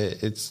it.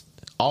 It's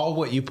all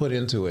what you put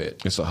into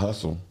it. It's a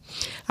hustle.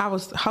 I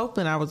was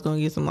hoping I was going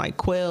to get some like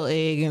quail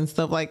egg and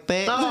stuff like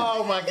that.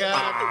 Oh my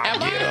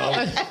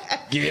God.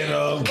 Get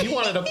him. You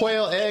wanted a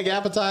quail egg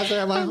appetizer?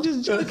 I'm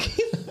just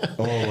joking.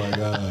 Oh my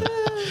God.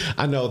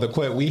 I know the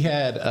quail. We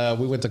had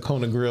we went to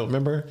Kona Grill,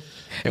 remember?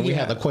 And we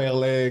had the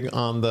quail egg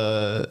on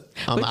the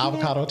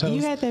avocado toast.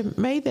 You had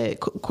made that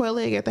quail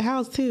egg at the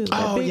house too.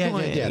 Oh yeah.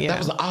 That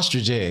was the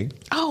ostrich egg.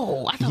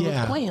 Oh, I thought it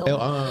was quail.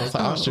 It's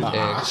an ostrich egg.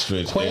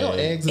 Ostrich quail egg.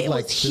 eggs is It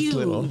like was this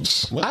little.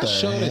 huge. What I the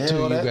showed it to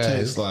hell you that guys.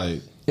 tastes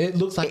like? It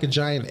looks like a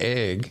giant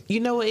egg. You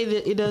know what?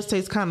 It does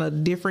taste kind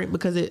of different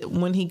because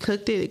when he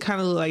cooked it, it kind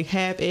of looked like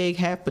half egg,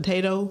 half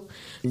potato.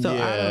 So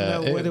I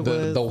don't know what it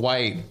was. The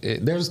white,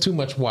 there's too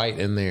much white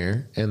in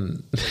there,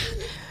 and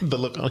the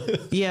look on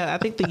it. Yeah, I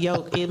think the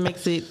yolk, it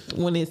makes it,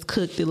 when it's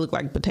cooked, it look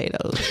like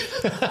potatoes.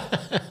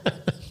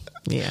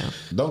 Yeah.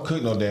 Don't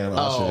cook no damn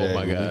ostrich egg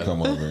my when God. you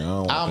come over. I don't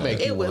want I'll that. make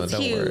you It one. was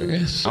Don't worry.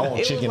 huge. I want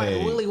It chicken was like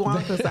egg. Willy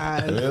Wonka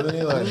size.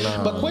 Really? Like,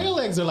 nah. But quail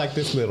eggs are like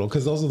this little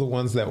because those are the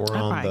ones that were I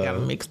on probably the got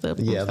 'em mixed up.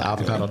 Yeah, I'm the sorry.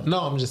 avocado. No,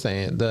 I'm just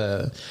saying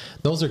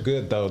those are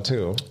good though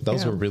too.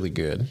 Those Yeah. were really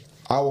good.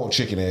 I want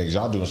chicken eggs.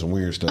 Y'all doing some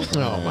weird stuff.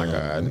 Oh my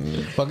God.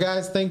 Well,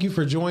 guys, thank you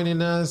for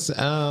joining us.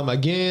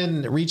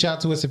 Again, reach out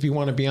to us if you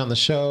want to be on the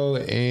show.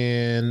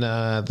 And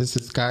this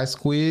is Sky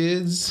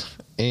Squids.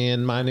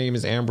 And my name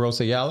is Ambrose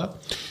Ayala.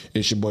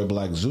 It's your boy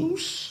Black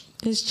Zeus.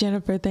 It's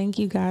Jennifer. Thank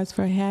you guys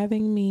for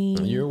having me.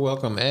 You're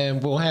welcome.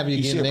 And we'll have you You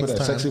again should put next that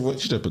time. sexy voice.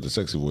 You should put the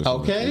sexy voice.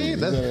 on Okay.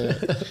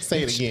 it.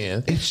 Say it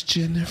again. It's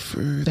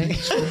Jennifer.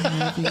 Thanks for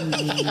having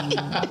me.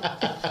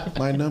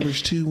 My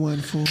number's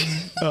 214.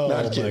 Oh, No,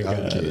 I'm my kidding.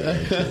 I'm God.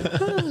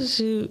 kidding. Oh,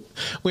 shoot.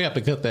 We have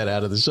to cut that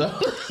out of the show.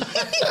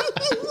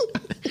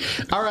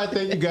 All right.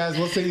 Thank you, guys.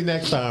 We'll see you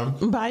next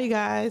time. Bye, you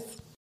guys.